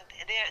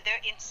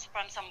 They're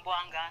from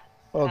Zamboanga.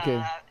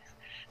 Okay.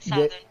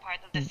 Southern part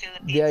of the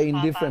Philippines. They are in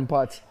Papa. different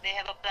parts. They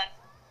have a plan.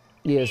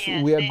 Yes,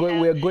 Yes, we are they going.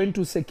 have- We are going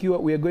to secure.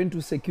 We are going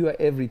to secure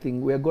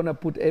everything. We are going to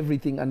put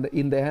everything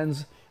in the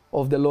hands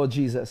of the Lord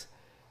Jesus,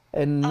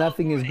 and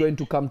nothing is great. going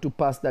to come to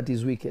pass that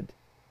is wicked.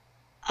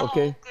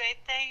 Okay. Oh, great.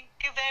 Thank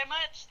you very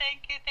much.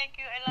 Thank you.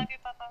 I love you,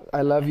 Papa.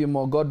 I love you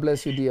more. God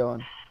bless you, dear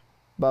one.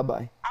 Bye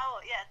bye. Oh,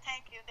 yeah.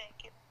 Thank you.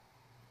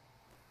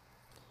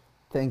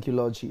 Thank you,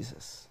 Lord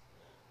Jesus.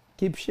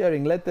 Keep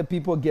sharing. Let the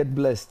people get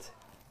blessed.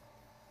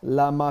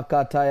 Lama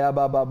kataya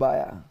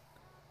bababaya.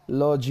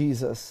 Lord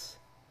Jesus,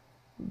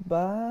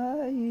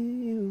 by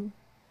you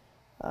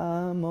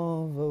I'm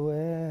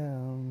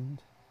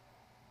overwhelmed.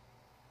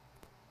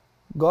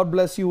 God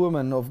bless you,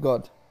 women of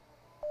God.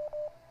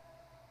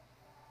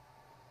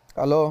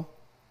 Hello.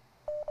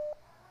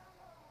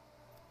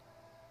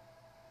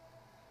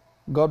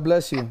 God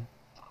bless you.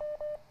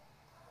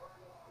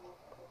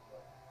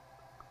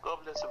 God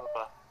bless you,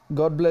 Papa.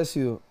 God bless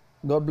you.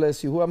 God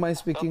bless you. Who am I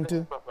speaking God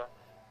bless to? you, Papa.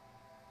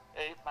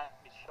 Hey, my name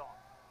is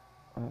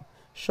Sean.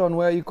 Sean,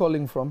 where are you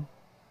calling from?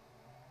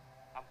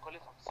 I'm calling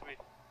from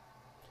Sweden.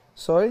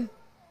 Sorry?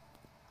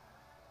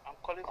 I'm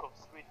calling from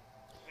Sweden.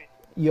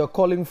 You're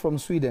calling from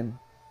Sweden.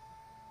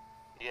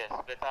 Yes,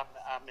 but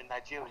I'm in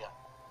Nigeria.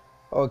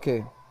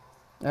 Okay.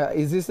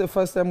 Is this the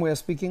first time we are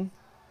speaking?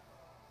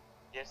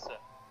 Yes,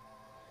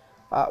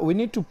 sir. We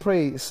need to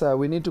pray, sir.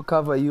 We need to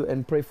cover you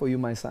and pray for you,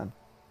 my son.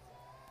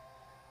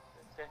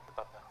 Thank you,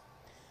 Papa.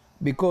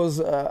 Because,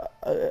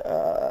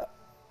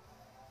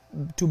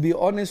 to be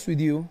honest with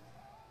you,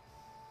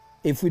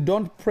 if we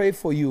don't pray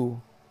for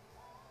you,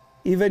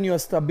 even your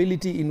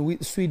stability in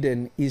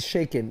Sweden is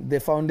shaken. The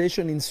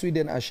foundation in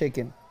Sweden are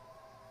shaken.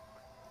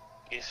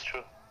 It's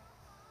true.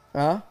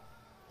 Huh?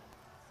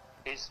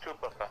 It's true,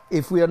 Papa.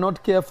 If we are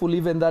not careful,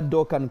 even that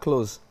door can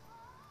close.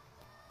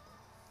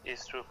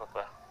 It's true,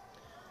 Papa.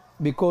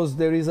 Because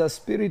there is a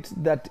spirit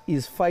that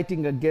is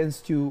fighting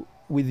against you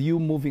with you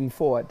moving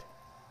forward.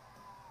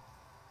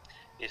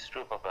 It's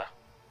true, Papa.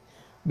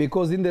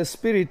 Because in the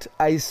spirit,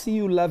 I see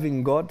you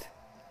loving God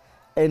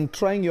and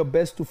trying your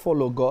best to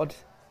follow God.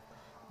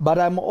 But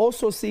I'm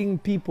also seeing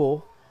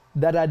people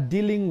that are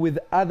dealing with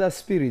other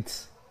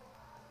spirits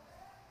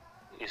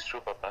It's true,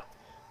 Papa.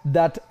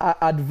 that are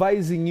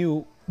advising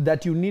you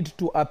that you need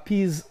to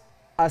appease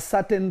a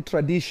certain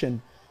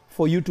tradition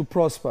for you to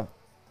prosper.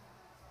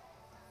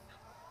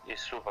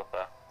 It's true,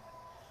 Papa.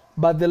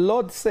 But the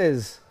Lord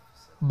says,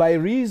 by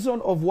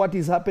reason of what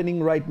is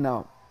happening right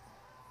now,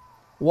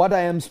 what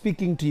I am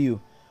speaking to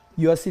you,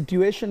 your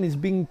situation is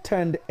being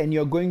turned and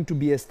you're going to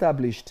be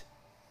established.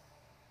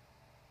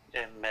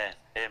 Amen.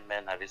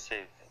 Amen. I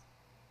receive.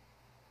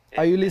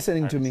 Are you Amen.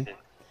 listening I to me? receive.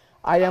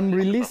 I am I'm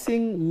listening,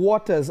 releasing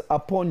waters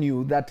upon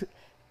you that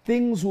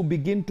things will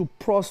begin to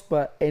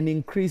prosper and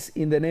increase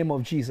in the name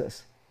of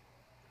Jesus.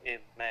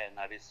 Amen.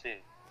 I receive.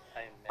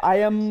 Amen. I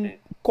am receive.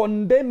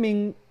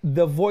 condemning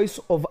the voice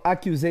of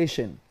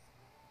accusation.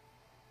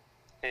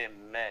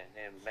 Amen.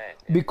 Amen.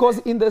 Because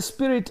in the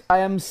spirit, I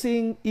am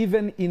seeing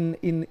even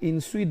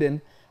in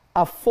Sweden,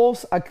 a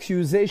false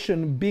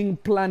accusation being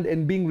planned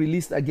and being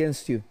released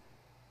against you.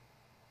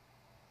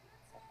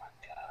 Oh my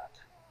God.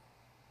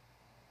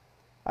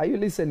 Are you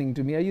listening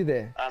to me? Are you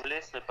there? I'm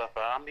listening,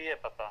 Papa. I'm here,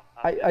 Papa.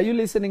 Are you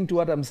listening to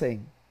what I'm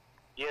saying?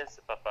 Yes,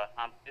 Papa.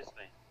 I'm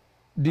listening.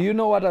 Do you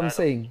know what I'm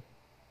saying?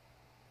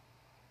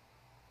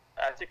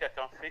 I think I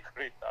can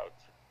figure it out.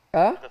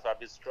 Huh? Because I've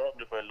been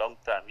struggling for a long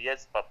time.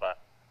 Yes, Papa.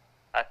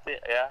 I think,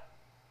 yeah.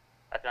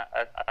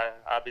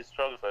 I've been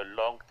struggling for a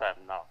long time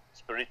now,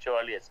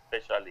 spiritually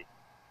especially.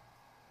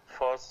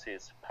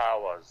 Forces,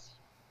 powers.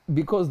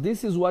 Because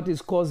this is what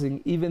is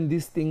causing even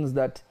these things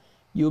that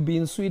you'll be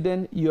in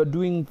Sweden, you're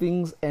doing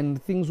things,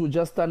 and things will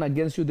just turn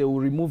against you. They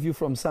will remove you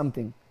from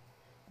something.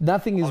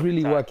 Nothing is All the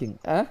really time. working.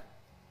 Huh?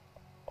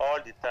 All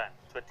the time.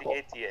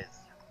 28 years.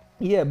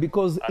 Yeah,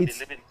 because I've been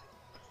living.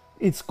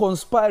 it's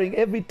conspiring.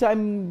 Every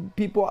time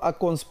people are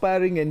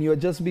conspiring and you're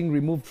just being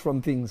removed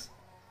from things.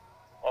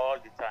 All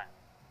the time.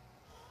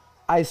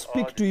 I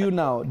speak to you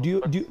now.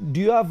 Do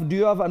you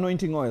have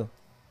anointing oil?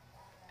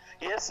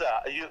 Yes, sir.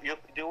 You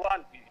the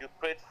one you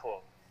prayed for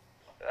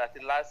at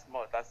the last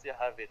month. I still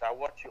have it. I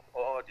watch you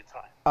all the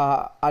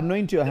time.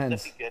 Anoint your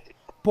hands. Let me get it.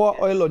 Pour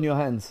Yes. oil on your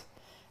hands.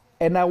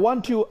 And I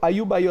want you, are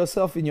you by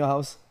yourself in your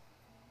house?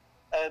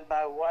 And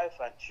my wife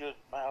and children,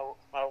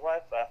 my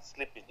wife are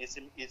sleeping. It's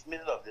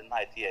middle of the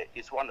night here.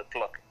 It's 1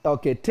 o'clock.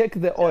 Okay,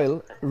 take the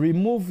oil,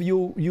 remove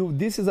you.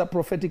 This is a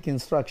prophetic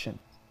instruction.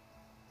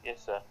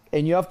 Yes, sir.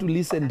 And you have to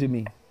listen to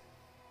me.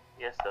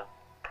 Yes, sir.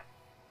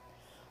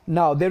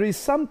 Now, there is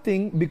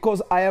something,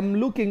 because I am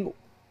looking,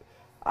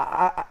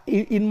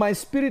 in my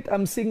spirit,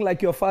 I'm seeing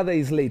like your father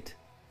is late.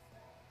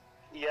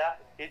 Yeah,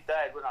 he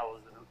died when I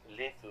was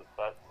little,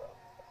 5,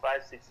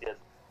 6 years.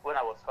 When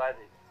I was 5.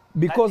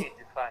 Because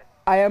 1985.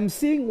 I am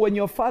seeing when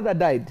your father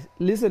died,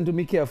 listen to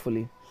me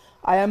carefully.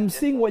 I am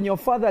seeing when your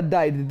father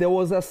died, there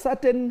was a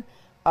certain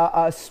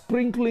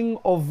sprinkling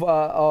of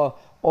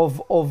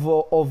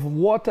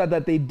water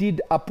that they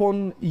did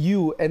upon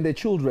you and the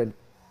children.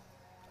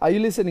 Are you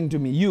listening to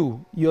me?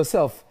 You,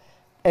 yourself,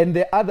 and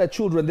the other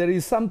children. There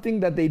is something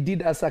that they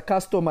did as a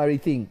customary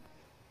thing.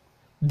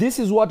 This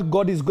is what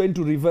God is going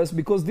to reverse,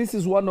 because this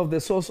is one of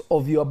the source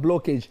of your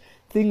blockage,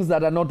 things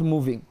that are not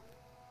moving.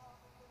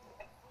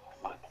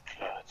 Oh my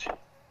God.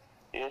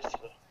 Yes,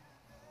 sir.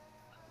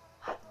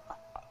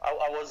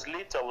 I was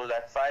little. I was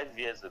like 5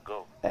 years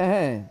ago.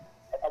 I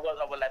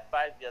was like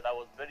 5 years. I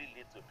was very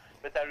little.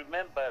 But I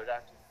remember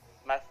that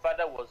my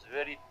father was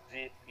very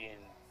deep in.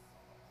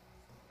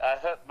 I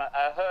heard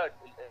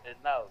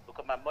now,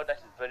 because my mother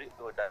is very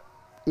old.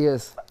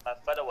 Yes. My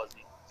father was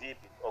deep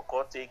in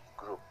occultic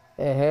group.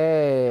 He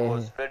He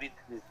was very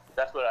deep.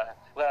 That's what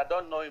I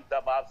don't know him,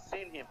 but I've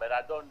seen him, but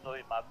I don't know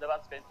him. I've never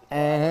spent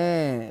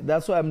time.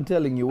 That's what I'm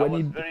telling you. I When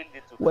was he very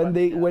little.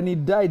 when he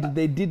died,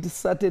 they did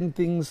certain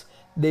things.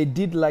 They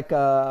did like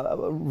a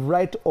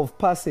rite of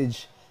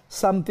passage,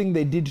 something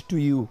they did to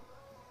you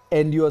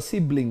and your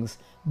siblings.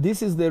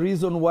 This is the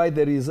reason why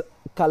there is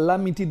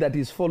calamity that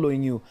is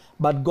following you,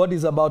 but God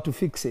is about to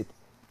fix it.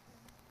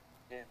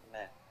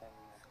 Amen.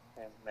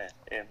 Amen.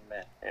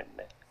 Amen.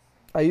 Amen.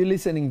 Are you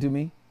listening to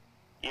me?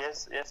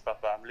 Yes,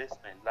 Papa, I'm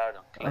listening loud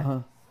and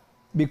clear.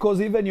 Because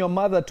even your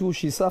mother too,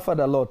 she suffered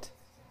a lot.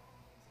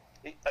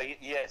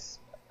 Yes,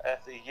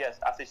 yes.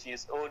 After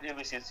she's old,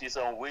 even she's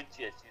on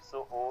wheelchair. She's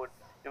so old.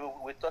 Even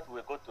we thought we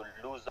were going to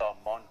lose her on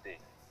Monday,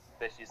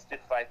 but she's still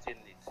fighting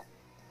it.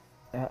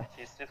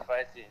 She's still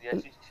fighting. Yeah,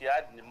 she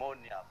had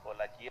pneumonia for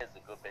like years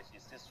ago, but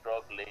she's still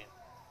struggling.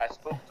 I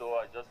spoke to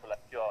her just for like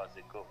a few hours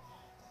ago.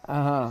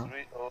 She's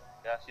really old.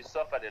 Yeah, she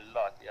suffered a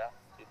lot. Yeah,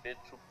 she's been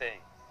through pain.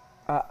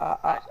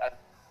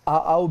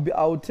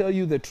 I'll tell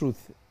you the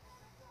truth.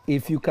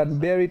 If you can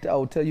bear it,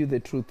 I'll tell you the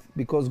truth,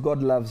 because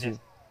God loves you.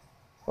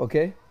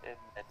 Okay? Amen.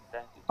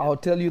 Thank you. I'll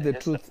tell you the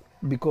Yes, truth sir.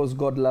 because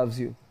God loves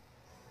you.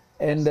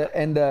 And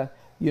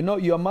you know,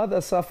 your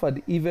mother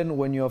suffered even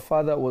when your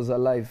father was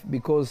alive,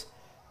 because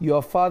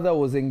your father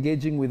was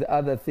engaging with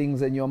other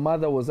things and your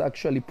mother was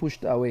actually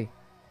pushed away.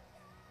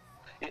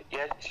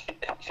 Yeah,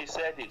 she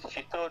said it.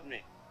 She told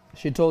me.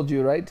 She told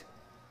you, right?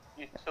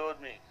 She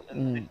told me.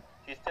 And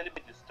she's telling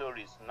me the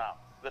stories now,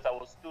 because I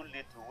was too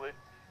little when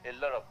a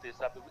lot of things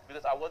happened,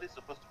 because I wasn't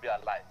supposed to be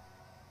alive.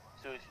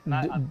 So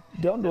now she's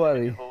don't telling me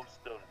worry. the whole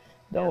story.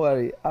 Don't Yes,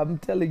 worry. I'm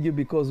telling you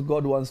because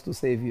God wants to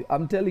save you.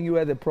 I'm telling you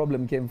where the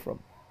problem came from.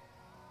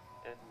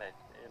 Amen.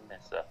 Amen,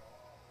 sir.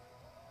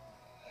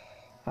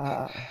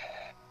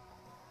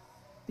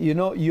 You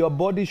know, your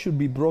body should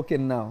be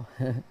broken now.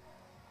 I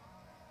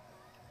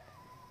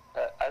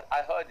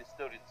heard the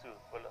story too.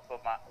 For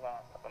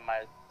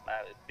my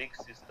big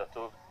sister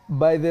told me.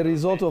 By the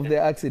result of the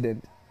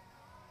accident.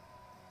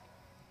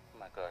 Oh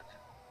my God.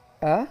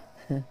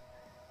 Huh?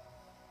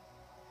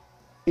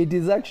 It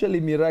is actually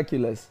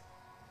miraculous.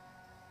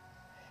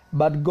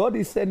 But God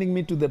is sending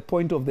me to the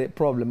point of the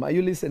problem. Are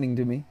you listening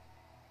to me?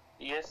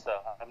 Yes, sir.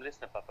 I'm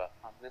listening, Papa.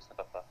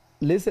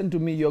 Listen to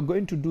me. You're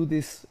going to do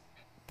this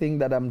thing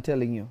that I'm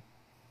telling you.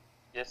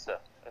 Yes, sir.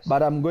 Yes,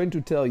 But I'm going to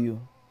tell you,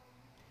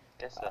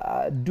 Yes,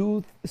 sir.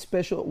 Do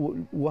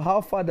special.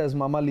 How far does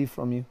Mama live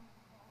from you?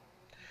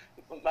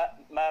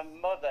 My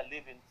mother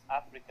lives in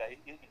Africa.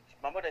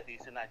 My mother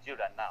is in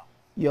Nigeria now.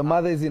 Your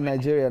mother is in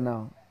Nigeria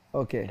now.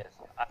 Okay. Yes,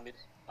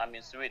 I'm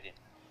in Sweden.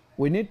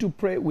 We need to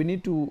pray. We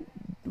need to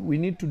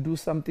do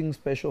something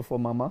special for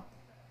Mama,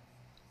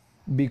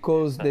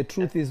 because the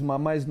truth is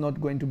Mama is not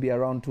going to be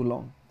around too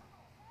long.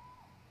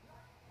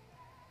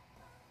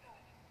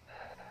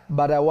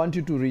 But I want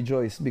you to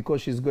rejoice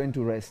because she's going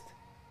to rest.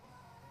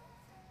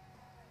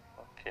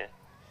 Okay.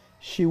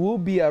 She will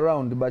be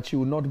around, but she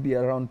will not be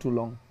around too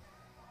long.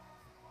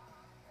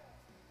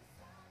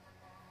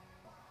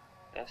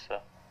 Yes, sir.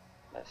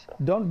 Yes, sir.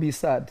 Don't be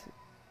sad.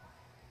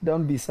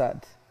 Don't be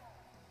sad.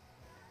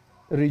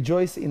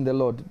 Rejoice in the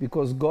Lord,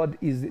 because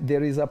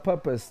there is a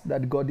purpose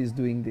that God is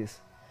doing this.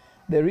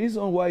 The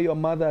reason why your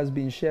mother has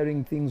been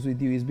sharing things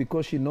with you is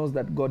because she knows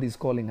that God is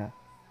calling her.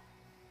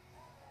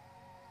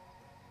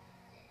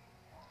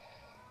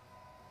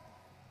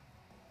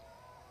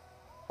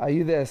 Are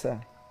you there,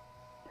 sir?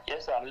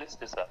 Yes, sir. I'm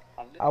listening, sir.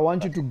 I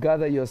want you to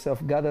gather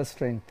yourself, gather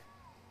strength.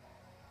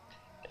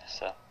 Yes,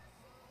 sir.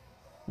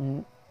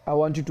 I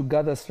want you to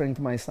gather strength,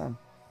 my son.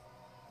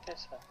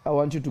 Yes, sir. I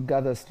want you to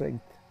gather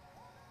strength.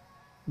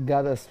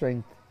 Gather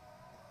strength.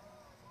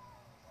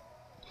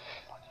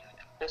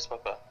 Yes,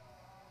 Papa.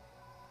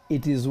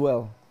 It is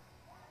well.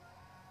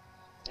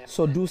 Yes.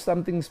 So do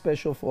something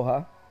special for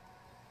her.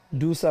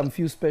 Do some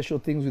few special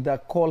things with her.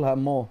 Call her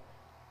more,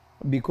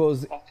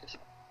 because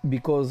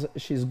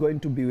she's going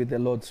to be with the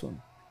Lord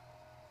soon.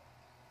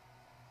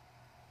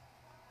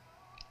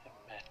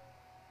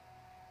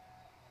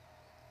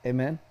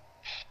 Amen.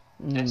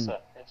 Amen? Yes, sir.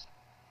 Yes.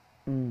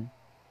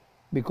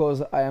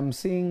 Because I am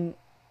seeing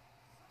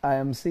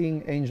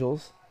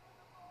angels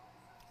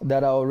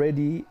that are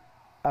already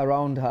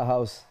around her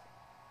house.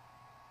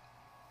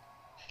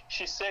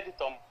 She said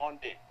it on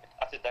Monday.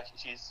 After that,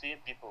 she's seeing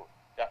people.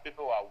 There are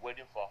people who are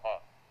waiting for her.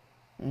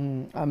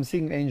 I'm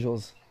seeing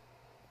angels.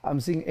 I'm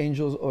seeing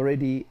angels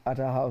already at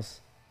her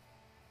house.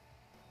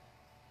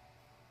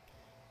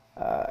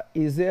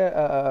 Is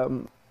there?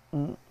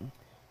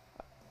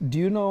 Do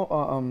you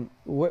know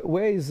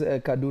where is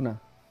Kaduna?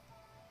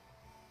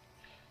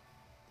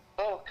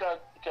 Oh,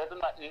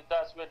 Kaduna,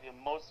 that's where the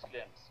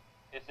Muslims.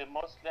 It's a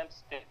Muslim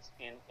state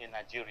in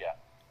Nigeria.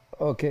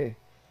 Okay.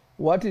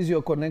 What is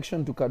your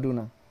connection to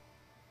Kaduna?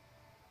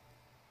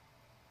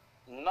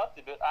 Not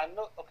a bit. I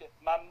know. Okay,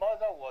 my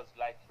mother was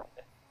like,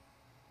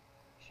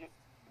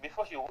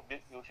 before she was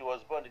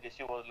born,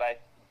 she was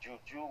like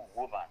juju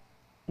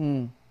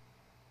woman.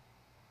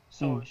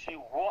 So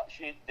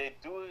they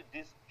do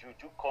this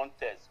juju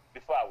contest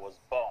before I was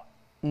born.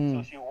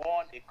 So she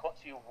won the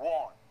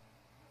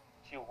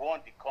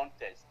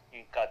contest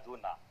in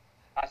Kaduna,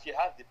 and she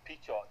has the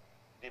picture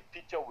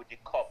with the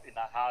cup in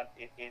her hand.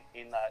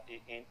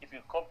 If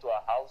you come to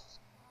her house,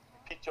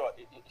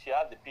 she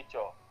has the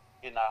picture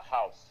in her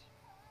house.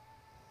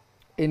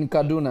 In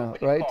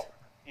Kaduna, right?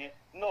 In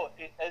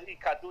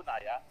Kaduna,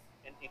 yeah,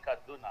 in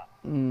Kaduna.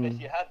 But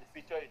she has the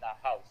picture in her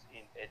house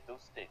in Edo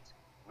State,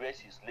 where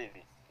she's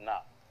living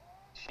now.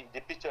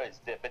 The picture is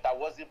there, but I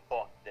wasn't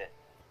born there.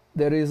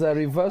 There is a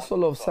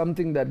reversal of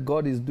something that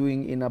God is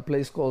doing in a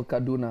place called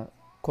Kaduna,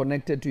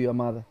 connected to your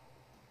mother.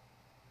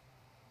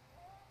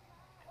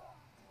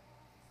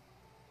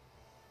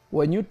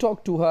 When you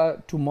talk to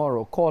her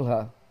tomorrow, call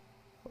her.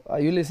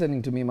 Are you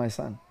listening to me, my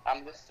son?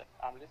 I'm listening,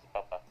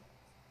 Papa.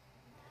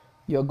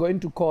 You're going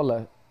to call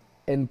her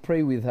and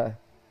pray with her.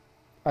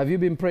 Have you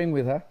been praying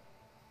with her?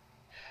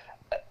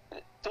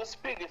 To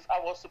speak, if I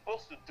was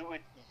supposed to do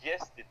it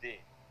yesterday,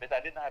 but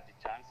I didn't have the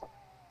chance.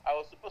 I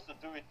was supposed to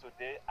do it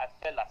today. I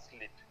fell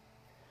asleep.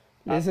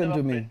 Listen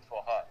to me.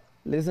 For her.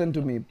 Listen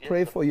to me. Yes,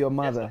 pray for your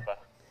mother. Yes,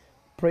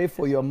 pray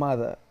for your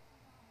mother.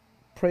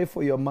 Pray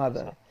for your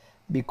mother,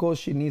 because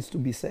she needs to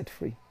be set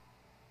free.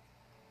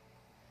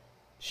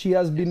 She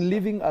has been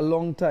living a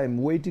long time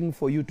waiting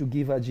for you to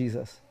give her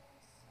Jesus.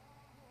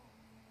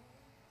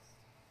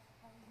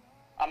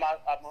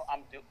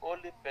 I'm the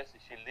only person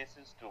she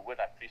listens to when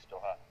I preach to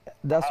her.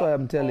 That's why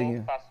I'm telling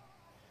you.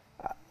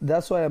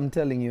 That's why I'm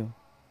telling you.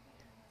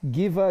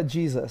 Give her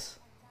Jesus.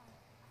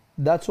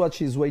 That's what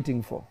she's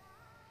waiting for.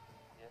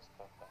 Yes,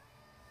 Papa.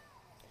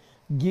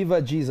 Give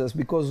her Jesus,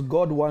 because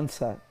God wants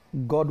her.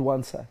 God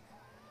wants her.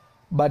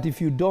 But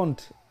if you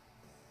don't,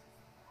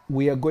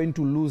 we are going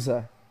to lose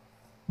her.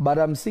 But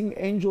I'm seeing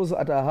angels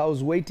at her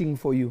house waiting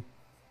for you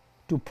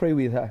to pray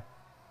with her.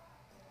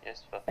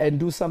 Yes, Papa. And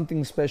do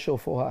something special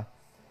for her.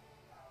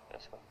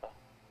 Yes, Papa.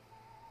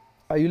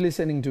 Are you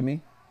listening to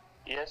me?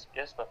 Yes,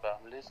 Papa.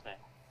 I'm listening.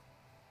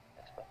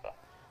 Yes, Papa.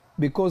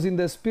 Because in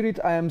the spirit,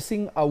 I am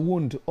seeing a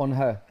wound on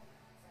her.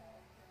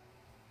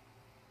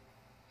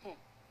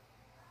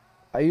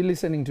 Are you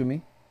listening to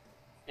me?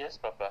 Yes,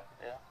 Papa.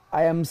 Yeah.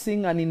 I am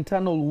seeing an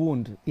internal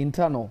wound.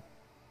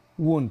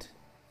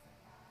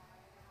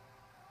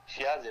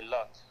 She has a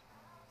lot.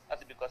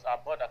 That's because our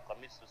mother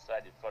committed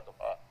suicide in front of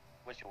her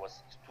when she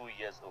was 2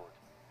 years old.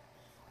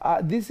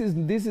 This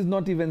is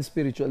not even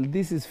spiritual.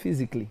 This is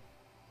physically.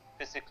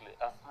 Physically,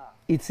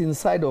 It's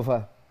inside of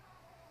her.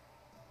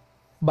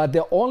 But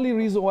the only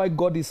reason why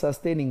God is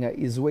sustaining her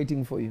is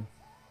waiting for you.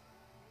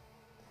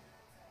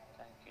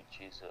 Thank you,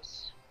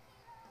 Jesus.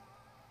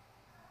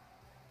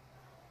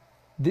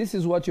 This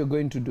is what you're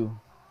going to do.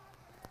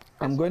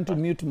 I'm going to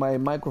mute my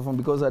microphone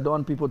because I don't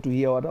want people to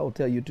hear what I'll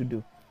tell you to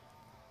do.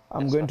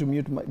 I'm going to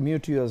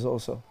mute yours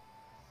also.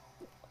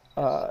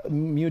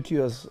 Mute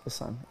yours,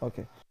 son.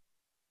 Okay.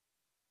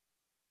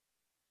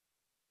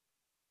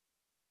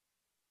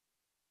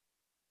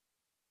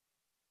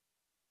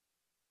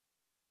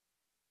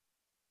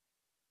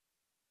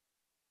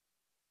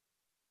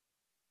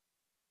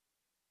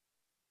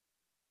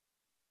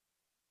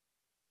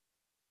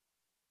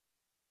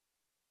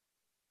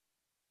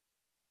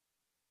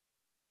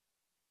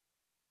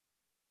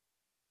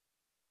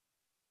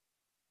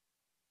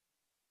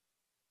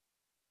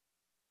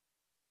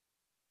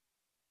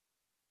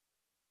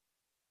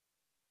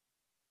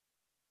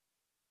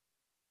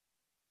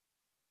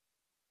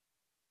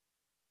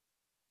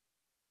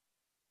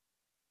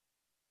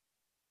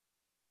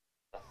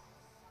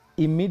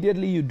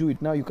 Immediately you do it.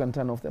 Now you can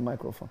turn off the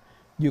microphone.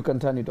 You can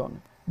turn it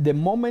on. The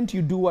moment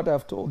you do what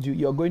I've told you,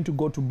 you're going to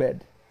go to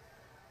bed.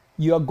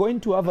 You are going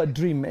to have a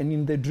dream, and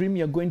in the dream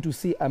you're going to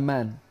see a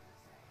man.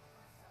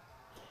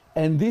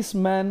 And this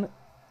man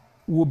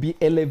will be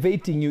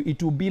elevating you.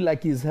 It will be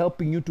like he's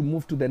helping you to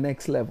move to the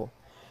next level.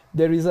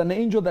 There is an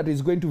angel that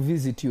is going to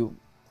visit you,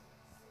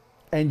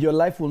 and your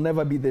life will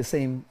never be the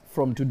same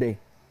from today.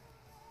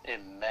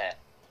 Amen.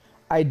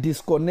 I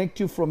disconnect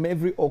you from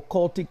every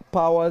occultic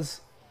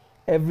powers,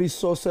 every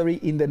sorcery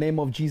in the name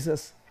of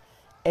Jesus,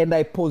 and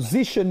I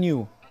position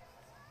you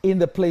in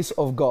the place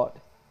of God.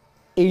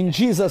 In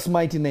Jesus'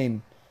 mighty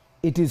name,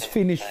 it is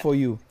finished for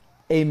you.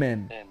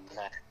 Amen. Amen.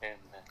 Amen.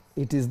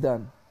 It is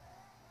done.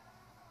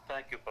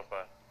 Thank you,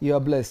 Papa. You are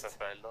blessed.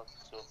 Papa, I love you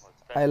so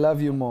much. I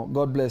love you more.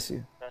 God bless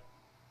you.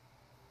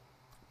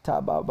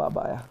 Taba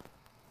babaya.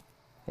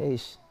 Hey,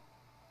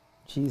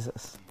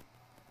 Jesus.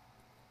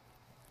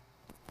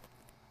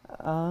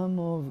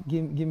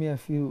 Give me a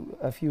few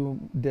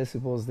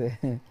decibels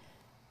there.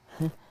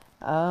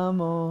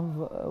 I'm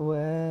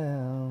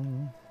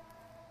overwhelmed.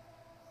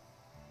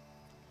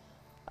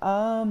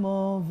 I'm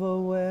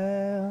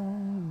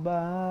overwhelmed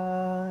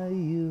by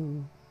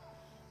you.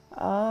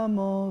 I'm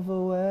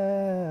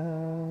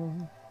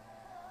overwhelmed.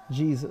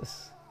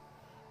 Jesus.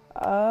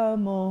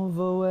 I'm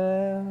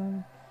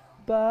overwhelmed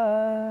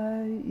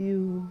by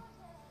you.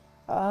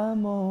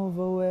 I'm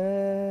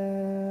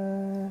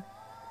overwhelmed.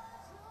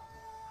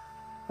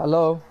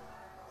 Hello.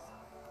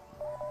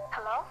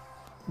 Hello.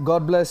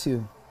 God bless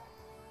you.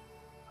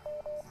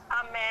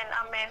 Amen.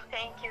 Amen.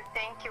 Thank you.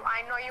 Thank you.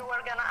 I know you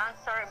were gonna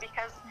answer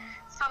because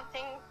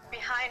something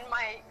behind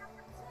my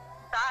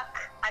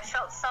back, I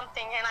felt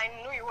something, and I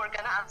knew you were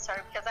gonna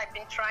answer because I've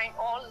been trying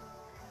all.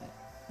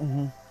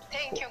 Mm-hmm.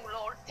 Thank you,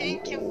 Lord.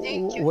 Thank you.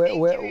 Thank you. Where, thank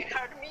where, you. You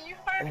heard me. You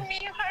heard me.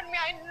 You heard me.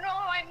 I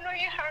know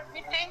you heard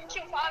me. Thank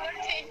you, Father.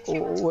 Thank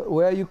you.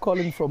 Where are you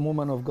calling from,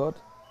 woman of God?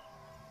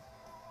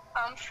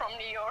 I'm from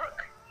New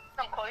York.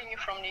 I'm calling you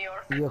from New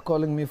York. You're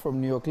calling me from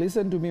New York.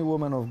 Listen to me,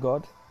 woman of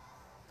God.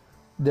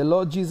 The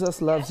Lord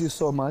Jesus loves you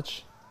so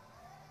much.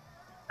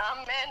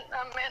 Amen.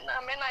 Amen.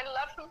 Amen. I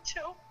love him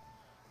too.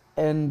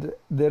 And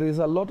there is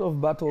a lot of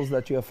battles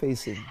that you are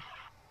facing.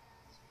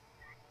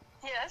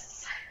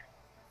 Yes.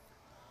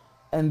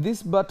 And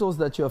these battles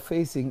that you're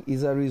facing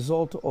is a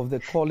result of the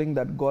calling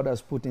that God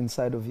has put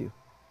inside of you.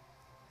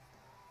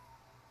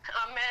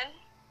 Amen.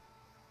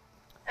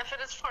 If it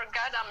is for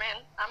God,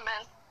 amen.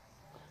 Amen.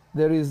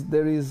 There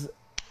is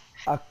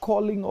a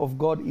calling of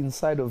God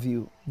inside of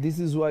you. This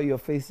is why you're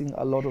facing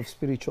a lot of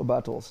spiritual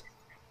battles.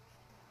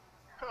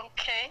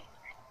 Okay.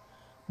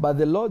 But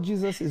the Lord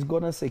Jesus is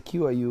going to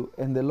secure you,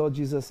 and the Lord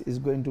Jesus is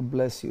going to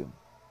bless you.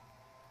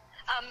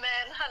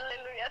 Amen.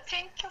 Hallelujah.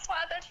 Thank you,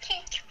 Father.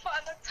 Thank you,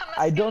 Father.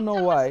 I don't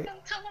know why.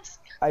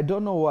 I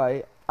don't know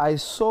why. I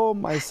saw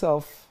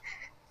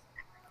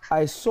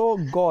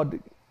God.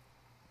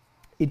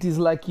 It is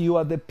like you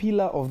are the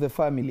pillar of the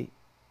family.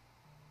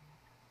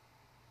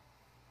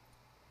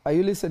 Are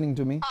you listening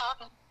to me?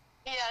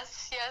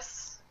 Yes,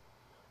 yes.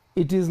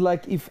 It is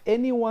like if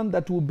anyone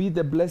that will be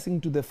the blessing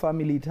to the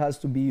family, it has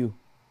to be you.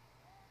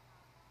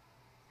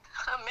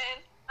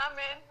 Amen.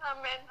 Amen.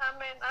 Amen.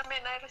 Amen.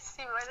 Amen. I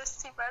receive. I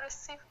receive. I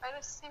receive. I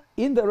receive.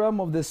 In the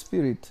realm of the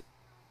spirit,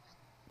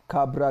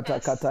 Kabrata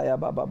Kataya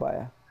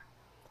Bababaya,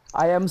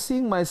 I am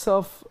seeing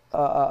myself.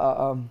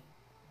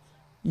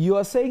 You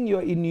are saying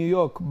you're in New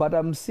York, but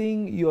I'm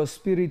seeing your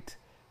spirit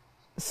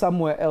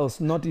somewhere else,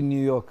 not in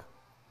New York.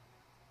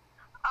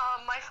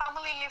 My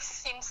family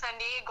lives in San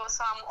Diego,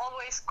 so I'm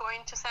always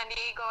going to San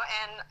Diego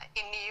and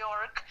in New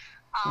York.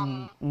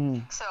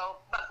 So,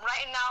 but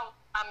right now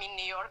I'm in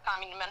New York.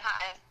 I'm in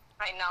Manhattan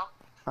right now.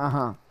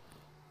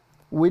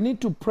 We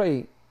need to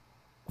pray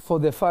for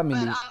the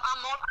family. But I'm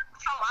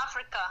from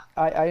Africa.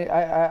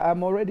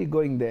 I'm already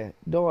going there.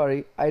 Don't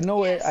worry. I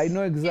know Yes, I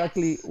know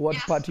exactly what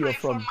part you're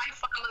from. For my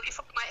family,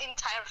 for my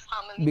entire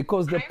family.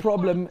 Because the Pray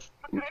problem, for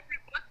everyone.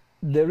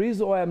 the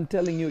reason why I'm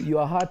telling you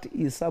your heart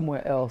is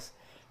somewhere else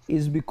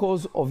is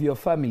because of your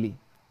family.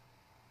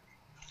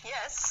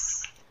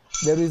 Yes.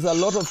 There is a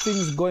lot of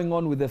things going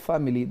on with the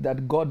family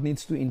that God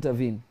needs to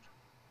intervene.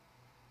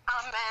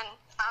 Amen.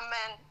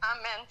 Amen.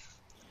 Amen.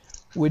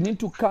 We need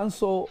to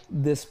cancel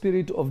the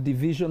spirit of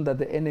division that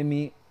the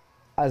enemy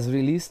has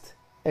released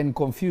and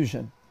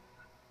confusion.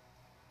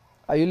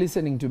 Are you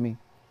listening to me?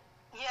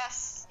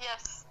 Yes.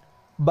 Yes.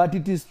 But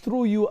it is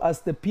through you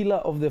as the pillar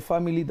of the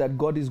family that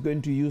God is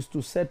going to use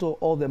to settle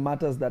all the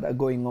matters that are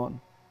going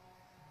on.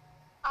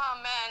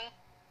 Amen.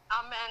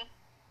 Amen.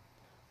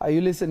 Are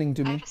you listening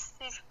to me? I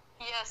receive.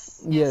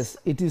 Yes. Yes,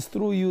 it is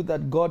through you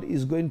that God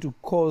is going to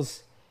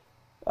cause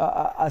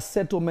a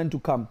settlement to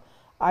come.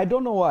 I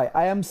don't know why.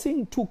 I am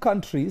seeing two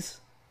countries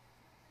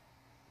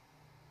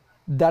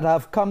that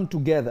have come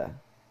together.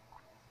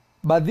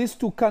 But these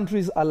two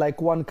countries are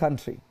like one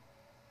country.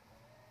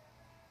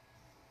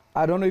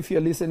 I don't know if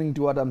you're listening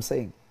to what I'm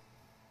saying.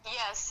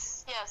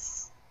 Yes.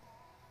 Yes.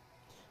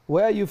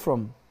 Where are you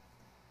from?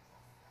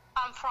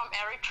 I'm from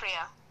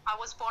Eritrea. I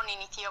was born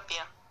in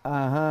Ethiopia.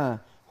 Uh-huh.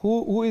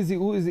 Who is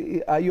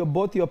it? Are you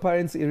both your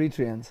parents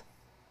Eritreans?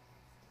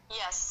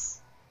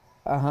 Yes.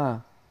 Uh-huh.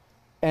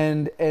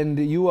 And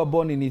you were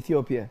born in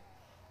Ethiopia.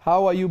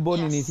 How are you born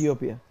in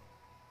Ethiopia?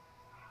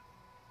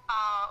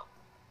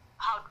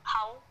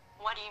 How?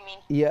 What do you mean?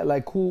 Yeah,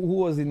 like who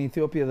was in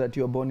Ethiopia that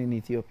you were born in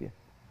Ethiopia?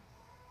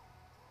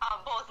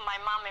 Both my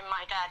mom and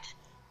my dad.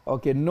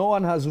 Okay, no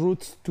one has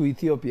roots to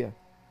Ethiopia.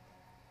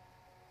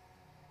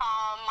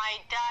 My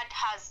dad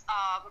has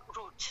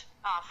root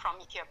from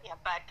Ethiopia,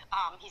 but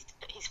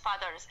his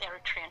father is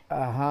Eritrean.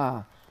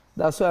 Aha.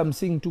 That's why I'm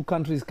seeing two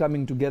countries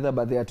coming together,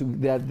 but they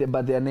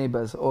are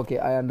neighbors. Okay,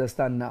 I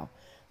understand now.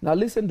 Now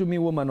listen to me,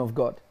 woman of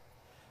God.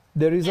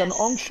 There is an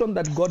unction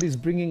that God is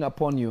bringing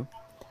upon you.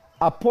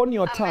 Upon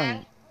your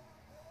tongue,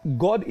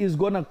 God is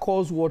going to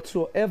cause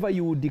whatsoever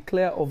you will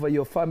declare over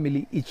your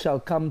family, it shall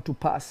come to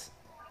pass.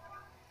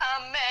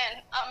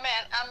 Amen.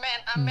 Amen. Amen.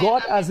 Amen.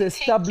 God Amen. has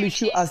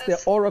established you as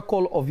the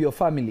oracle of your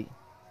family.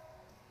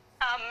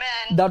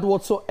 Amen. That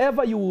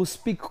whatsoever you will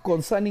speak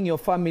concerning your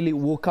family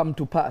will come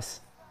to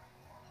pass.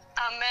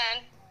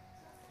 Amen.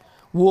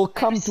 Will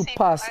come to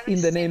pass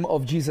in the name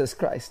of Jesus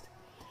Christ.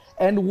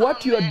 And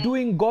what you are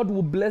doing, God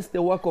will bless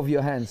the work of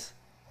your hands.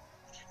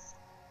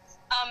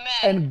 Amen.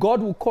 And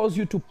God will cause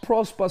you to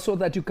prosper so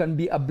that you can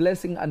be a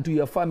blessing unto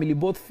your family,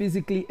 both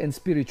physically and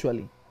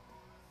spiritually.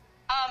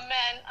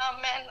 Amen.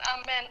 Amen.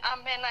 Amen.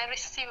 Amen. I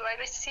receive.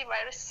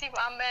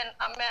 Amen.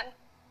 Amen.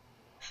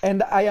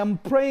 And I'm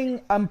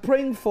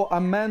praying for a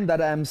man that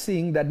I am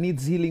seeing that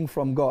needs healing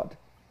from God.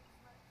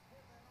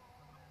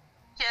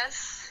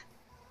 Yes.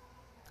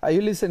 Are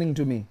you listening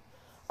to me?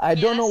 I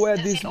don't know where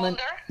this man...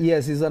 Older?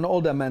 Yes, he's an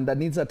older man that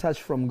needs a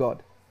touch from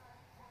God.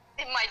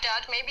 My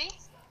dad, maybe?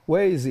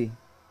 Where is he?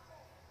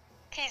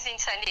 He's in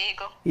San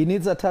Diego. He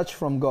needs a touch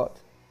from God.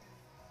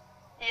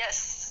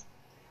 Yes.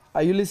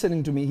 Are you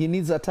listening to me? He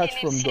needs a touch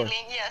from God.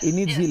 Yes. He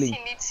needs healing.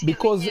 He needs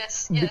because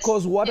healing.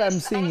 because what I'm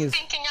seeing is... I was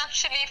thinking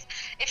actually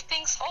if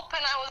things open,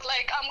 I was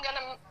like, I'm going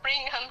to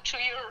bring him to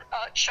your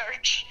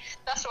church.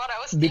 That's what I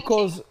was thinking.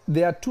 Because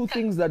there are two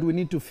things that we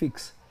need to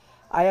fix.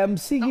 I am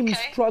seeing him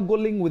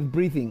struggling with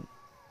breathing.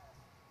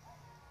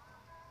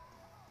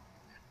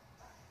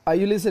 Are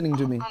you listening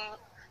to me?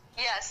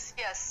 Yes.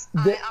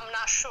 I'm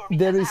not sure.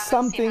 There is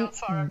something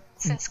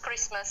since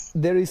Christmas.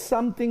 There is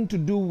something to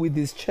do with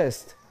his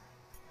chest.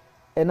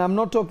 And I'm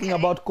not talking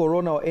about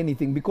corona or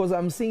anything, because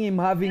I'm seeing him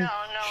having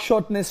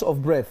shortness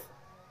of breath.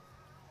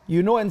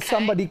 You know, and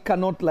somebody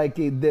cannot, like,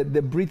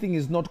 the breathing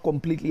is not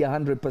completely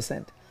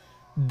 100%.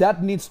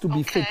 That needs to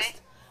be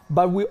fixed.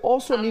 But we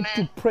also need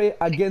to pray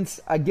against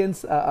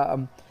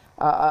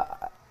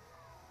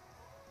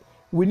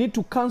we need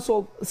to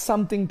cancel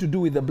something to do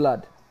with the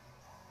blood.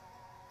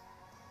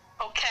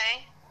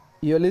 Okay.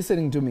 You're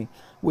listening to me.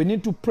 We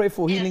need to pray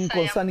for healing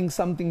concerning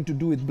something to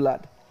do with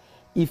blood.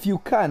 If you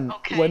can,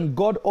 when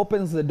God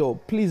opens the door,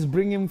 please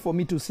bring him for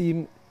me to see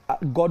him.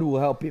 God will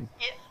help him.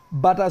 Yeah.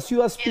 But as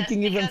you are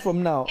speaking, even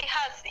from now, he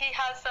has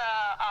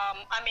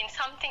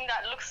something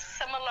that looks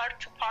similar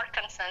to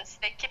Parkinson's.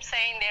 They keep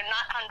saying they're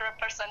not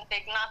 100%. They're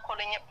not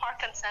calling it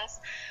Parkinson's,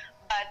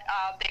 but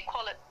they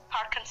call it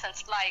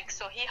Parkinson's-like.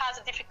 So he has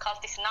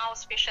difficulties now,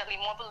 especially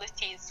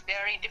mobility is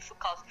very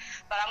difficult.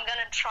 But I'm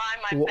gonna try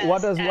my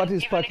best. What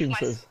is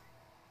Parkinson's?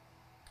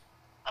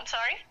 I'm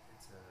sorry.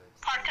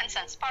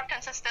 Parkinson's,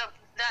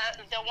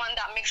 the one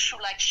that makes you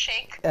like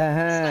shake. It's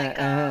like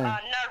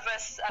a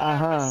nervous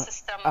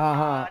system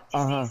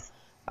disease.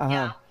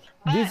 Yeah.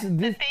 But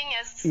the thing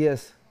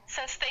is,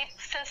 since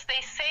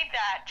they say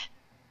that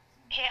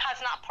he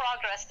has not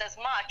progressed as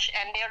much,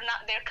 and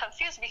they're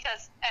confused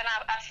because, and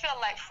I feel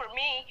like for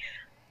me,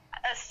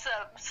 it's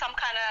some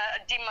kind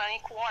of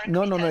demonic work.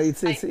 No.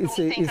 It's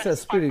a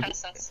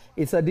spirit.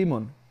 It's a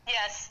demon.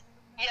 Yes.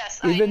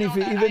 Even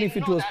if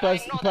it was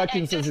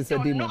Parkinson's, it's a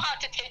demon. I know how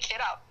to take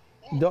it out.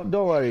 Don't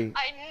worry.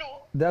 I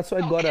know. That's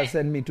why God has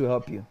sent me to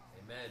help you.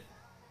 Amen.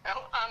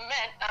 Oh,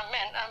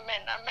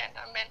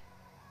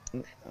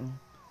 amen.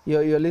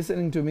 You're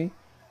listening to me?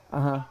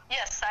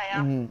 Yes, I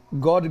am.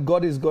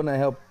 God is gonna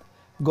help.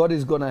 God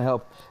is gonna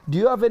help. Do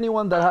you have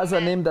anyone that has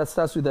a name that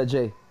starts with a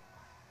J?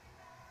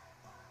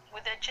 With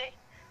with a J.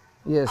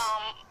 Yes.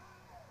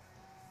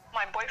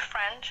 My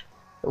boyfriend.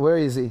 Where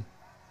is he?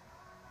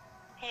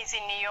 He's in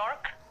New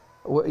York.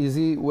 Where is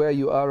he? Where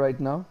you are right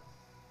now?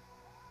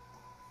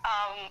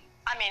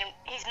 I mean,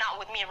 he's not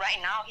with me right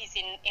now. He's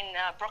in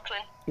Brooklyn.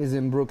 He's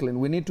in Brooklyn.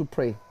 We need to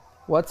pray.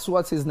 What's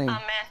his name?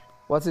 Amen.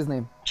 What's his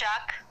name?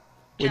 Jack.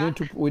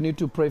 We need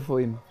to pray for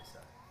him.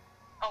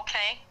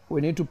 Okay.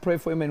 We need to pray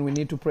for him, and we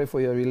need to pray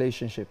for your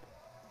relationship.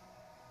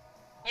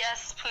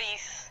 Yes,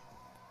 please.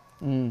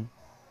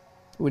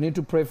 We need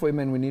to pray for him,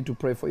 and we need to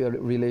pray for your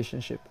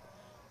relationship.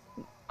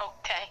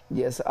 Okay.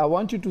 Yes, I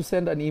want you to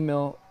send an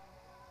email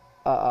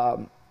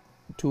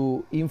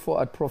to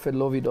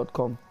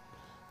info@prophetlovey.com.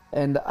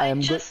 And I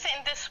am just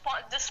sent this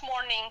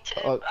morning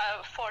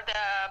for the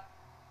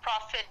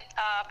prophet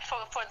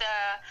for the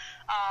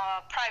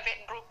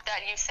private group that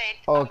you said,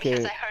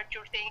 because I heard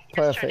your thing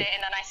yesterday.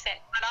 And then I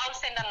said, but I'll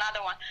send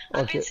another one.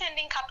 I've been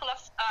sending a couple of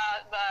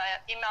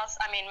emails,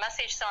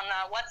 messages on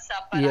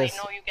WhatsApp, but I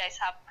know you guys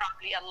have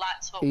probably a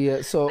lot,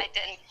 so I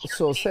didn't.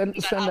 So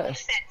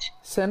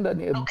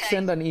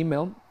send an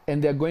email,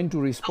 and they're going to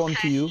respond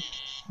to you.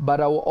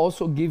 But I will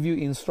also give you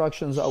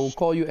instructions. I will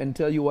call you and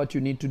tell you what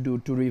you need to do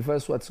to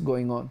reverse what's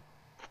going on.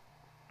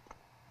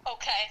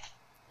 Okay.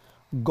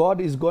 God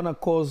is going to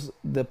cause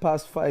the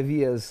past 5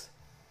 years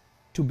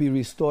to be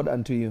restored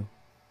unto you.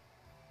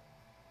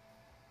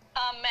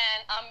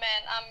 Amen,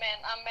 amen,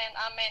 amen, amen,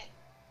 amen,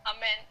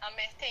 amen,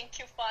 amen. Thank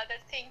you, Father.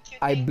 Thank you.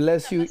 I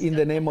bless you in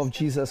the name of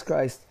Jesus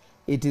Christ.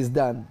 It is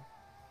done.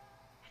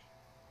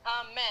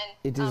 Amen.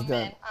 It is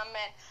done.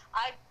 Amen.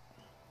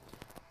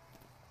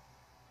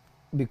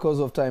 Because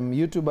of time.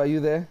 YouTube, are you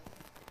there?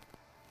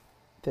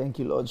 Thank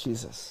you, Lord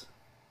Jesus.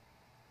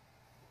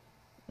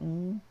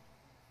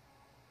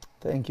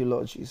 Thank you,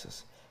 Lord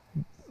Jesus.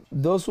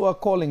 Those who are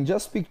calling,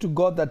 just speak to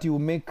God that He will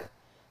make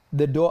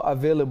the door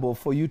available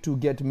for you to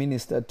get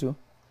ministered to,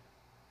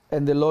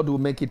 and the Lord will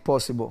make it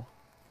possible.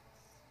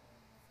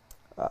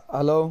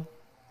 Hello?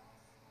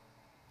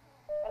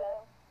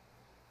 Hello?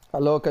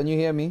 Hello, can you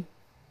hear me?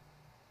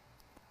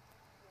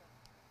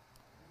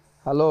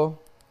 Hello?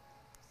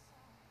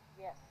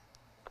 Yes,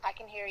 I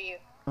can hear you.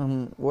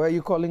 Where are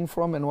you calling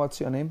from, and what's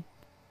your name?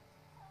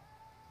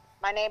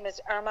 My name is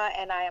Irma,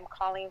 and I am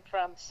calling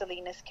from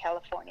Salinas,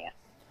 California.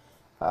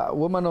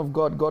 Woman of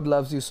God, God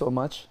loves you so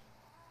much.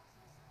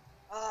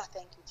 Oh,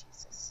 thank you,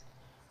 Jesus.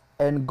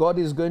 And God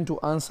is going to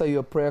answer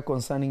your prayer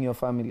concerning your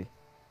family.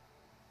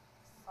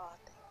 Oh,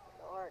 thank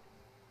you, Lord.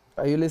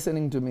 Are you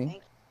listening to me?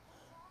 Thank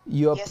you.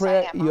 Your Yes,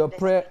 prayer, I am.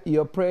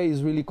 your prayer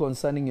is really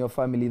concerning your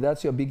family.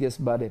 That's your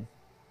biggest burden.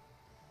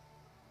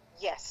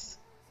 Yes.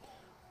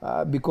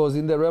 Because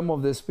in the realm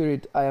of the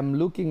spirit, I am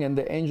looking, and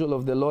the angel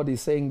of the Lord is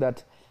saying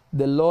that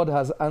the Lord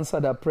has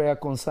answered a prayer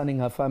concerning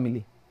her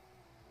family.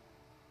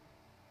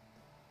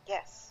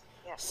 Yes.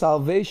 Yes.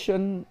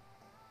 Salvation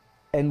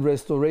and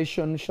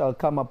restoration shall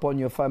come upon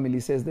your family,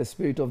 says the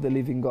Spirit of the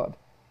living God.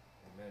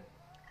 Amen.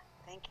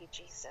 Thank you,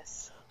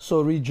 Jesus.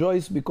 So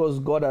rejoice, because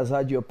God has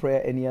heard your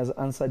prayer and He has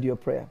answered your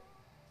prayer.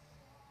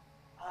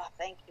 Oh,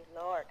 thank you,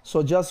 Lord.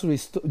 So just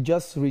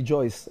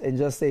rejoice and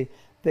just say,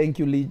 thank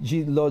you,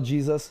 Lord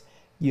Jesus.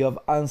 You have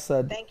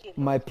answered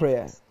my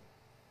prayer. Jesus.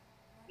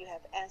 You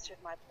have answered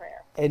my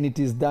prayer. And it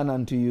is done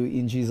unto you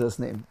in Jesus'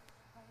 name.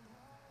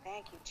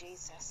 Thank you,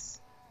 Jesus.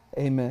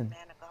 Amen.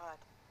 Man of God.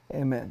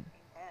 Amen.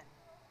 Amen.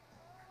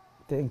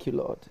 Thank you,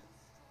 Lord.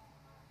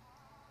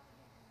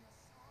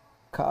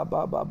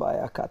 Kaba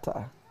babaya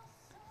kata.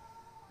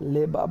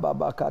 Leba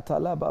baba kata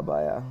la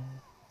babaya.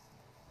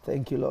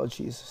 Thank you, Lord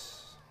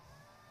Jesus.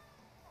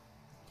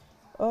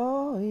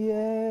 Oh,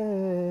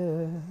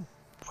 yeah.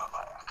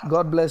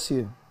 God bless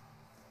you.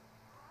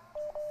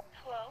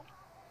 Hello?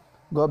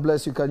 God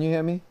bless you. Can you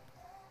hear me?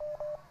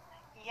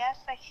 Yes,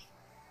 I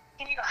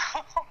can you.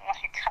 Oh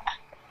my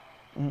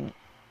God.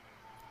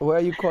 Where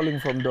are you calling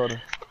from,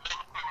 daughter?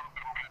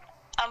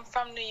 I'm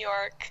from New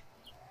York.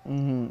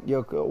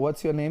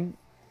 What's your name?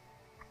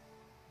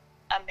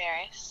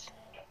 Amaris.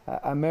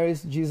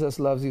 Amaris, Jesus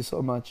loves you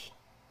so much.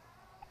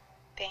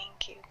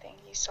 Thank you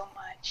so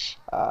much.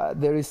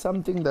 There is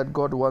something that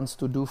God wants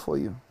to do for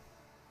you.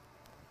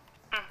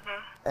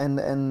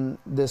 And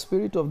the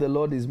Spirit of the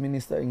Lord is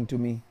ministering to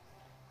me.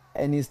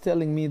 And He's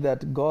telling me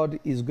that God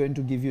is going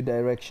to give you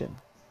direction.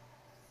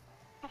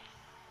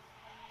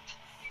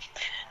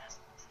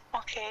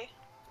 Okay.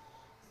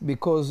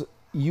 Because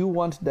you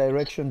want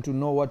direction to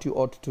know what you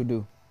ought to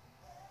do.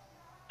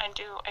 I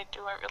do, I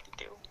really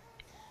do.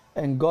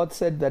 And God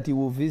said that He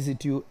will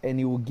visit you and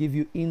He will give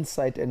you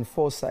insight and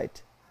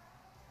foresight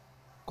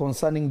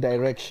concerning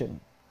direction.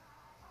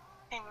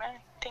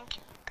 Amen. Thank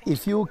you.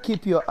 If you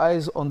keep your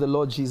eyes on the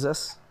Lord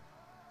Jesus,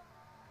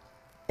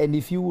 and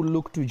if you will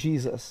look to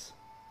Jesus,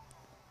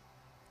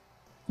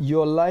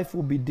 your life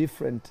will be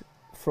different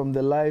from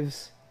the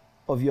lives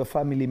of your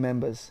family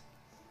members.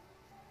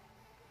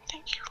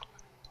 Thank you.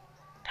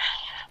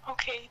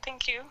 Okay,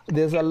 thank you.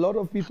 There's a lot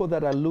of people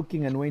that are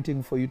looking and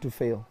waiting for you to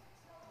fail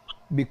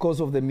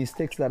because of the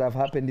mistakes that have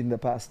happened in the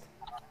past.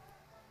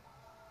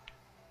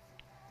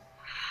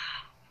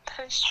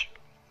 That is true.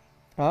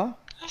 Huh?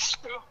 That's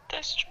true.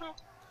 That's true.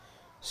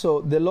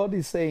 So the Lord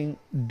is saying,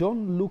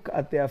 don't look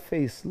at their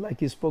face like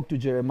he spoke to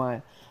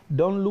Jeremiah.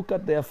 Don't look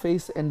at their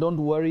face and don't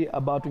worry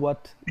about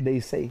what they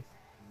say.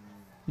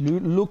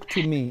 Look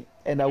to me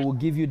and I will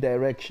give you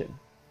direction.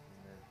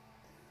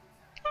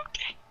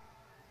 Okay.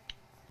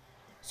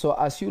 So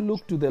as you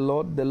look to the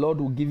Lord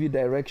will give you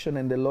direction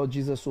and the Lord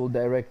Jesus will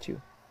direct you.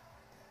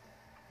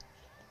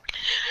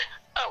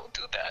 I will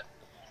do that.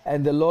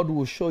 And the Lord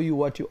will show you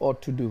what you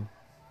ought to do.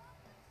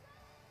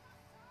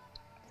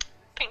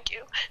 Thank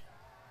you.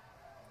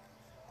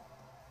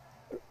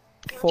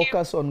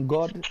 Focus on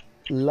God,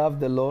 love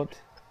the Lord,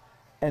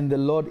 and the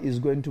Lord is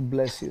going to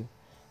bless you.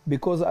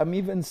 Because I'm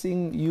even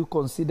seeing you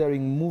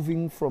considering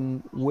moving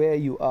from where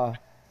you are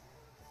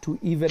to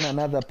even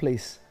another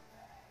place.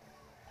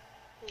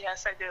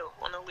 Yes, I do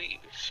want to leave.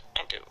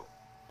 I do.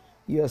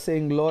 You are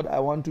saying, Lord, I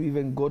want to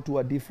even go to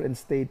a different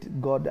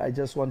state. God, I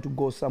just want to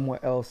go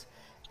somewhere else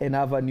and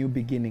have a new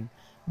beginning.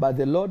 But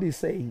the Lord is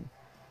saying,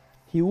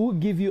 he will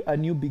give you a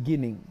new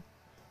beginning.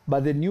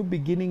 But the new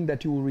beginning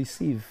that you will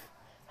receive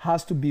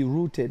has to be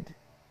rooted,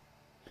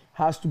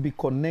 has to be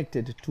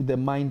connected to the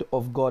mind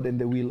of God and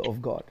the will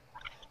of God.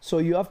 So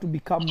you have to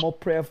become more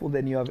prayerful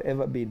than you have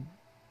ever been.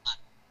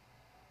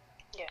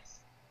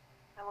 Yes,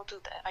 I will do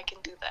that. I can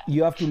do that.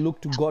 You have to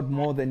look to God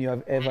more than you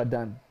have ever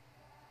done.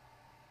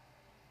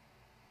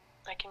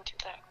 I can do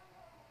that,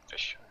 for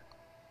sure.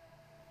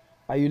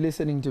 Are you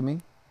listening to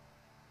me?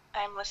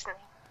 I'm listening.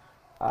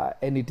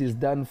 And it is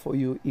done for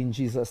you in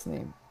Jesus'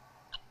 name.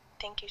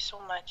 Thank you so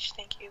much.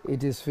 Thank you.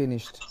 It is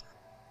finished.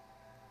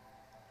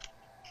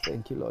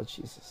 Thank you, Lord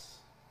Jesus.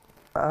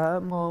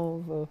 I'm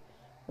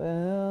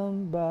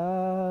overwhelmed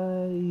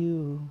by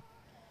you.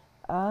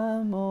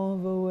 I'm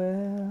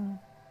overwhelmed.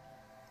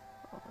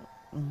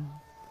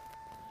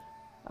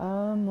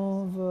 I'm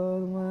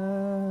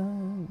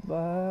overwhelmed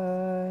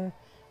by.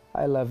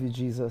 I love you,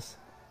 Jesus.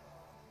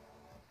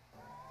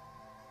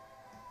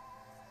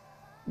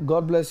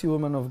 God bless you,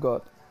 woman of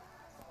God.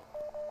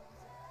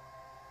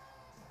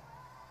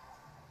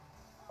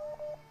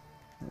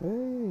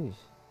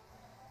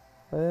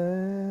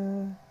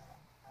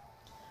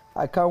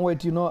 I can't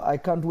wait, I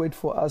can't wait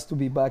for us to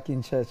be back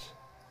in church.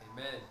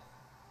 Amen.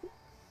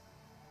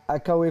 I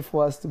can't wait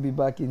for us to be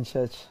back in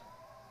church.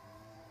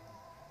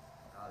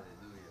 Hallelujah.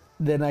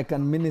 Then I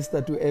can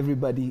minister to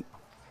everybody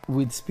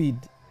with speed.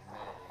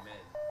 Amen.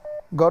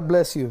 God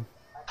bless you.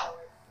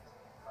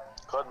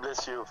 God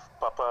bless you,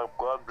 Papa.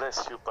 God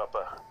bless you,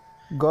 Papa.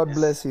 God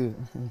bless you.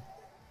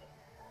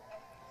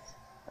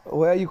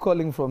 Where are you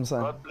calling from,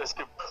 son? God bless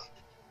you.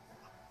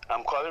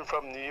 I'm calling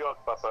from New York,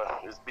 Papa.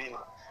 It's been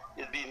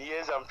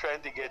years I'm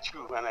trying to get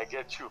you, and I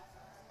get you.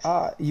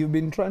 You've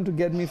been trying to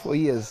get me for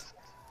years.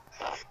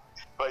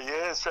 For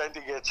years trying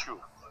to get you.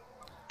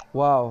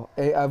 Wow.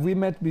 Have we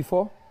met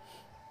before?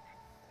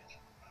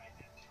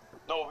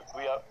 No,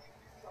 we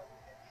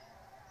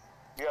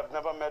have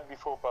never met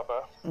before,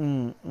 Papa.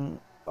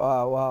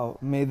 Wow.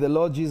 May the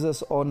Lord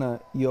Jesus honor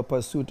your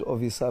pursuit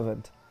of his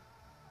servant.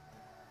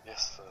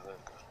 Yes, Father.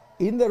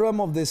 In the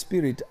realm of the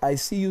Spirit, I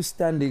see you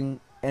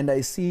standing and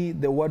I see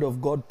the word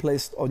of God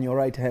placed on your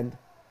right hand.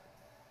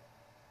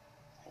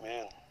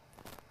 Amen.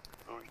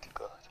 Glory to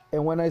God.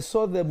 And when I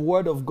saw the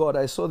word of God,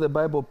 I saw the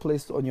Bible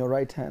placed on your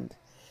right hand.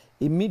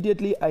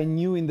 Immediately I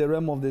knew in the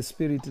realm of the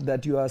Spirit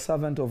that you are a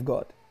servant of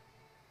God.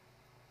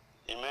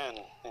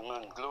 Amen.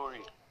 Amen. Glory.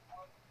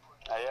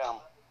 I am.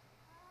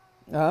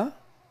 Huh?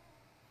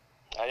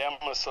 I am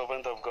a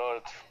servant of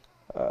God.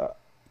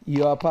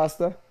 You are a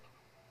pastor?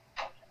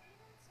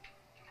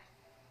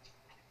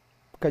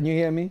 Can you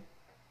hear me?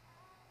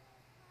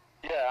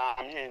 Yeah,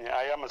 I'm here.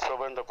 I am a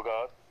servant of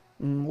God.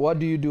 What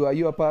do you do? Are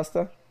you a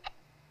pastor?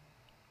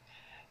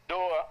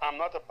 Though I'm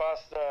not a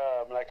pastor,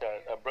 I'm like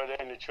a brother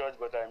in the church,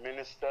 but I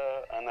minister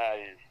and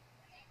I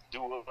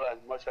do as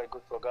much as I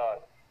could for God.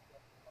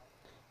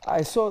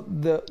 I saw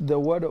the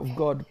word of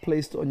God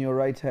placed on your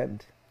right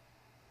hand.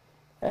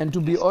 And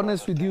to be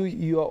honest with you,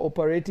 you are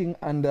operating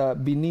under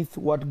beneath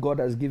what God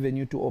has given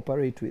you to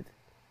operate with.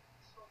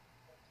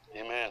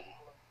 Amen.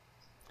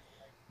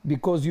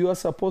 Because you are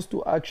supposed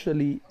to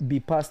actually be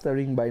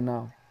pastoring by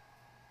now.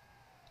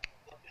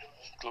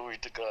 Glory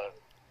to God.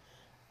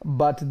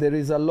 But there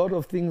is a lot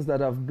of things that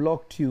have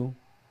blocked you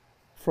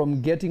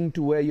from getting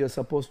to where you're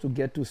supposed to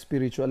get to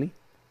spiritually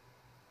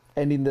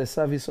and in the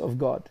service of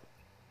God.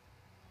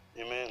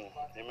 Amen.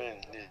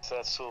 Amen.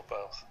 That's so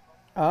powerful.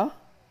 Huh?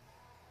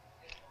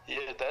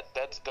 Yeah,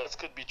 that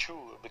could be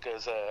true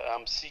because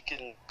I'm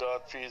seeking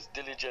God's face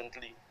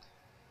diligently,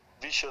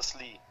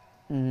 viciously,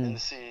 and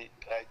see,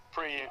 I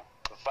pray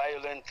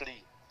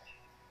violently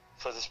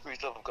for the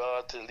Spirit of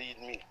God to lead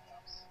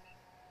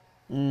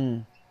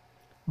me.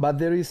 But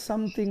there is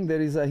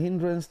a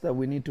hindrance that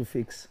we need to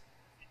fix.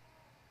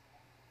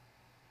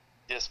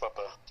 Yes,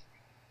 Papa.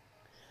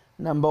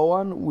 Number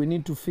one, we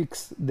need to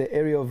fix the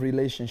area of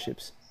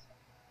relationships.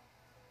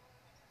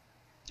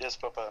 Yes,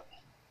 Papa.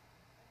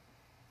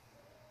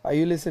 Are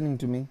you listening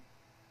to me?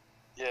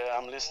 Yeah,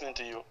 I'm listening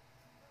to you.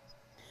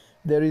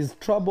 There is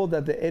trouble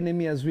that the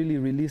enemy has really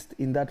released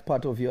in that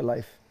part of your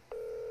life.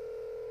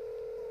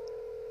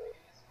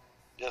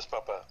 Yes,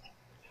 Papa.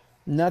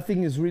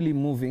 Nothing is really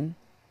moving.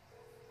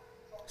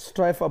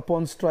 Strife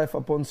upon strife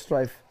upon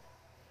strife.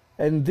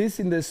 And this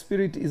in the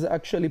spirit is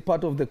actually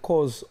part of the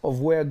cause of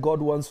where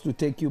God wants to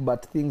take you,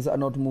 but things are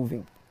not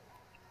moving.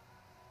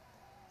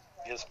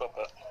 Yes,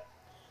 Papa.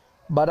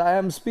 But I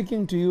am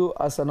speaking to you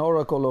as an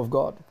oracle of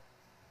God.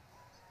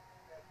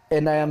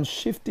 And I am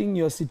shifting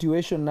your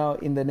situation now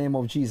in the name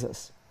of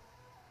Jesus.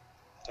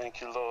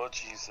 Thank you, Lord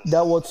Jesus.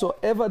 That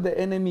whatsoever the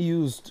enemy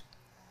used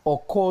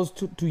or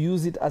caused to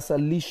use it as a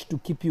leash to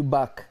keep you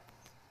back,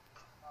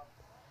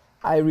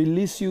 I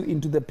release you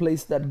into the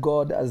place that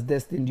God has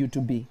destined you to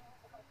be.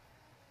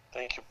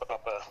 Thank you,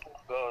 Papa.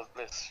 God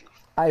bless you.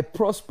 I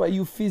prosper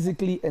you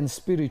physically and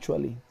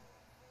spiritually.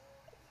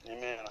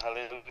 Amen.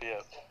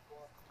 Hallelujah.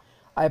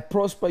 I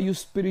prosper you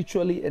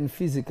spiritually and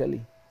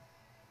physically.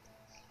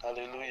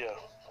 Hallelujah.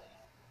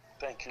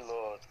 Thank you,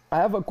 Lord. I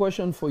have a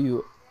question for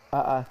you.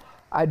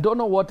 I don't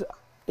know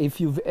if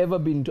you've ever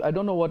been to, I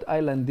don't know what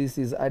island this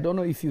is. I don't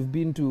know if you've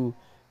been to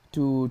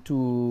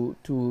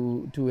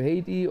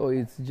Haiti or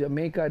it's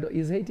Jamaica.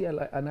 Is Haiti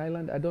an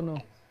island? I don't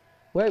know.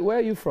 Where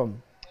are you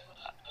from?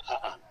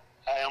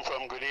 I am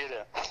from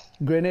Grenada.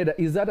 Grenada.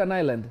 Is that an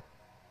island?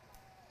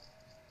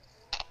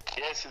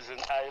 Yes, it's an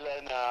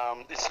island.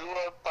 It's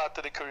lower part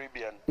of the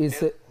Caribbean.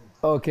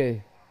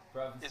 Okay.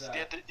 It's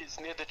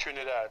near the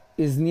Trinidad.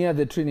 It's near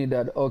the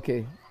Trinidad.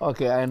 Okay.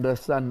 Okay, I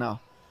understand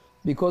now.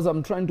 Because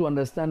I'm trying to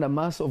understand a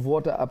mass of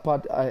water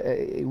apart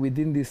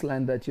within this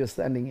land that you're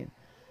standing in.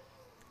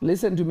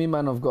 Listen to me,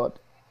 man of God.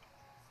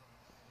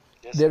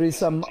 Yes, there is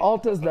some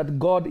altars that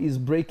God is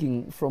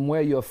breaking from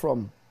where you're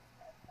from.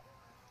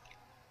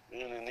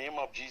 In the name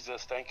of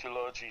Jesus, thank you,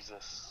 Lord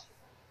Jesus.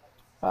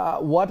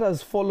 What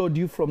has followed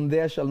you from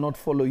there shall not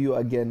follow you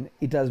again.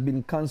 It has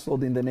been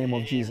cancelled in the name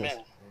of Jesus.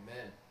 Amen.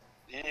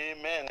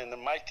 Amen. In the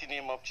mighty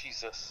name of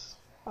Jesus.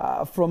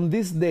 From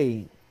this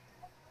day,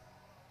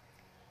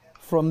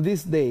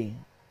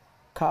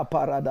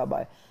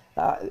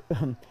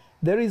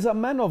 there is a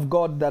man of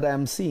God that I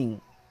am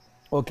seeing.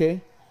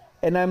 Okay?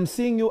 And I'm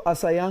seeing you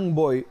as a young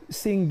boy,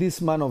 seeing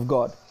this man of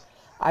God.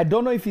 I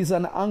don't know if he's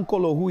an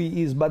uncle or who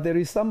he is, but there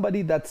is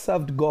somebody that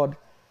served God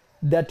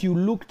that you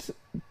looked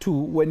to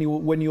when you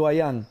were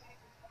young.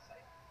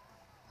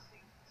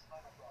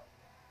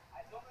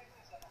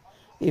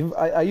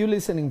 Are you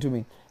listening to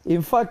me?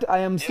 In fact, I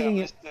am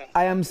seeing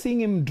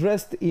him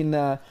dressed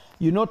in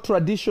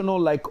traditional,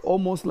 like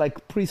almost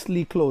like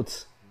priestly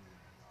clothes.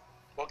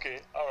 Okay,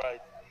 all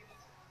right.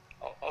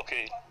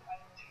 Okay.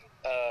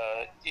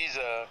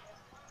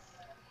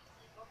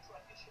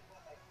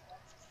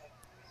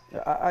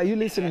 Are you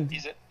listening?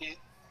 He's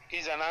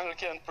an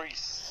Anglican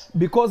priest.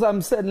 Because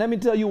I'm saying, let me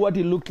tell you what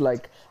he looked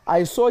like.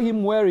 I saw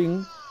him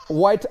wearing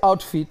white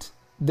outfit.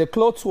 The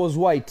clothes was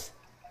white.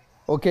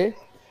 Okay?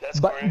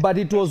 But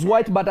it was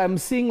white, but I'm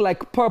seeing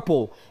like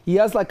purple. He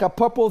has like a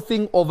purple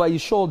thing over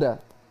his shoulder.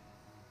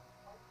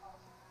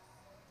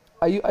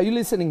 Are you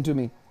listening to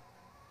me?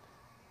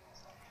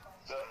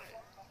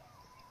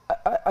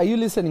 Are you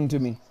listening to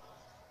me?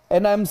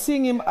 And I'm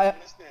seeing him. I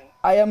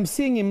am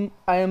seeing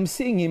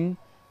him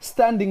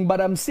standing,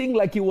 but I'm seeing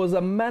like he was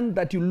a man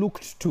that you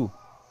looked to.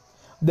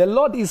 The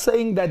Lord is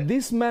saying that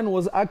this man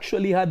was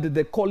actually had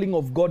the calling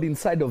of God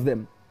inside of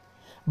them.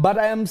 But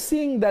I am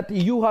seeing that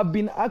you have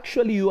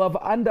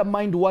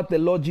undermined what the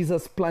Lord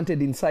Jesus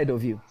planted inside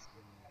of you.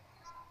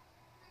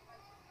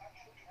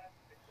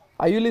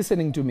 Are you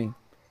listening to me?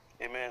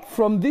 Amen.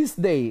 From this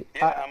day,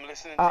 I'm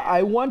listening to you.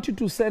 I want you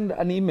to send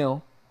an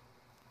email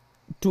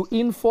to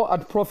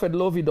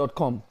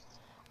info@prophetlovy.com.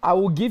 I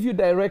will give you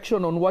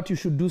direction on what you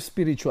should do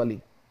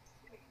spiritually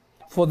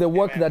for the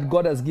work that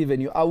God has given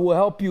you. I will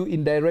help you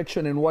in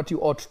direction in what you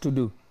ought to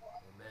do.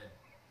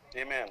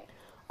 Amen.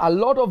 A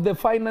lot of the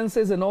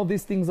finances and all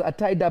these things are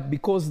tied up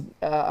because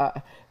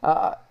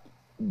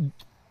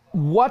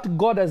what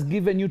God has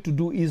given you to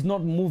do is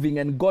not moving,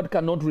 and God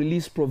cannot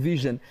release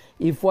provision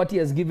if what He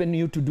has given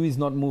you to do is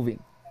not moving.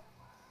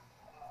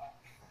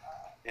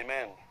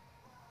 Amen.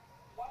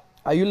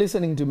 Are you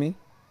listening to me?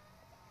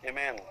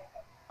 Amen.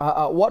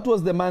 What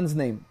was the man's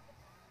name?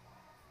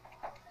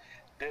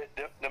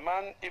 The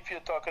man, if you're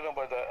talking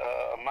about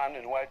a man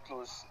in white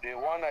clothes, the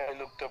one I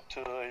looked up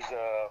to is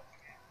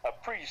a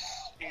priest.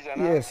 He's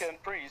an Anglican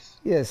priest.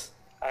 Yes.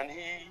 And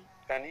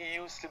he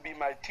used to be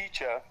my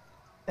teacher.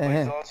 But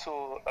he's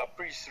also a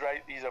priest,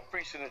 right? He's a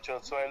priest in the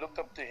church. So I looked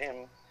up to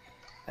him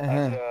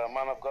as a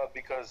man of God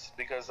because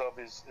of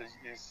his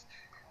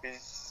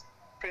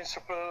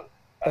principle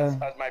as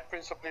my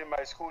principal in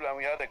my school, and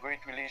we had a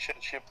great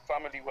relationship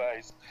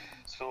family-wise.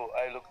 So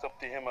I looked up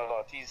to him a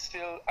lot. He's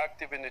still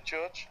active in the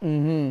church,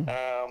 and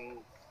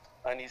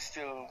he's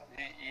still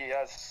he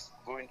has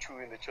going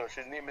through in the church.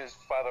 His name is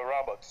Father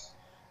Roberts.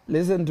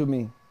 Listen to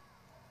me.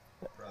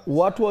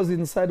 What was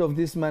inside of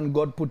this man,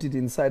 God put it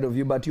inside of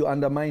you, but you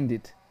undermined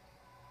it.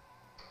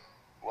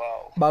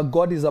 Wow. But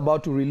God is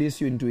about to release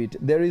you into it.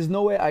 There is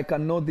no way I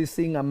can know this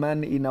thing, a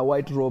man in a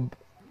white robe,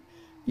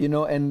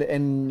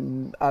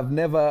 and I've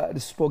never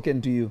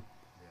spoken to you.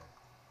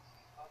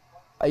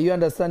 Are you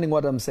understanding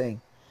what I'm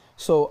saying?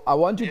 So I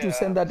want you to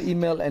send that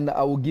email, and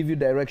I will give you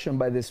direction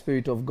by the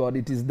Spirit of God.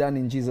 It is done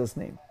in Jesus'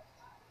 name.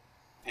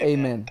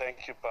 Amen.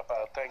 Thank you,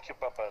 Papa. Thank you,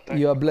 Papa.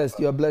 You are blessed.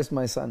 You are blessed,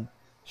 my son.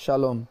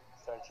 Shalom.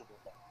 Thank you,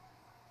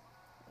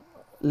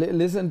 Papa.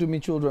 Listen to me,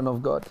 children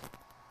of God.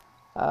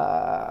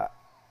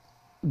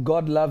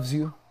 God loves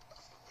you.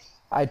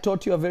 I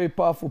taught you a very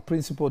powerful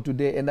principle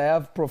today, and I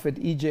have Prophet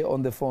EJ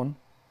on the phone.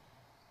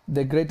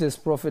 The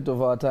greatest prophet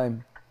of our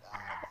time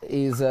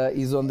is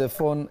on the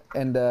phone,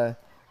 and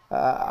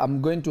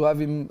I'm going to have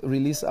him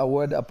release a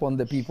word upon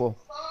the people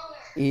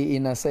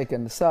in a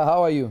second. Sir,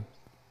 how are you?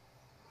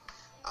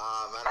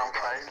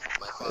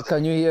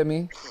 Can you hear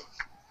me?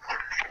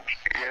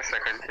 Yes, I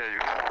can hear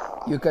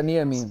you. You can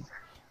hear me.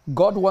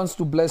 God wants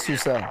to bless you,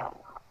 sir.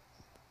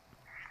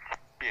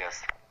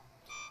 Yes.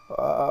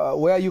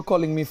 Where are you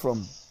calling me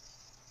from?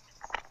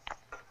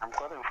 I'm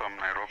calling from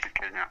Nairobi,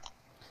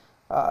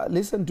 Kenya.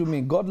 Listen to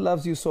me. God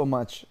loves you so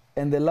much,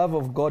 and the love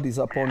of God is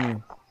upon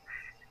you.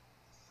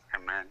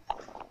 Amen.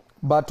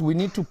 But we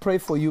need to pray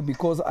for you,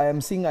 because I am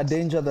seeing a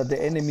danger that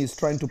the enemy is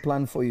trying to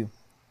plan for you.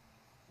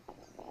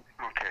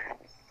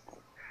 Okay.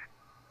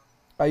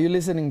 Are you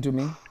listening to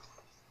me?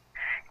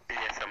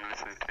 Yes, I'm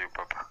listening to you,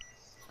 Papa.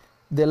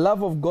 The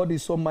love of God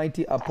is so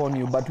mighty upon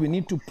you, but we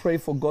need to pray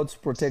for God's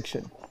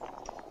protection.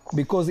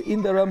 Because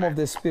in the realm of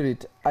the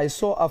Spirit, I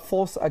saw a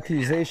false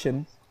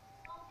accusation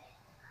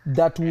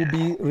that will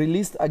be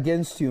released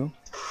against you,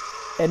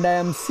 and I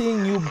am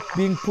seeing you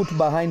being put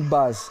behind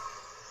bars.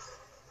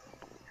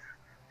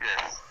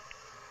 Yes.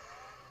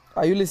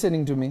 Are you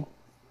listening to me?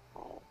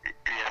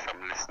 Yes,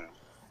 I'm listening.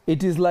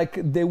 It is like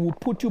they will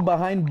put you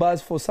behind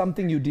bars for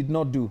something you did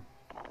not do.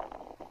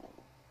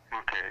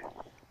 Okay.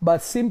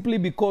 But simply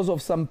because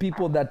of some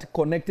people that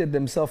connected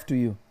themselves to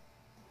you.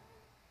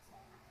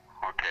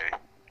 Okay.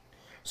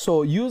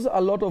 So use a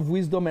lot of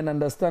wisdom and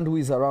understand who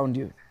is around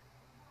you.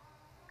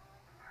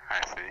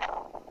 I see.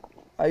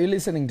 Are you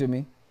listening to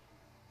me?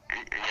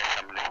 Yes,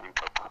 I'm listening,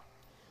 Papa.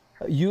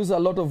 Use a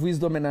lot of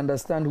wisdom and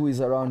understand who is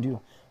around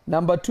you.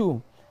 Number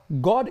 2,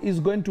 God is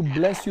going to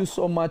bless you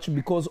so much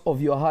because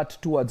of your heart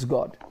towards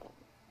God.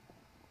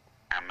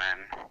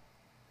 Amen.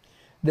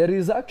 There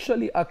is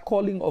actually a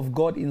calling of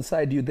God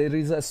inside you. There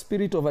is a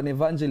spirit of an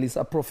evangelist,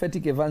 a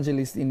prophetic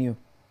evangelist in you.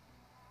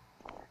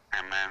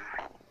 Amen.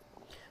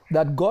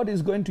 That God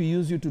is going to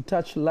use you to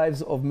touch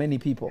lives of many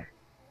people.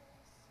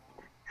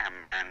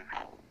 Amen.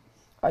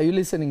 Are you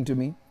listening to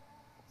me?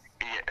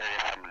 Yes,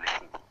 I'm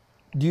listening.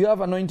 Do you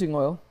have anointing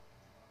oil?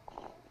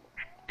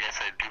 Yes,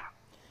 I do.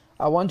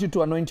 I want you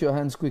to anoint your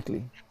hands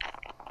quickly.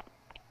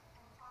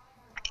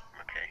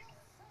 Okay.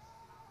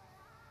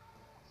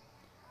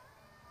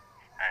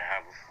 I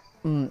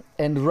have.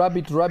 And rub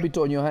it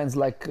on your hands,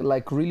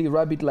 like really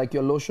rub it like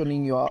you're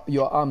lotioning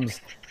your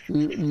arms.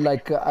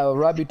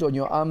 Rub it on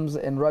your arms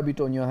and rub it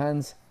on your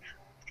hands.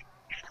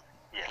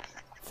 Yes.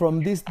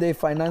 From this day,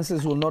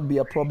 finances will not be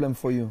a problem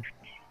for you.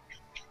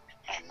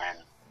 Amen.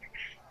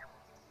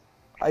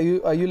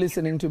 Are you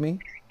listening to me?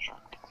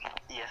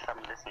 Yes,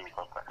 I'm listening,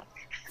 Papa.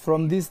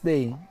 From this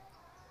day,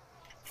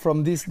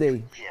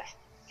 Yes.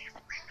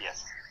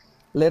 Yes.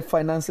 let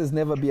finances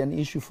never be an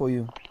issue for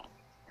you.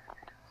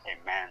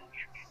 Amen.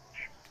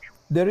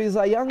 There is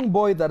a young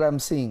boy that I'm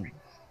seeing.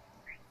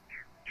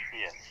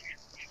 Yes.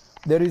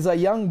 There is a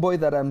young boy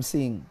that I'm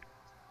seeing.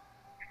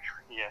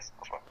 Yes,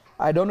 Papa.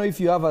 I don't know if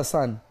you have a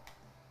son.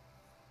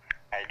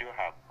 I do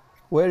have.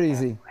 Where is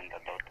he? And a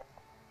daughter.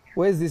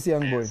 Where is this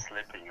young boy? He's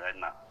sleeping right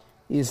now.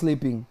 He's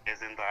sleeping.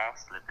 He's in the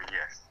house sleeping,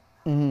 yes.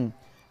 Mm-hmm.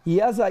 He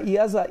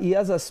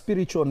has a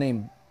spiritual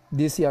name.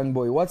 This young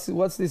boy. What's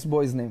this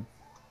boy's name?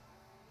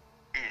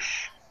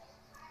 Ish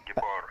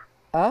Gibor.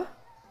 Huh?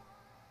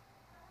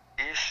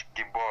 Ish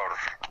Gibor.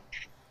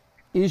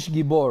 Ish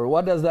Gibor.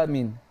 What does that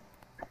mean?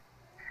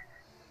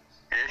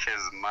 Ish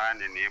is man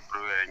in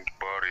Hebrew and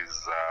Gibor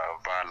is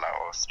valor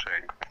or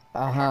strength.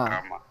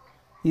 Uh-huh.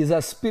 He's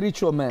a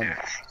spiritual man.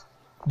 Yes.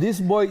 This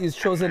boy is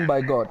chosen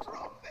by God.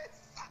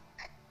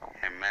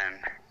 Amen.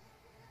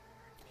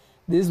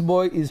 This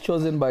boy is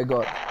chosen by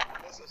God.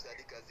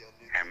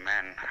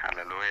 Amen.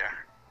 Hallelujah.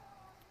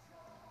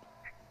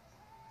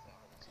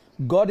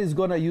 God is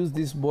going to use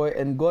this boy,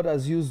 and God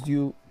has used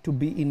you to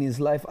be in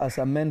his life as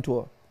a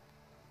mentor.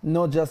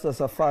 Not just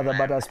as a father,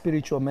 but a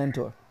spiritual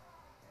mentor.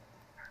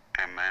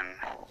 Amen.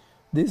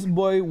 This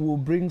boy will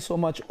bring so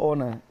much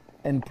honor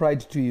and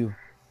pride to you.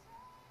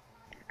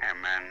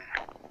 Amen.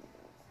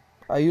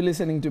 Are you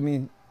listening to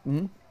me?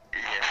 Hmm?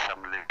 Yes,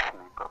 I'm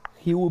listening, Papa.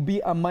 He will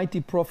be a mighty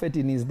prophet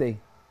in his day.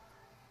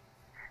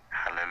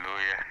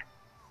 Hallelujah.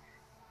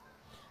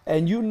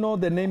 And you know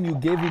the name you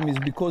gave him is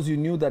because you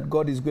knew that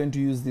God is going to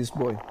use this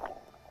boy.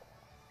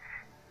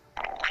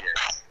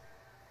 Yes.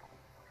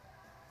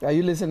 Are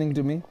you listening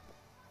to me?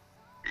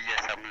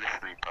 Yes, I'm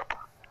listening, Papa.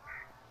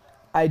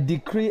 I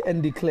decree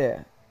and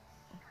declare,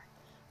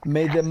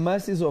 may the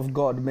mercies of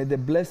God, may the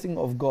blessing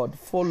of God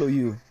follow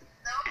you.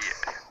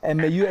 And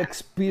may you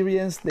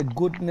experience the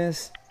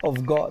goodness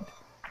of God.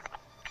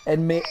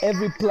 And may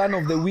every plan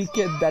of the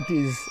wicked that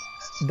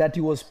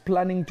he was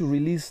planning to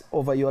release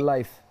over your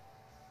life,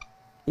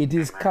 it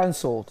is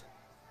cancelled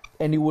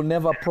and it will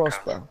never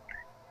prosper.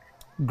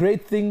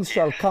 Great things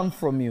shall come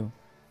from you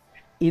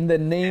in the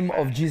name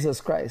of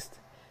Jesus Christ.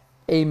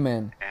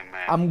 Amen.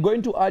 Amen. I'm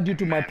going to add you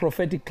to my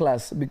prophetic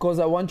class because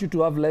I want you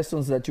to have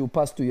lessons that you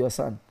pass to your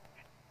son.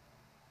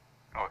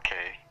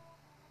 Okay.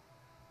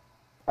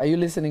 Are you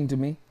listening to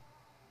me?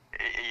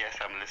 Yes,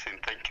 I'm listening.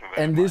 Thank you very much.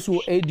 And this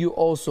will aid you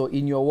also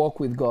in your walk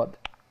with God.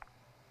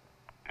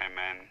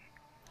 Amen.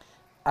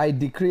 I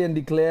decree and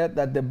declare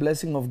that the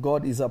blessing of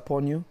God is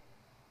upon you.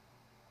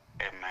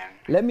 Amen.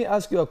 Let me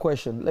ask you a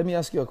question.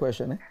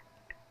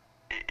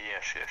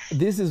 Yes.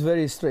 This is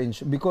very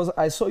strange because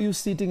I saw you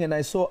sitting and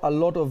I saw a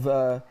lot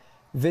of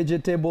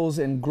vegetables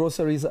and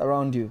groceries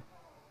around you.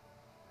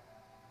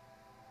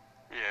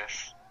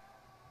 Yes.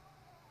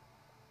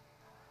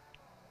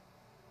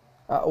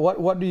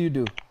 What do you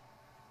do?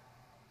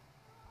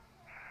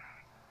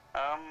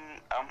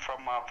 I'm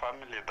from a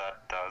family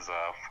that does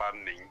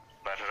farming,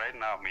 but right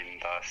now I'm in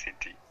the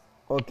city.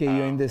 Okay,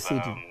 you're in the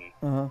city.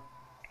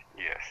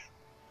 Yes.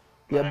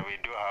 Yeah. But we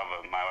do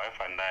have, my wife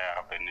and I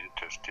have an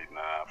interest in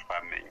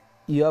farming.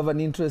 You have an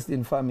interest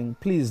in farming.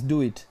 Please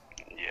do it.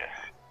 Yeah.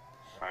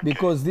 Okay.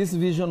 Because this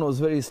vision was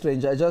very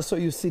strange. I just saw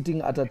you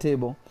sitting at a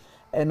table,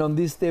 and on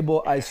this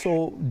table I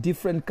saw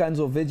different kinds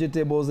of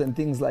vegetables and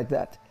things like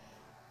that.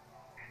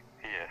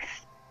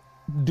 Yes.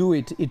 Do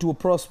it. It will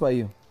prosper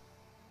you.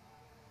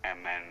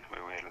 Amen. We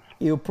will.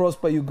 It will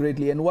prosper you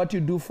greatly. And what you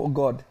do for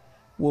God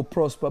will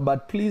prosper.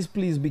 But please,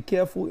 please be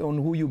careful on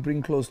who you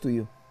bring close to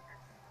you.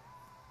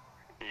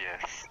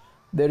 Yes.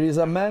 There is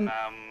a man...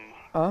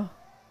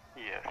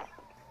 Yes.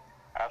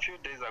 A few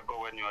days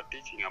ago when you were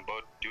teaching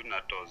about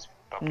Dunatos,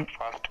 the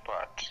first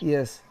part.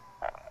 Yes.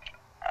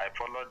 I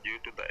followed you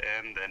to the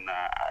end and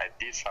I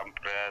did some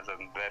prayers,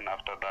 and then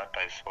after that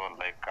I saw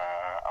like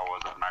I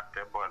was on a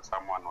table and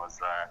someone was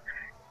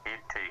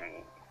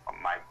hitting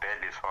my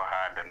belly so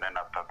hard, and then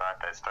after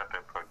that I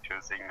started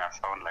producing a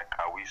sound like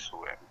a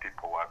whistle and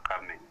people were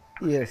coming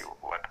to see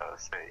what I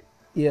was saying.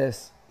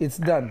 Yes, it's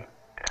done.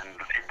 And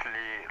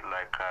lately,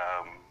 like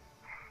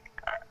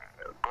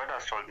God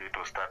has told me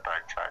to start a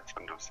church,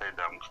 and you said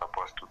I'm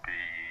supposed to be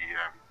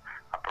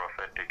a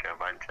prophetic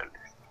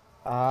evangelist.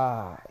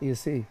 You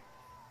see.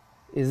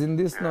 Isn't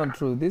this not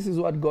true? This is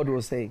what God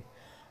was saying.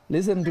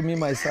 Listen to me,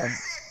 my son.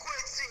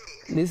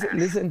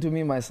 Listen to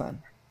me, my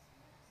son.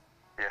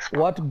 Yes,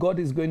 what God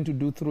is going to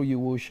do through you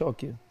will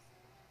shock you.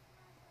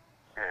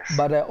 Yes.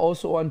 But I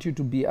also want you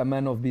to be a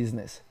man of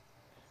business.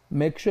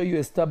 Make sure you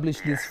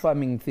establish this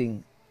farming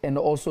thing and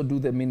also do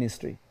the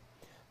ministry.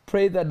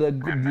 Pray that the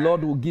good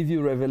Lord will give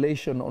you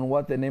revelation on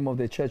what the name of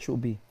the church will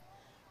be.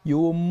 You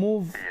will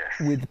move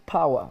with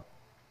power,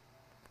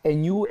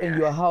 and you and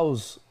your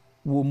house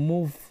will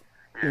move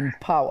in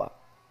power.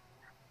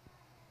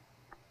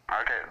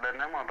 Okay, the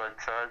name of the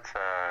church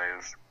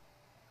is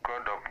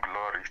God of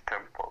Glory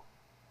Temple.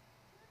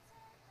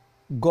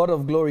 God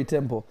of Glory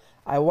Temple.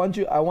 I want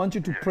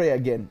you to pray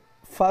again.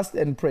 Fast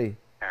and pray.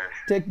 Yes.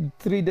 Take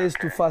 3 days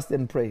to fast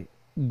and pray.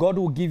 God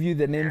will give you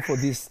the name for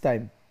this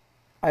time.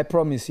 I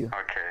promise you.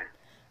 Okay.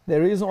 The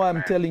reason why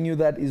I'm telling you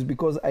that is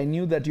because I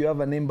knew that you have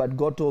a name, but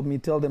God told me,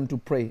 tell them to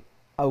pray.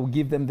 I will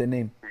give them the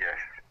name. Yes.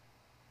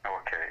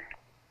 Okay.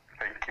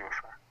 Thank you,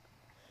 sir.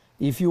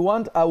 If you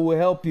want, I will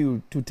help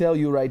you to tell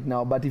you right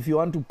now. But if you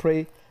want to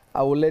pray,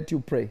 I will let you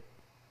pray.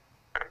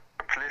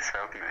 Please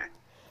help me.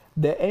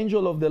 The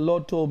angel of the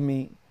Lord told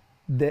me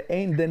the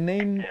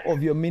name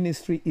of your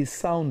ministry is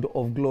Sound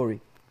of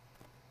Glory.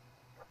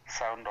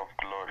 Sound of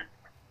Glory.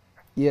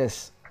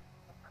 Yes.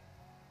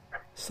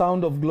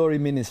 Sound of Glory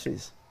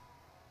Ministries.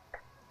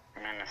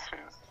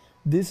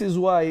 This is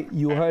why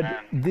you heard.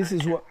 This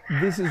is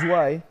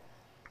why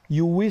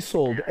you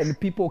whistled and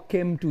people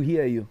came to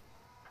hear you.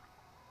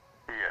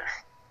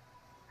 Yes.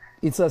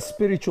 It's a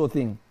spiritual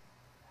thing.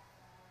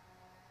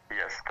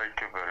 Yes, thank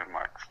you very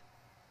much.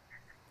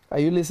 Are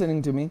you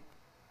listening to me?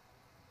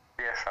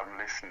 Yes, I'm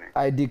listening.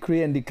 I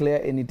decree and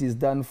declare, and it is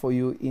done for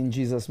you in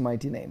Jesus'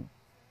 mighty name.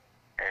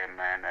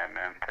 Amen,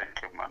 amen.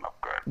 Thank you, man of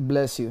God.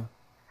 Bless you.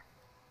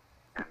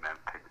 Amen,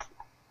 thank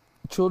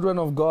you. Children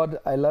of God,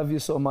 I love you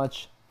so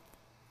much.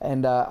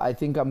 And I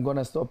think I'm going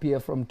to stop here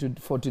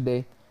for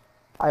today.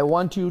 I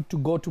want you to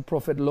go to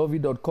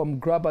prophetlovy.com,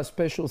 grab a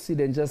special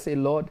seed and just say,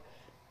 Lord,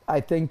 I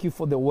thank you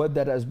for the word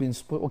that has been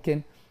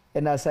spoken.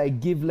 And as I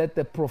give, let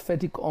the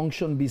prophetic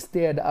unction be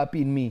stirred up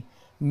in me.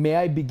 May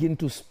I begin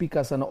to speak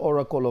as an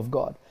oracle of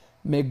God.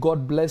 May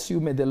God bless you.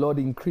 May the Lord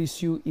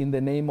increase you in the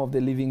name of the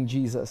living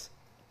Jesus.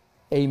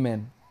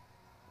 Amen.